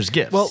Spencer's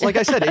Gifts. Well, like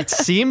I said, it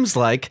seems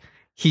like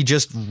he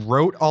just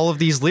wrote all of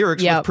these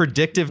lyrics with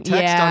predictive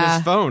text on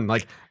his phone.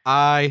 Like,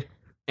 I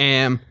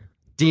am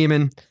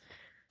demon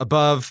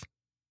above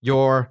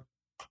your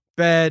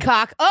bed.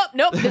 Cock. Oh,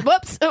 nope.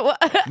 Whoops.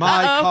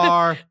 My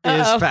car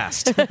is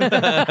fast.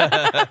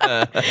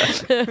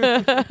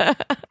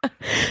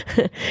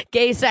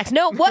 Gay sex.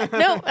 No, what?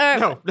 No.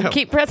 No.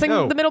 Keep pressing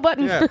the middle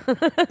button. Yeah.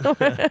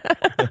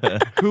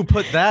 Who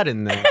put that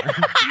in there?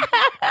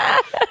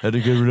 Had to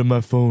get rid of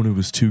my phone. It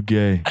was too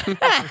gay.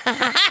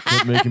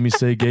 Kept making me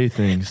say gay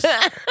things.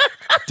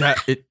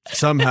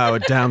 Somehow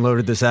it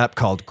downloaded this app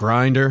called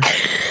Grindr.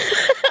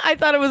 I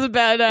thought it was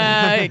about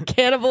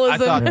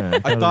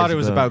cannibalism. I thought it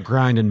was about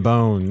grinding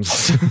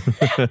bones.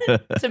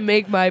 To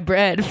make my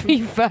bread.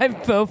 Fee,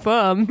 five, fo,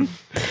 fum.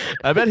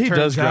 I bet he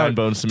does grind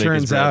bones to make his bread.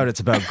 Turns out it's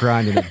about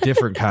grinding a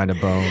different kind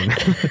of bone.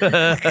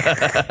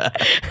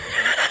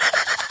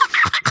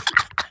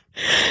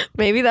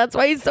 Maybe that's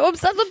why he's so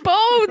obsessed with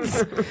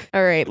bones.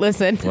 All right,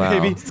 listen. Wow.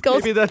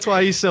 Maybe that's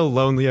why he's so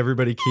lonely.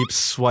 Everybody keeps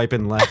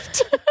swiping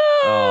left.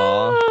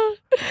 Aw.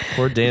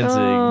 Poor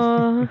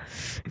Danzig.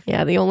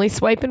 Yeah, the only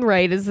swiping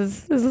right is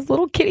this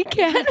little kitty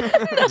cat.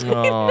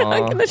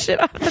 Knocking the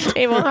shit off the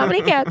table. How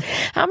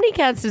many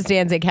cats does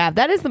Danzig have?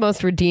 That is the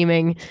most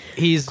redeeming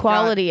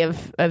quality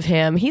of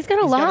him. He's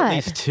got a lot. Got at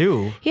least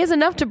 2. He has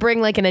enough to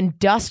bring like an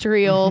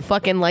industrial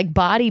fucking like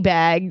body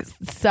bag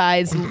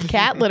size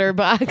cat litter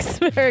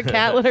box or a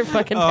cat litter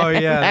fucking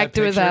bag back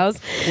to his house.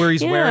 Where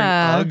he's wearing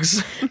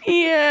Uggs.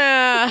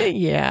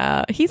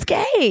 Yeah. He's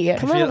gay.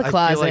 Come out of the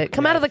closet.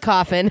 Come out of the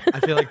coffin. I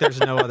feel like there's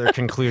no other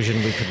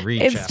conclusion we could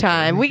reach. It's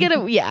time. We gotta,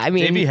 I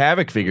mean. Maybe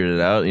Havoc figured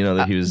it out,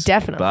 that he was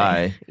definitely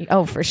bi.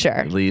 Oh, for sure.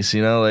 At least,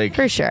 like.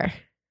 For sure.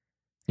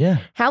 Yeah.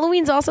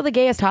 Halloween's also the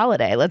gayest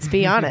holiday, let's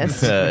be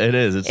honest. It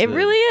is. It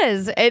really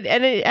is.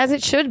 As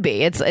it should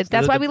be.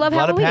 That's why we love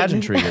Halloween. A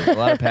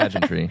lot of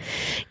pageantry.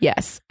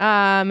 Yes.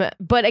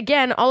 But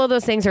again, all of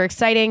those things are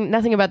exciting.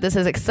 Nothing about this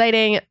is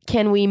exciting.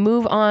 Can we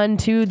move on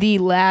to the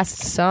last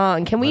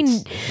song? Can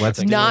we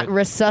not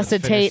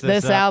resuscitate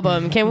this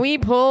album? Can we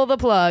pull the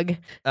plug?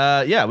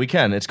 Yeah, we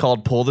can. It's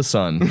called Pull the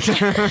Sun.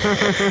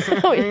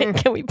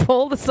 Can we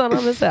pull the sun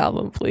on this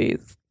album,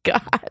 please?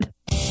 God.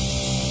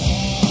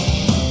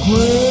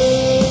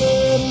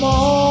 Great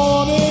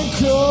morning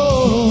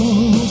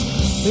comes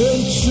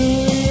into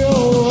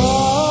your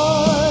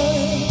eyes.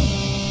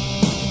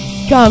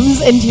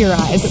 Comes into your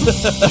eyes.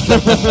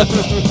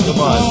 Come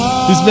on.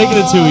 He's making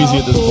it too easy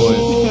at this point.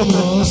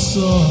 The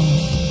sun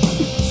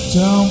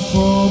down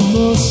from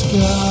the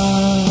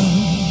sky.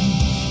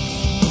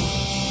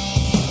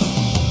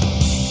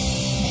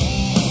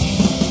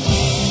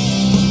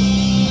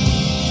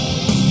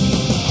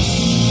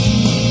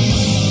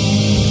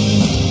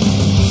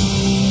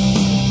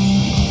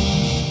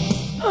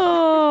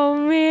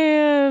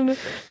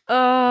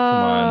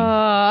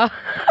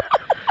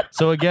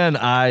 So again,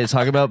 eyes.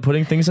 Talk about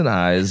putting things in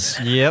eyes.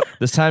 Yep.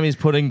 This time he's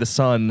putting the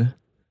sun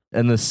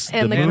and the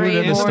moon gray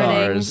and the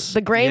morning. stars.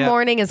 The gray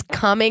morning is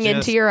coming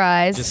into your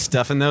eyes. Just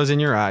stuffing those in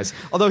your eyes.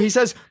 Although he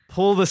says,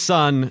 pull the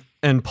sun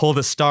and pull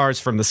the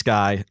stars from the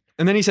sky.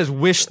 And then he says,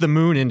 wish the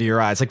moon into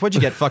your eyes. Like, what'd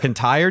you get, fucking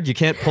tired? You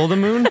can't pull the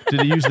moon?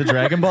 Did he use the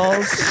Dragon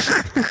Balls?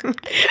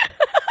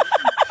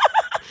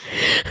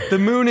 The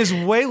moon is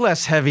way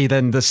less heavy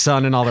than the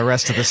sun and all the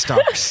rest of the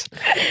stars.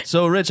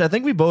 So, Rich, I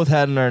think we both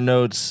had in our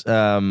notes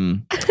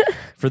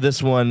for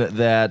this one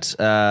that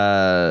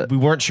we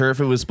weren't sure if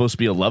it was supposed to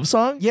be a love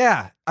song.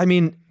 Yeah. I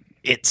mean,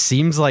 It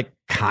seems like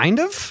kind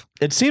of.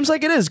 It seems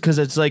like it is, because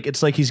it's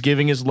like he's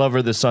giving his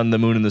lover the sun, the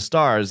moon, and the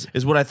stars,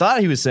 is what I thought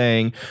he was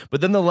saying.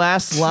 But then the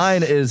last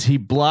line is he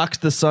blocks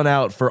the sun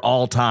out for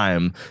all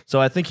time.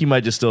 So I think he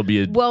might just still be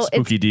a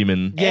spooky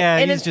demon. Yeah,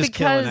 and he's just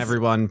killing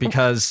everyone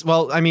because,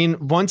 well, I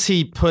mean, once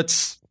he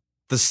puts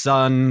the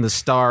sun, the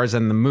stars,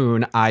 and the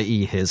moon,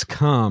 i.e. his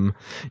cum,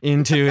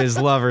 into his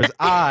lover's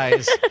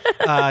eyes,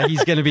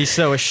 he's going to be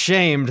so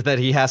ashamed that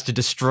he has to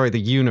destroy the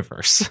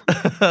universe.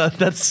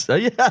 That's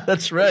right.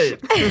 That's right.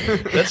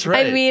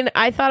 I mean,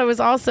 I thought it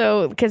was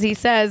also because he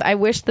says, I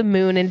wish the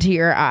moon into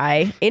your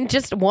eye, in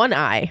just one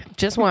eye,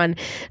 just one.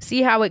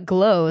 See how it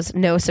glows,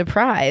 no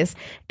surprise.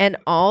 And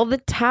all the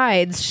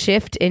tides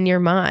shift in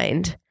your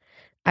mind.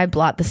 I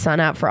blot the sun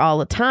out for all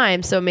the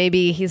time, so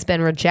maybe he's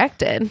been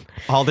rejected.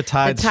 All the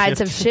tides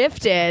have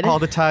shifted. All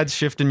the tides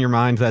shift in your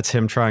mind. That's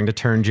him trying to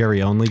turn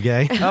Jerry Only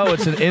gay. Oh,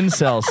 it's an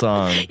incel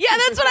song. Yeah,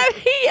 that's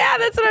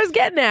what I was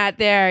getting at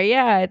there.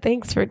 Yeah,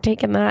 thanks for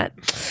taking that.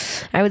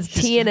 I was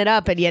teeing it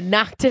up and you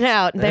knocked it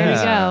out. There you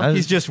go.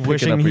 He's just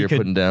wishing he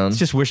could. He's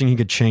just wishing he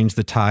could change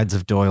the tides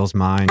of Doyle's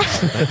mind.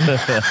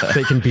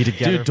 They can be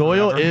together. Dude,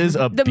 Doyle forever. is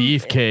a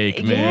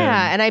beefcake, man.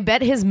 Yeah, and I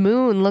bet his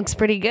moon looks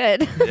pretty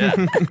good. Yeah.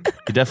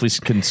 He definitely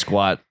can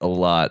squat a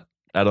lot.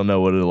 I don't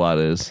know what a lot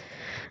is.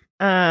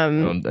 I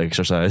don't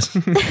exercise.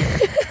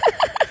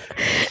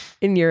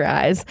 In your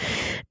eyes.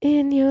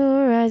 In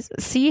your eyes.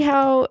 See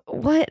how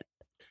what?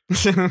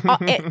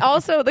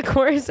 Also, the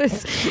chorus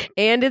is,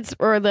 and it's,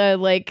 or the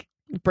like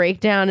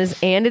breakdown is,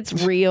 and it's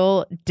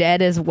real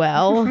dead as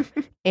well.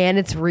 And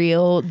it's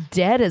real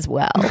dead as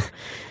well.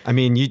 I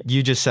mean,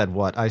 you just said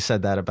what? I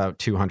said that about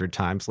 200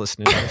 times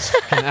listening to this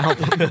fucking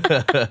album.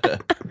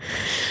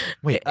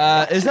 Wait,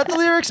 is that the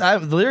lyrics? The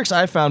lyrics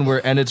I found were,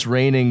 and it's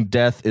raining,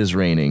 death is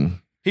raining.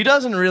 He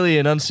doesn't really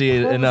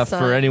enunciate enough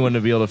for anyone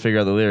to be able to figure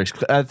out the lyrics.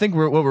 I think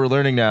what we're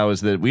learning now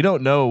is that we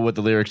don't know what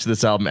the lyrics to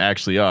this album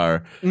actually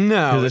are.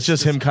 No. It's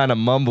just him kind of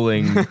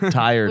mumbling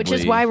tiredly. Which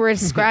is why we're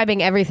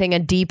ascribing everything a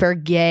deeper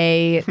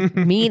gay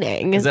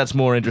meaning. Because that's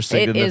more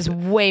interesting. It is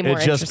way more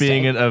interesting. It's just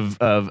being interesting.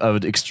 of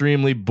an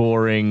extremely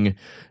boring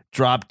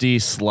drop D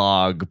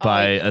slog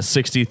by a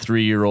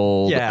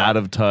 63-year-old out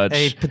of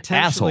touch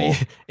asshole.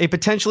 A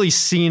potentially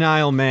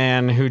senile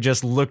man who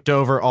just looked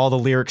over all the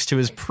lyrics to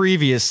his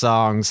previous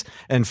songs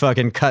and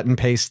fucking cut and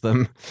paste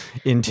them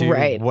into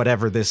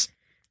whatever this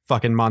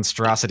fucking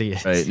monstrosity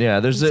is. Right. Yeah.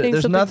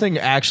 There's nothing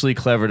actually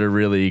clever to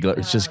really.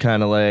 It's just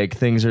kind of like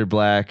things are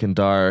black and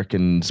dark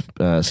and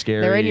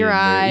scary. They're in your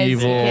eyes.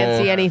 Evil. You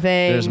can't see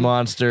anything. There's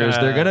monsters.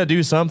 They're gonna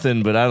do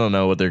something, but I don't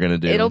know what they're gonna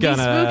do. It'll be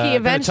spooky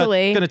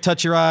eventually. Gonna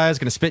touch your eyes.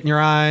 Gonna spit in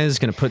your eyes.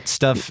 Gonna put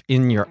stuff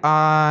in your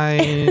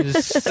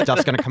eyes.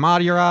 Stuff's gonna come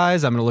out of your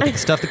eyes. I'm gonna look at the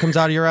stuff that comes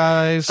out of your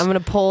eyes. I'm gonna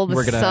pull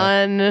the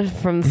sun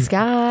from the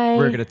sky.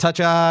 We're gonna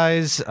touch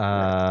eyes. See,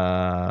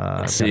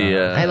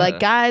 I like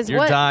guys.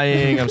 You're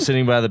dying. I'm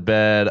sitting by the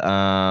bed.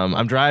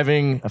 I'm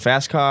driving a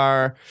fast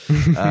car.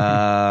 It's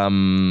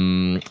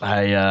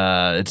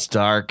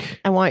dark.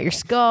 I want your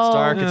skull. It's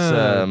dark.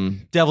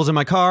 It's Devil's in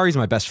my car. He's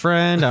my best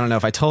friend. I don't know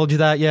if I told you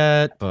that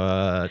yet,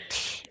 but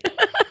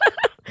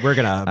we're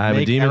gonna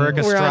make Eric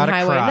Estrada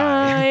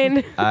cry.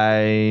 9.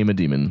 I'm a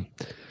demon.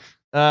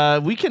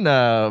 We can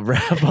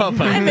wrap up.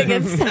 I think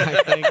it's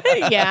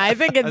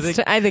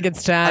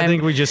time. I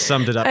think we just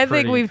summed it up. I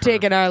think we've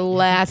taken our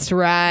last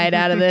ride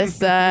out of this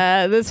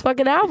this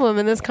fucking album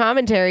and this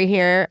commentary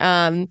here.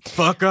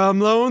 Fuck, I'm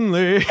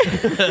lonely.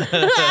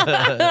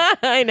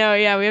 I know.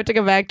 Yeah, we have to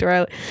go back to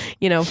our,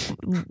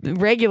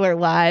 regular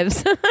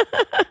lives.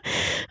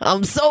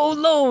 I'm so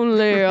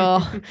lonely.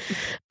 All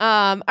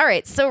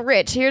right. So,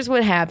 Rich, here's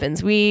what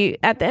happens. We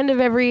at the end of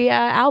every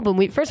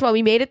album, first of all,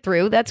 we made it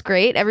through. That's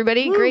great.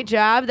 Everybody, great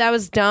job. That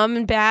was dumb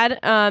and bad.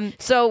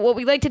 So what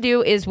we like to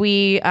do is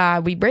we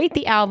rate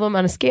the album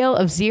on a scale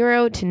of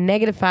 0 to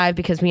 -5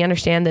 because we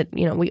understand that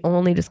we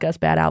only discuss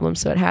bad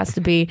albums, so it has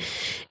to be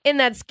in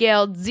that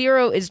scale.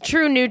 0 is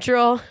true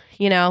neutral.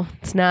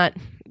 It's not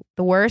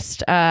the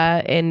worst,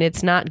 and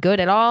it's not good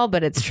at all,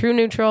 but it's true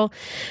neutral.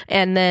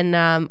 And then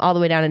all the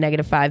way down to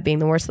 -5 being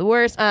the worst of the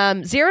worst.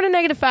 0 to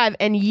 -5,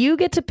 and you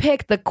get to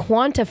pick the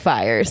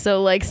quantifier.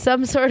 So like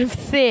some sort of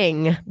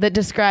thing that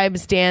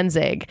describes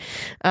Danzig.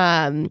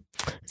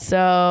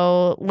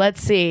 So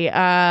let's see.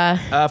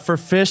 For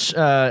Fish,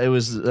 it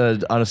was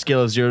on a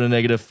scale of 0 to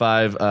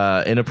 -5,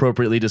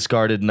 inappropriately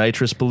discarded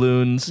nitrous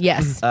balloons.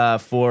 Yes.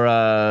 For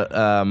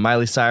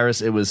Miley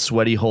Cyrus, it was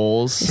sweaty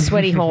holes.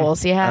 Sweaty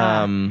holes,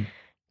 yeah.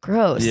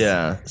 Gross.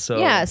 Yeah. So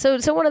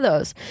one of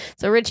those.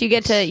 So Rich, you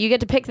get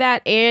to pick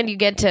that, and you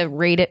get to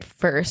rate it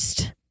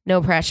first.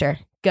 No pressure.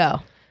 Go.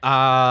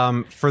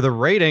 For the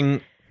rating,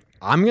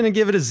 I'm gonna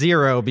give it a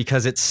 0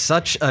 because it's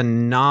such a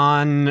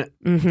non-entity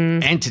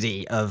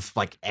of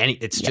like any.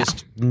 It's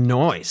just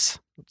noise.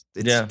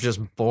 It's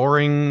just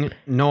boring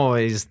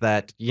noise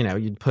that,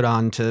 you'd put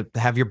on to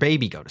have your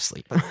baby go to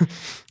sleep.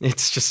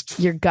 It's just...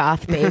 Your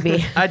goth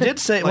baby. I did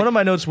say, one of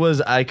my notes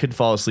was I could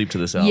fall asleep to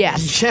this album.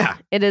 Yes. Yeah.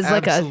 It is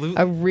like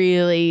a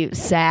really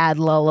sad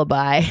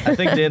lullaby. I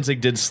think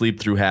Danzig did sleep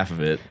through half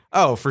of it.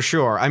 Oh, for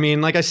sure. I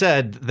mean, like I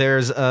said,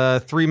 there's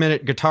a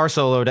 3-minute guitar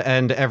solo to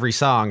end every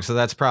song, so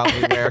that's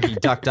probably where he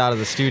ducked out of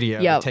the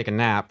studio to take a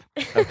nap.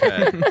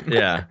 Okay.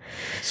 Yeah.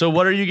 So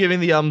what are you giving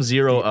the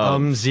 0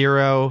 of?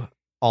 0,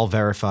 all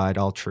verified,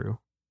 all true.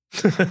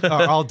 Or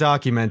all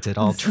documented,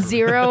 all true.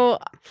 0,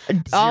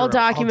 all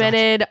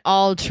documented,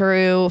 all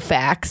true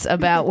facts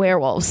about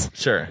werewolves.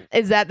 Sure.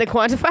 Is that the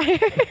quantifier?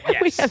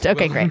 Yes.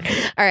 Okay, great.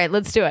 All right,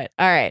 let's do it.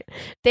 All right.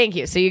 Thank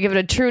you. So you give it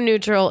a true,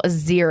 neutral, a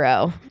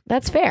 0.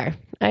 That's fair.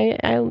 I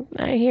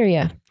hear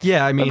you.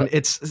 Yeah, I mean,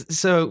 it's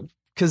so...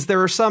 Because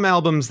there are some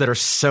albums that are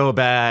so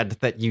bad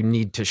that you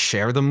need to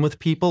share them with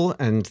people,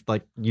 and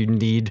like you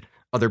need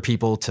other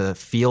people to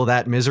feel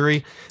that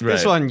misery. Right.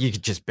 This one you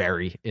could just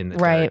bury in the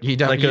Right. dirt. You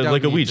don't,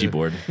 Like a Ouija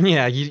board.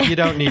 Yeah, you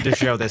don't need to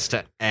show this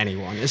to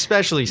anyone,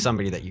 especially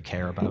somebody that you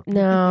care about.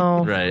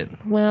 No. Right.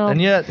 Well, And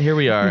yet, here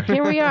we are.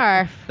 here we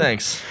are.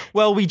 Thanks.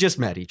 Well, we just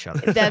met each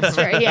other. That's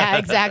true. Yeah,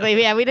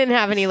 exactly. Yeah, we didn't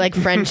have any like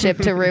friendship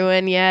to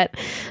ruin yet.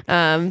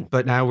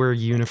 But now we're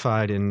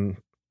unified in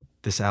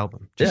this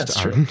album. Yeah, that's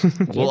true.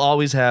 We'll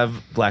always have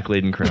Black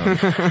Laden Crown.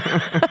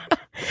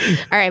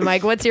 All right,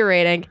 Mike, what's your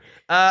rating?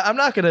 I'm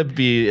not going to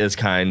be as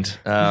kind.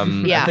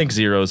 Yeah. I think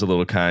 0 is a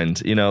little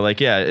kind.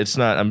 It's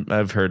not,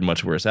 I've heard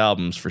much worse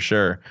albums for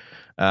sure.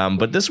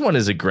 But this one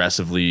is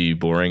aggressively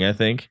boring, I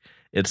think.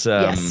 It's,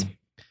 Yes.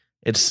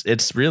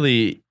 it's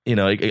really,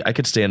 I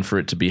could stand for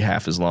it to be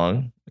half as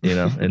long,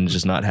 and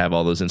just not have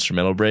all those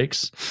instrumental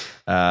breaks.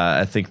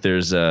 I think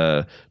there's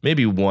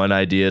maybe one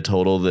idea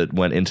total that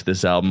went into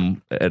this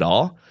album at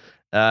all.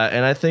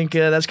 And I think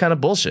that's kind of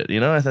bullshit.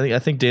 I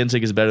think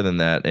Danzig is better than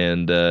that,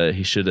 and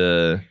he should.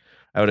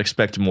 I would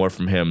expect more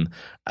from him.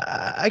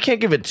 I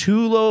can't give it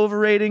too low of a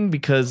rating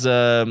because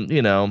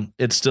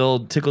it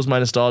still tickles my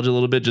nostalgia a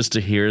little bit just to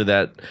hear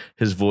that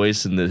his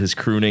voice and his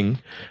crooning.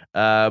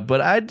 But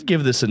I'd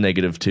give this a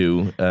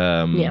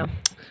 -2.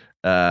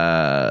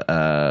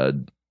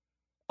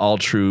 All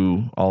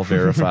true, all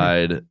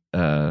verified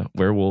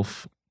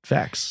werewolf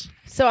facts.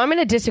 So I'm going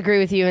to disagree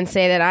with you and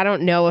say that I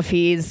don't know if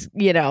he's,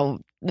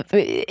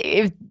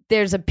 if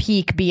there's a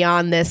peak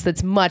beyond this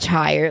that's much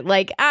higher.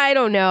 Like, I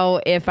don't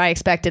know if I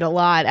expected a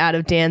lot out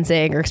of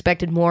Danzig or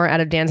expected more out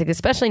of Danzig,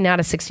 especially not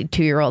a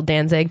 62-year-old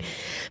Danzig.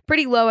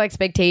 Pretty low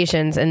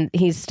expectations, and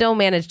he's still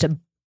managed to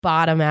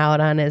bottom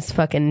out on his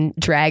fucking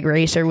drag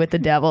racer with the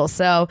devil.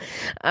 So,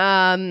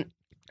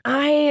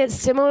 I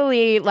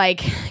similarly,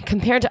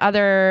 compared to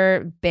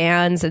other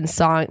bands and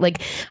songs,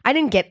 I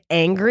didn't get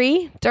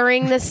angry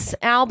during this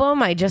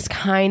album. I just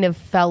kind of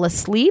fell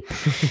asleep.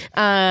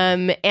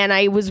 And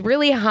I was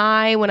really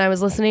high when I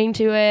was listening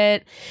to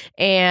it.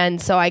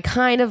 And so I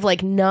kind of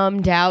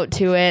numbed out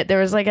to it. There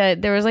was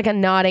a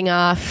nodding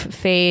off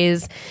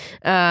phase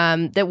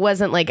that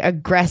wasn't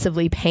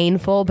aggressively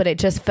painful, but it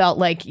just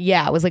felt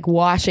it was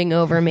washing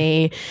over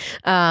me.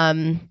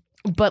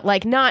 But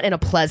not in a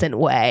pleasant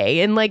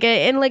way, in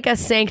a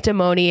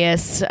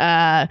sanctimonious,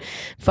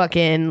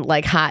 fucking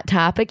hot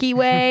topic-y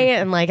way,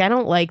 and I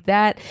don't like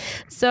that.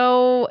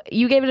 So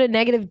you gave it a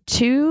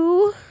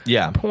 -2.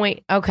 Yeah.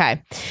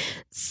 Okay.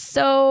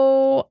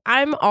 So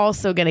I'm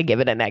also gonna give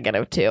it a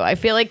 -2. I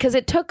feel because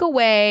it took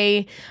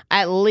away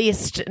at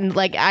least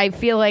I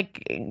feel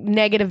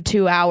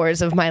 -2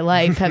 hours of my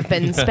life have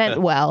been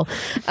spent well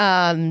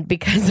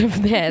because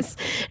of this.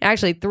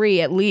 Actually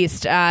 3 at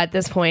least at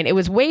this point. It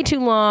was way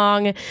too long.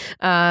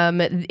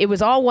 It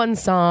was all one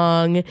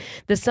song.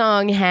 The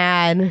song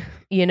had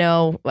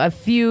a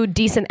few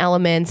decent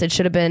elements. It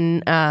should have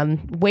been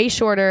way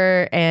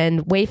shorter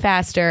and way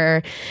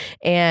faster.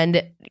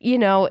 And,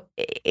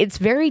 it's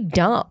very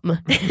dumb.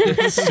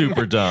 It's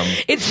super dumb.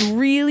 It's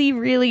really,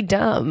 really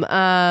dumb.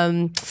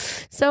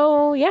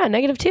 So, yeah,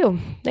 -2.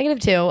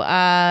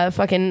 -2.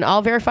 Fucking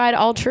all verified,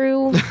 all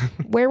true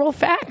werewolf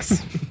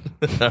facts.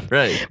 All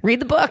right. Read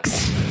the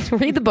books.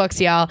 Read the books,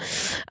 y'all.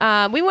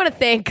 We want to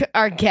thank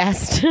our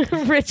guest,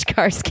 Rich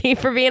Karski,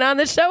 for being on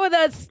the show with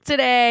us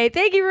today.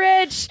 Thank you,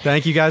 Rich.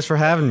 Thank you guys for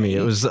having me.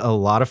 It was a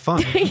lot of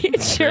fun.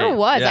 It sure Great.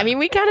 was. Yeah. I mean,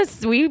 we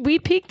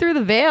peeked through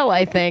the veil,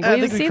 I think.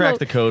 I think we cracked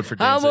the code for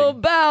I'm Danzig.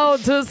 about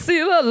to see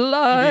the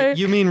light.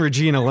 You mean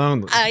Regina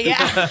Lonely? Yeah.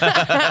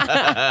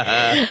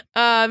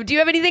 Do you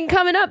have anything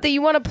coming up that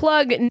you want to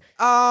plug?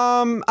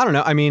 I don't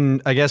know. I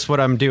mean, I guess what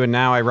I'm doing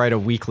now, I write a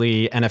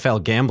weekly NFL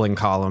gambling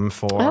column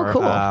for Oh,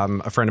 cool.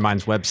 a friend of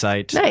mine's website.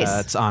 website.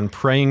 Nice. It's on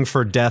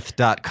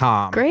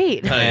prayingfordeath.com.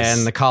 Great. Nice.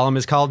 And the column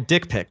is called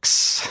Dick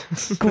Pics.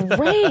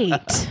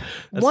 Great.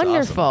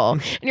 Wonderful.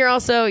 And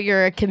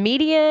you're a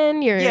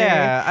comedian.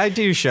 Yeah, I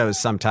do shows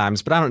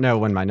sometimes, but I don't know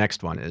when my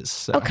next one is.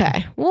 So.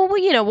 Okay. Well,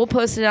 we'll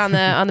post it on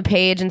the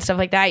page and stuff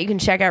like that. You can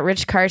check out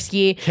Rich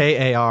Karski.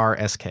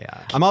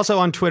 Karski. I'm also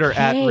on Twitter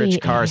at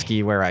Rich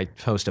Karski, where I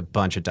post a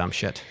bunch of dumb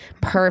shit.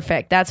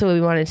 Perfect. That's what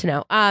we wanted to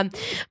know.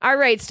 All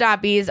right,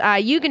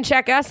 Stoppies. You can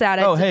check us out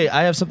at. Oh, hey,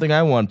 I have something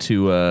I want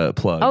to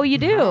plug. Oh, you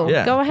do?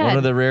 Yeah. Go ahead. One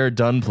of the rare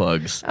done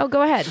plugs. Oh,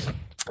 go ahead.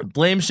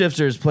 Blame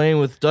Shifters playing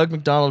with Doug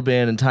McDonald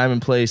Band in Time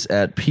and Place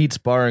at Pete's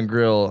Bar and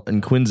Grill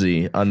in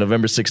Quincy on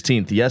November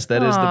 16th. Yes,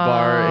 that is the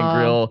bar and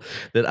grill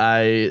that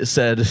I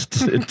said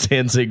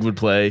Danzig would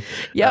play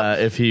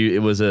if it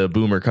was a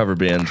boomer cover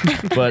band.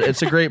 But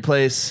it's a great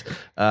place.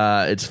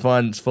 It's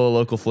fun. It's full of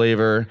local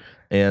flavor.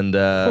 And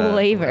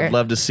Flavor. I'd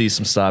love to see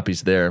some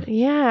Stoppies there.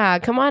 Yeah,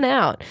 come on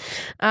out.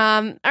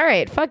 All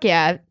right, fuck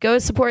yeah. Go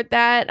support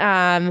that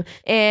and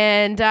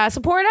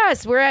support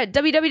us. We're at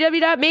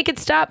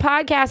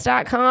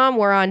www.makeitstoppodcast.com.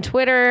 We're on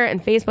Twitter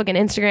and Facebook and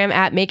Instagram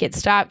at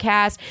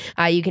makeitstopcast.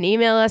 You can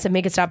email us at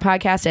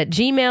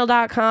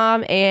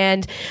makeitstoppodcast@gmail.com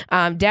and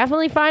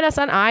definitely find us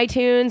on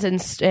iTunes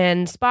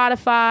and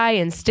Spotify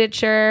and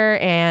Stitcher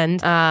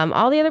and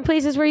all the other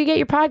places where you get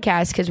your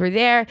podcasts because we're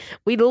there.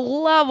 We'd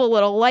love a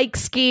little like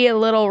ski,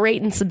 a little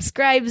rate and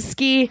subscribe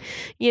ski.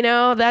 You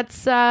know,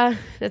 that's our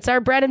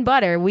bread and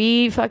butter.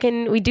 We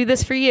do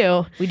this for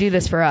you. We do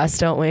this for us,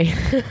 don't we?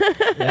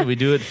 Yeah, we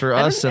do it for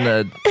us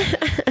and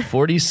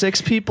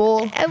 46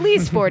 people. At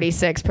least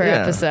 46 per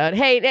episode.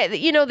 Hey,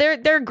 you know,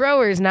 they're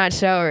growers, not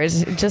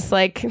showers, just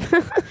like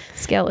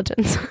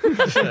skeletons.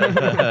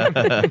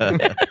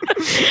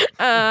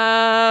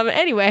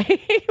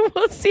 Anyway,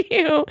 we'll see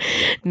you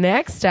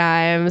next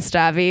time,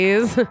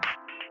 Stoppies.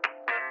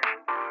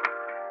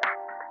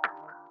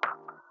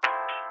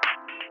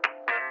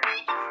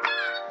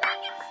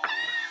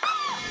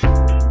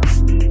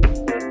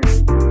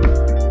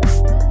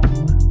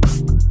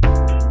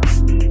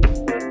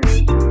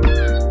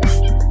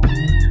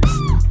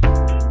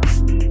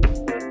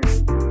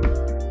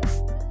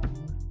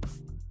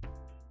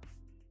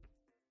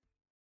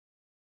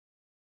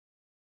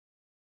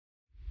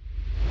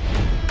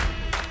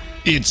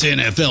 It's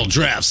NFL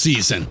draft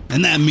season,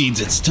 and that means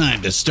it's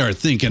time to start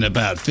thinking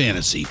about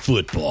fantasy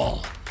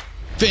football.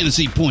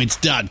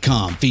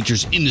 FantasyPoints.com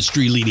features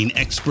industry-leading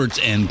experts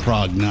and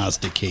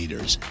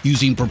prognosticators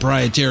using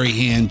proprietary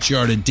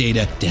hand-charted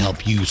data to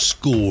help you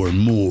score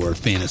more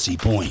fantasy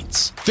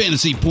points.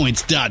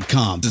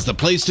 FantasyPoints.com is the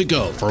place to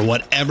go for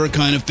whatever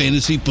kind of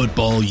fantasy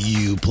football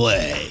you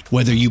play.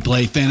 Whether you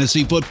play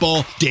fantasy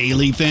football,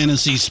 daily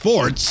fantasy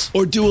sports,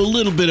 or do a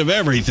little bit of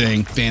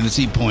everything,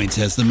 Fantasy Points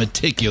has the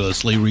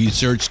meticulously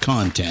researched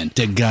content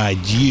to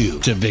guide you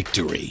to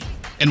victory.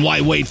 And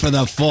why wait for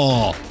the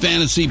fall?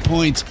 Fantasy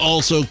Points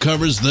also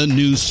covers the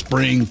new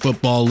spring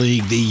football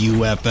league, the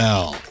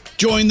UFL.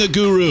 Join the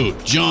guru,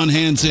 John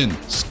Hansen,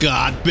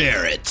 Scott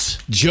Barrett,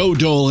 Joe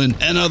Dolan,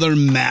 and other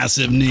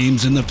massive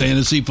names in the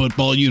fantasy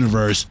football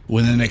universe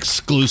with an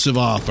exclusive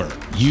offer.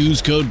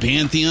 Use code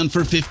Pantheon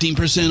for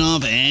 15%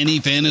 off any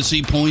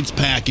Fantasy Points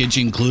package,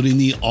 including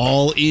the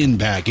all-in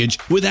package,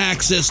 with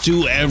access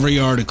to every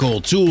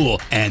article, tool,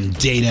 and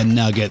data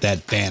nugget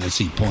that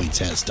Fantasy Points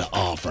has to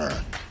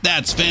offer.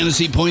 That's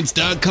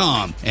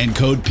FantasyPoints.com and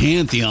code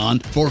Pantheon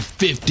for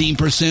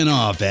 15%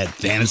 off at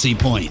Fantasy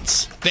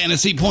Points.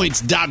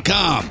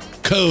 FantasyPoints.com,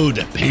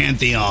 code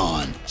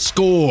Pantheon.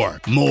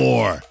 Score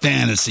more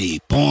fantasy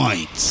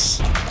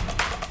points.